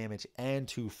 regular damage and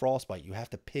 2 frostbite. You have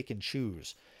to pick and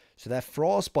choose. So that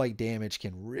frostbite damage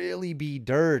can really be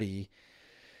dirty.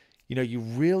 You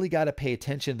really got to pay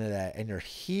attention to that, and your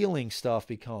healing stuff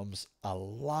becomes a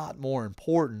lot more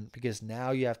important, because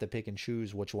now you have to pick and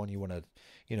choose which one you want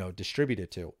to, distribute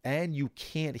it to. And you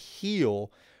can't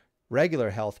heal regular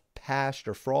health past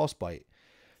your frostbite.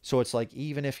 So it's like,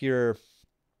 even if you're,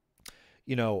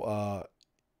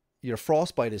 your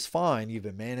frostbite is fine, you've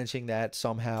been managing that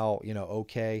somehow,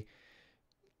 okay,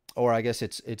 or I guess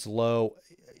it's low.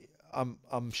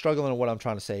 I'm struggling on what I'm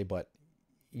trying to say, but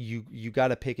you got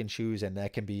to pick and choose, and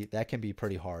that can be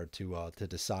pretty hard to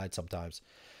decide sometimes.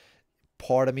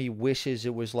 Part of me wishes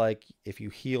it was like, if you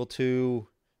heal 2,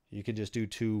 you can just do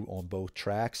 2 on both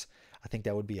tracks. I think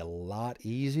that would be a lot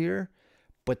easier.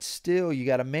 But still, you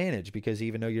got to manage, because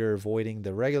even though you're avoiding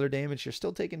the regular damage, you're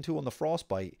still taking 2 on the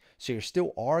frostbite. So you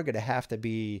still are going to have to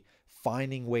be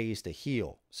finding ways to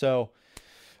heal. So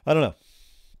I don't know.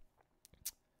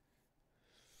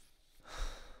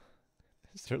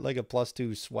 Is there like a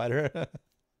 +2 sweater?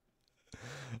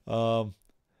 Are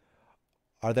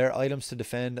there items to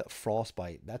defend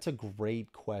frostbite? That's a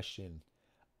great question.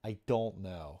 I don't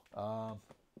know.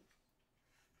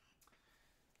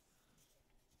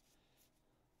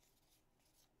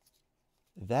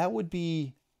 That would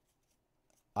be,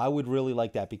 I would really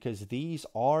like that, because these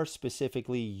are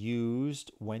specifically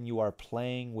used when you are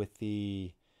playing with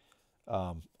the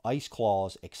Ice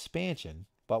Claws expansion.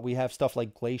 But we have stuff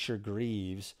like Glacier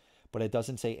Greaves, but it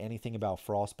doesn't say anything about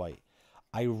frostbite.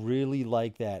 I really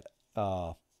like that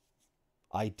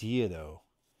idea, though,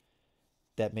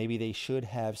 that maybe they should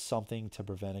have something to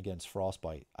prevent against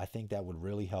frostbite. I think that would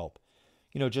really help.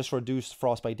 You know, just reduce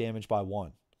frostbite damage by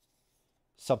 1.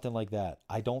 Something like that.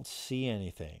 I don't see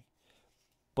anything.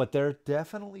 But there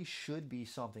definitely should be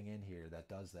something in here that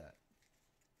does that.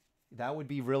 That would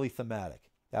be really thematic.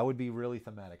 That would be really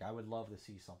thematic. I would love to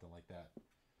see something like that.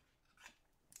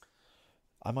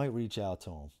 I might reach out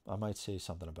to him. I might say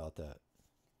something about that.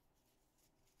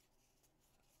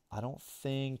 I don't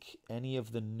think any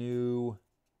of the new...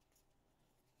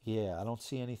 Yeah, I don't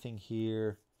see anything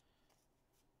here.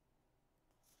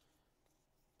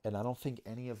 And I don't think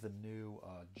any of the new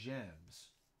gems...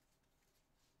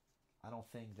 I don't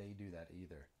think they do that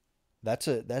either. That's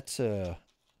a...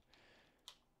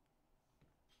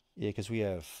 Yeah, because we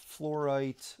have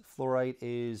fluorite. Fluorite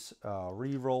is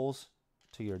re-rolls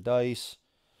to your dice.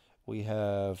 We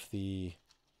have the...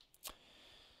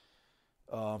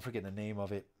 I'm forgetting the name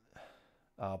of it.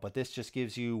 But this just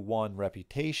gives you 1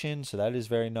 reputation, so that is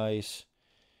very nice.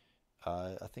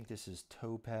 I think this is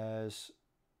topaz.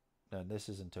 No, this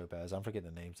isn't topaz. I'm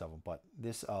forgetting the names of them. But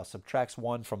this subtracts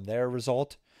 1 from their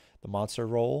result, the monster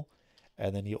roll.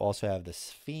 And then you also have the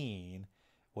Sphene,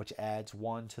 which adds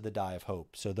 1 to the Die of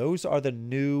Hope. So those are the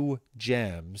new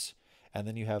gems. And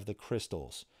then you have the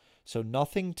crystals. So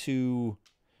nothing to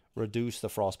reduce the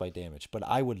frostbite damage. But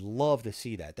I would love to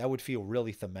see that. That would feel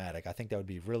really thematic. I think that would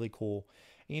be really cool.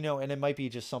 You know, and it might be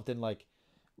just something like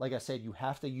I said, you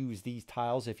have to use these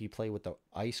tiles if you play with the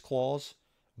Ice Claws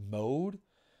mode.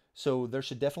 So there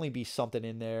should definitely be something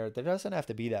in there. There doesn't have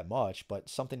to be that much, but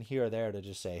something here or there to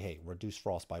just say, hey, reduce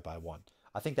frostbite by 1.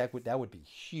 I think that would be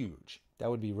huge. That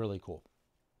would be really cool.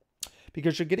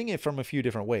 Because you're getting it from a few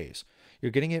different ways.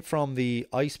 You're getting it from the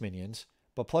ice minions,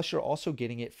 but plus you're also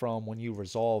getting it from when you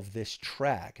resolve this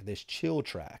track, this chill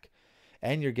track.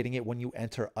 And you're getting it when you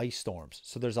enter ice storms.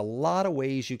 So there's a lot of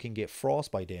ways you can get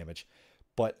frostbite damage,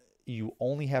 but you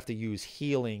only have to use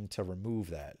healing to remove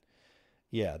that.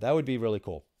 Yeah, that would be really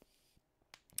cool.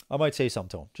 I might say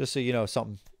something to him, just so you know,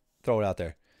 something, throw it out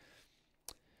there.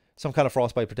 Some kind of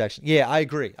frostbite protection. Yeah, I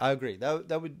agree. I agree.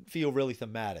 That would feel really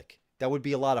thematic. That would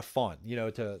be a lot of fun, you know,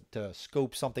 to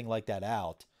scope something like that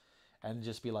out and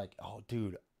just be like, oh,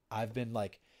 dude, I've been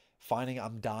like finding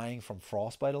I'm dying from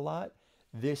frostbite a lot.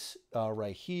 This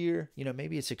right here, you know,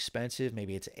 maybe it's expensive,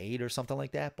 maybe it's 8 or something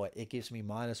like that, but it gives me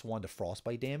 -1 to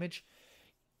frostbite damage,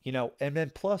 you know, and then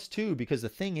 +2, because the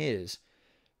thing is,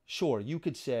 sure, you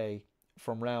could say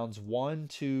from rounds 1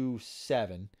 to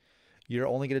 7, you're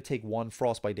only going to take 1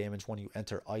 frostbite damage when you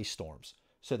enter ice storms.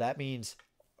 So that means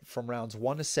from rounds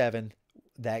 1 to 7,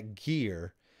 that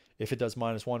gear, if it does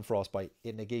 -1 frostbite,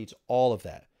 it negates all of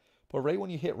that. But right when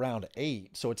you hit round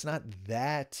 8, so it's not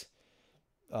that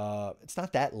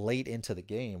late into the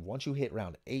game. Once you hit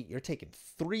round 8, you're taking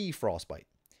 3 frostbite.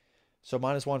 So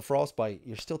 -1 frostbite,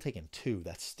 you're still taking 2.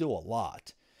 That's still a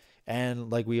lot. And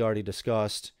like we already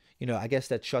discussed, you know, I guess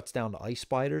that shuts down the ice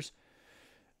spiders.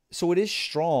 So it is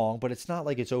strong, but it's not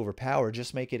like it's overpowered.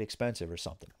 Just make it expensive or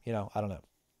something. You know, I don't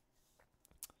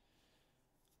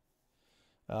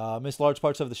know. Missed large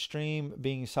parts of the stream,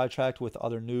 being sidetracked with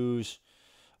other news.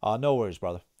 No worries,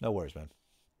 brother. No worries, man.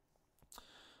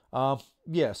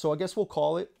 Yeah, so I guess we'll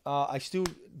call it. I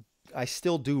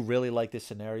still do really like this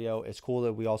scenario. It's cool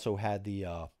that we also had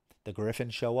the Griffin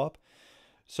show up.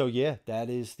 So yeah, that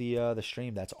is the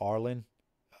stream. That's Arlan.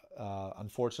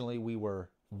 Unfortunately, we were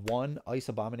 1 Ice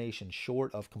Abomination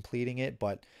short of completing it,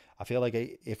 but I feel like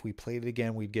if we played it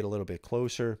again, we'd get a little bit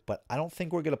closer. But I don't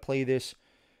think we're gonna play this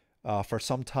for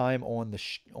some time on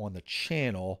the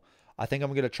channel. I think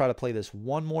I'm gonna try to play this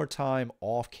one more time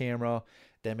off camera,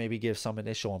 then maybe give some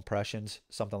initial impressions,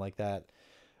 something like that.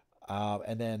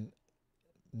 And then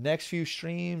next few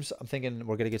streams, I'm thinking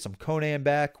we're gonna get some Conan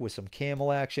back with some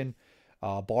camel action,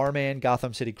 Barman,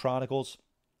 Gotham City Chronicles.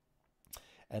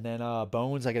 And then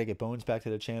Bones, I got to get Bones back to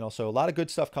the channel. So a lot of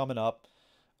good stuff coming up.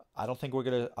 I'm not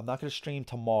going to stream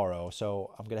tomorrow.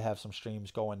 So I'm going to have some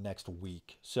streams going next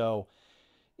week. So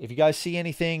if you guys see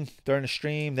anything during the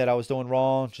stream that I was doing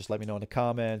wrong, just let me know in the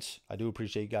comments. I do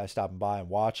appreciate you guys stopping by and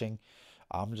watching.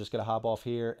 I'm just going to hop off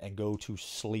here and go to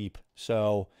sleep.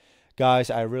 So guys,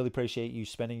 I really appreciate you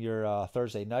spending your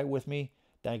Thursday night with me.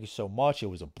 Thank you so much. It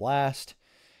was a blast.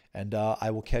 And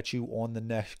I will catch you on the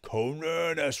next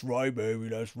Conan. That's right, baby.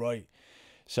 That's right.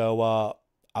 So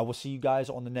I will see you guys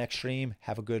on the next stream.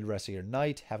 Have a good rest of your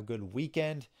night. Have a good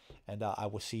weekend. And I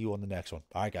will see you on the next one.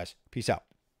 All right, guys. Peace out.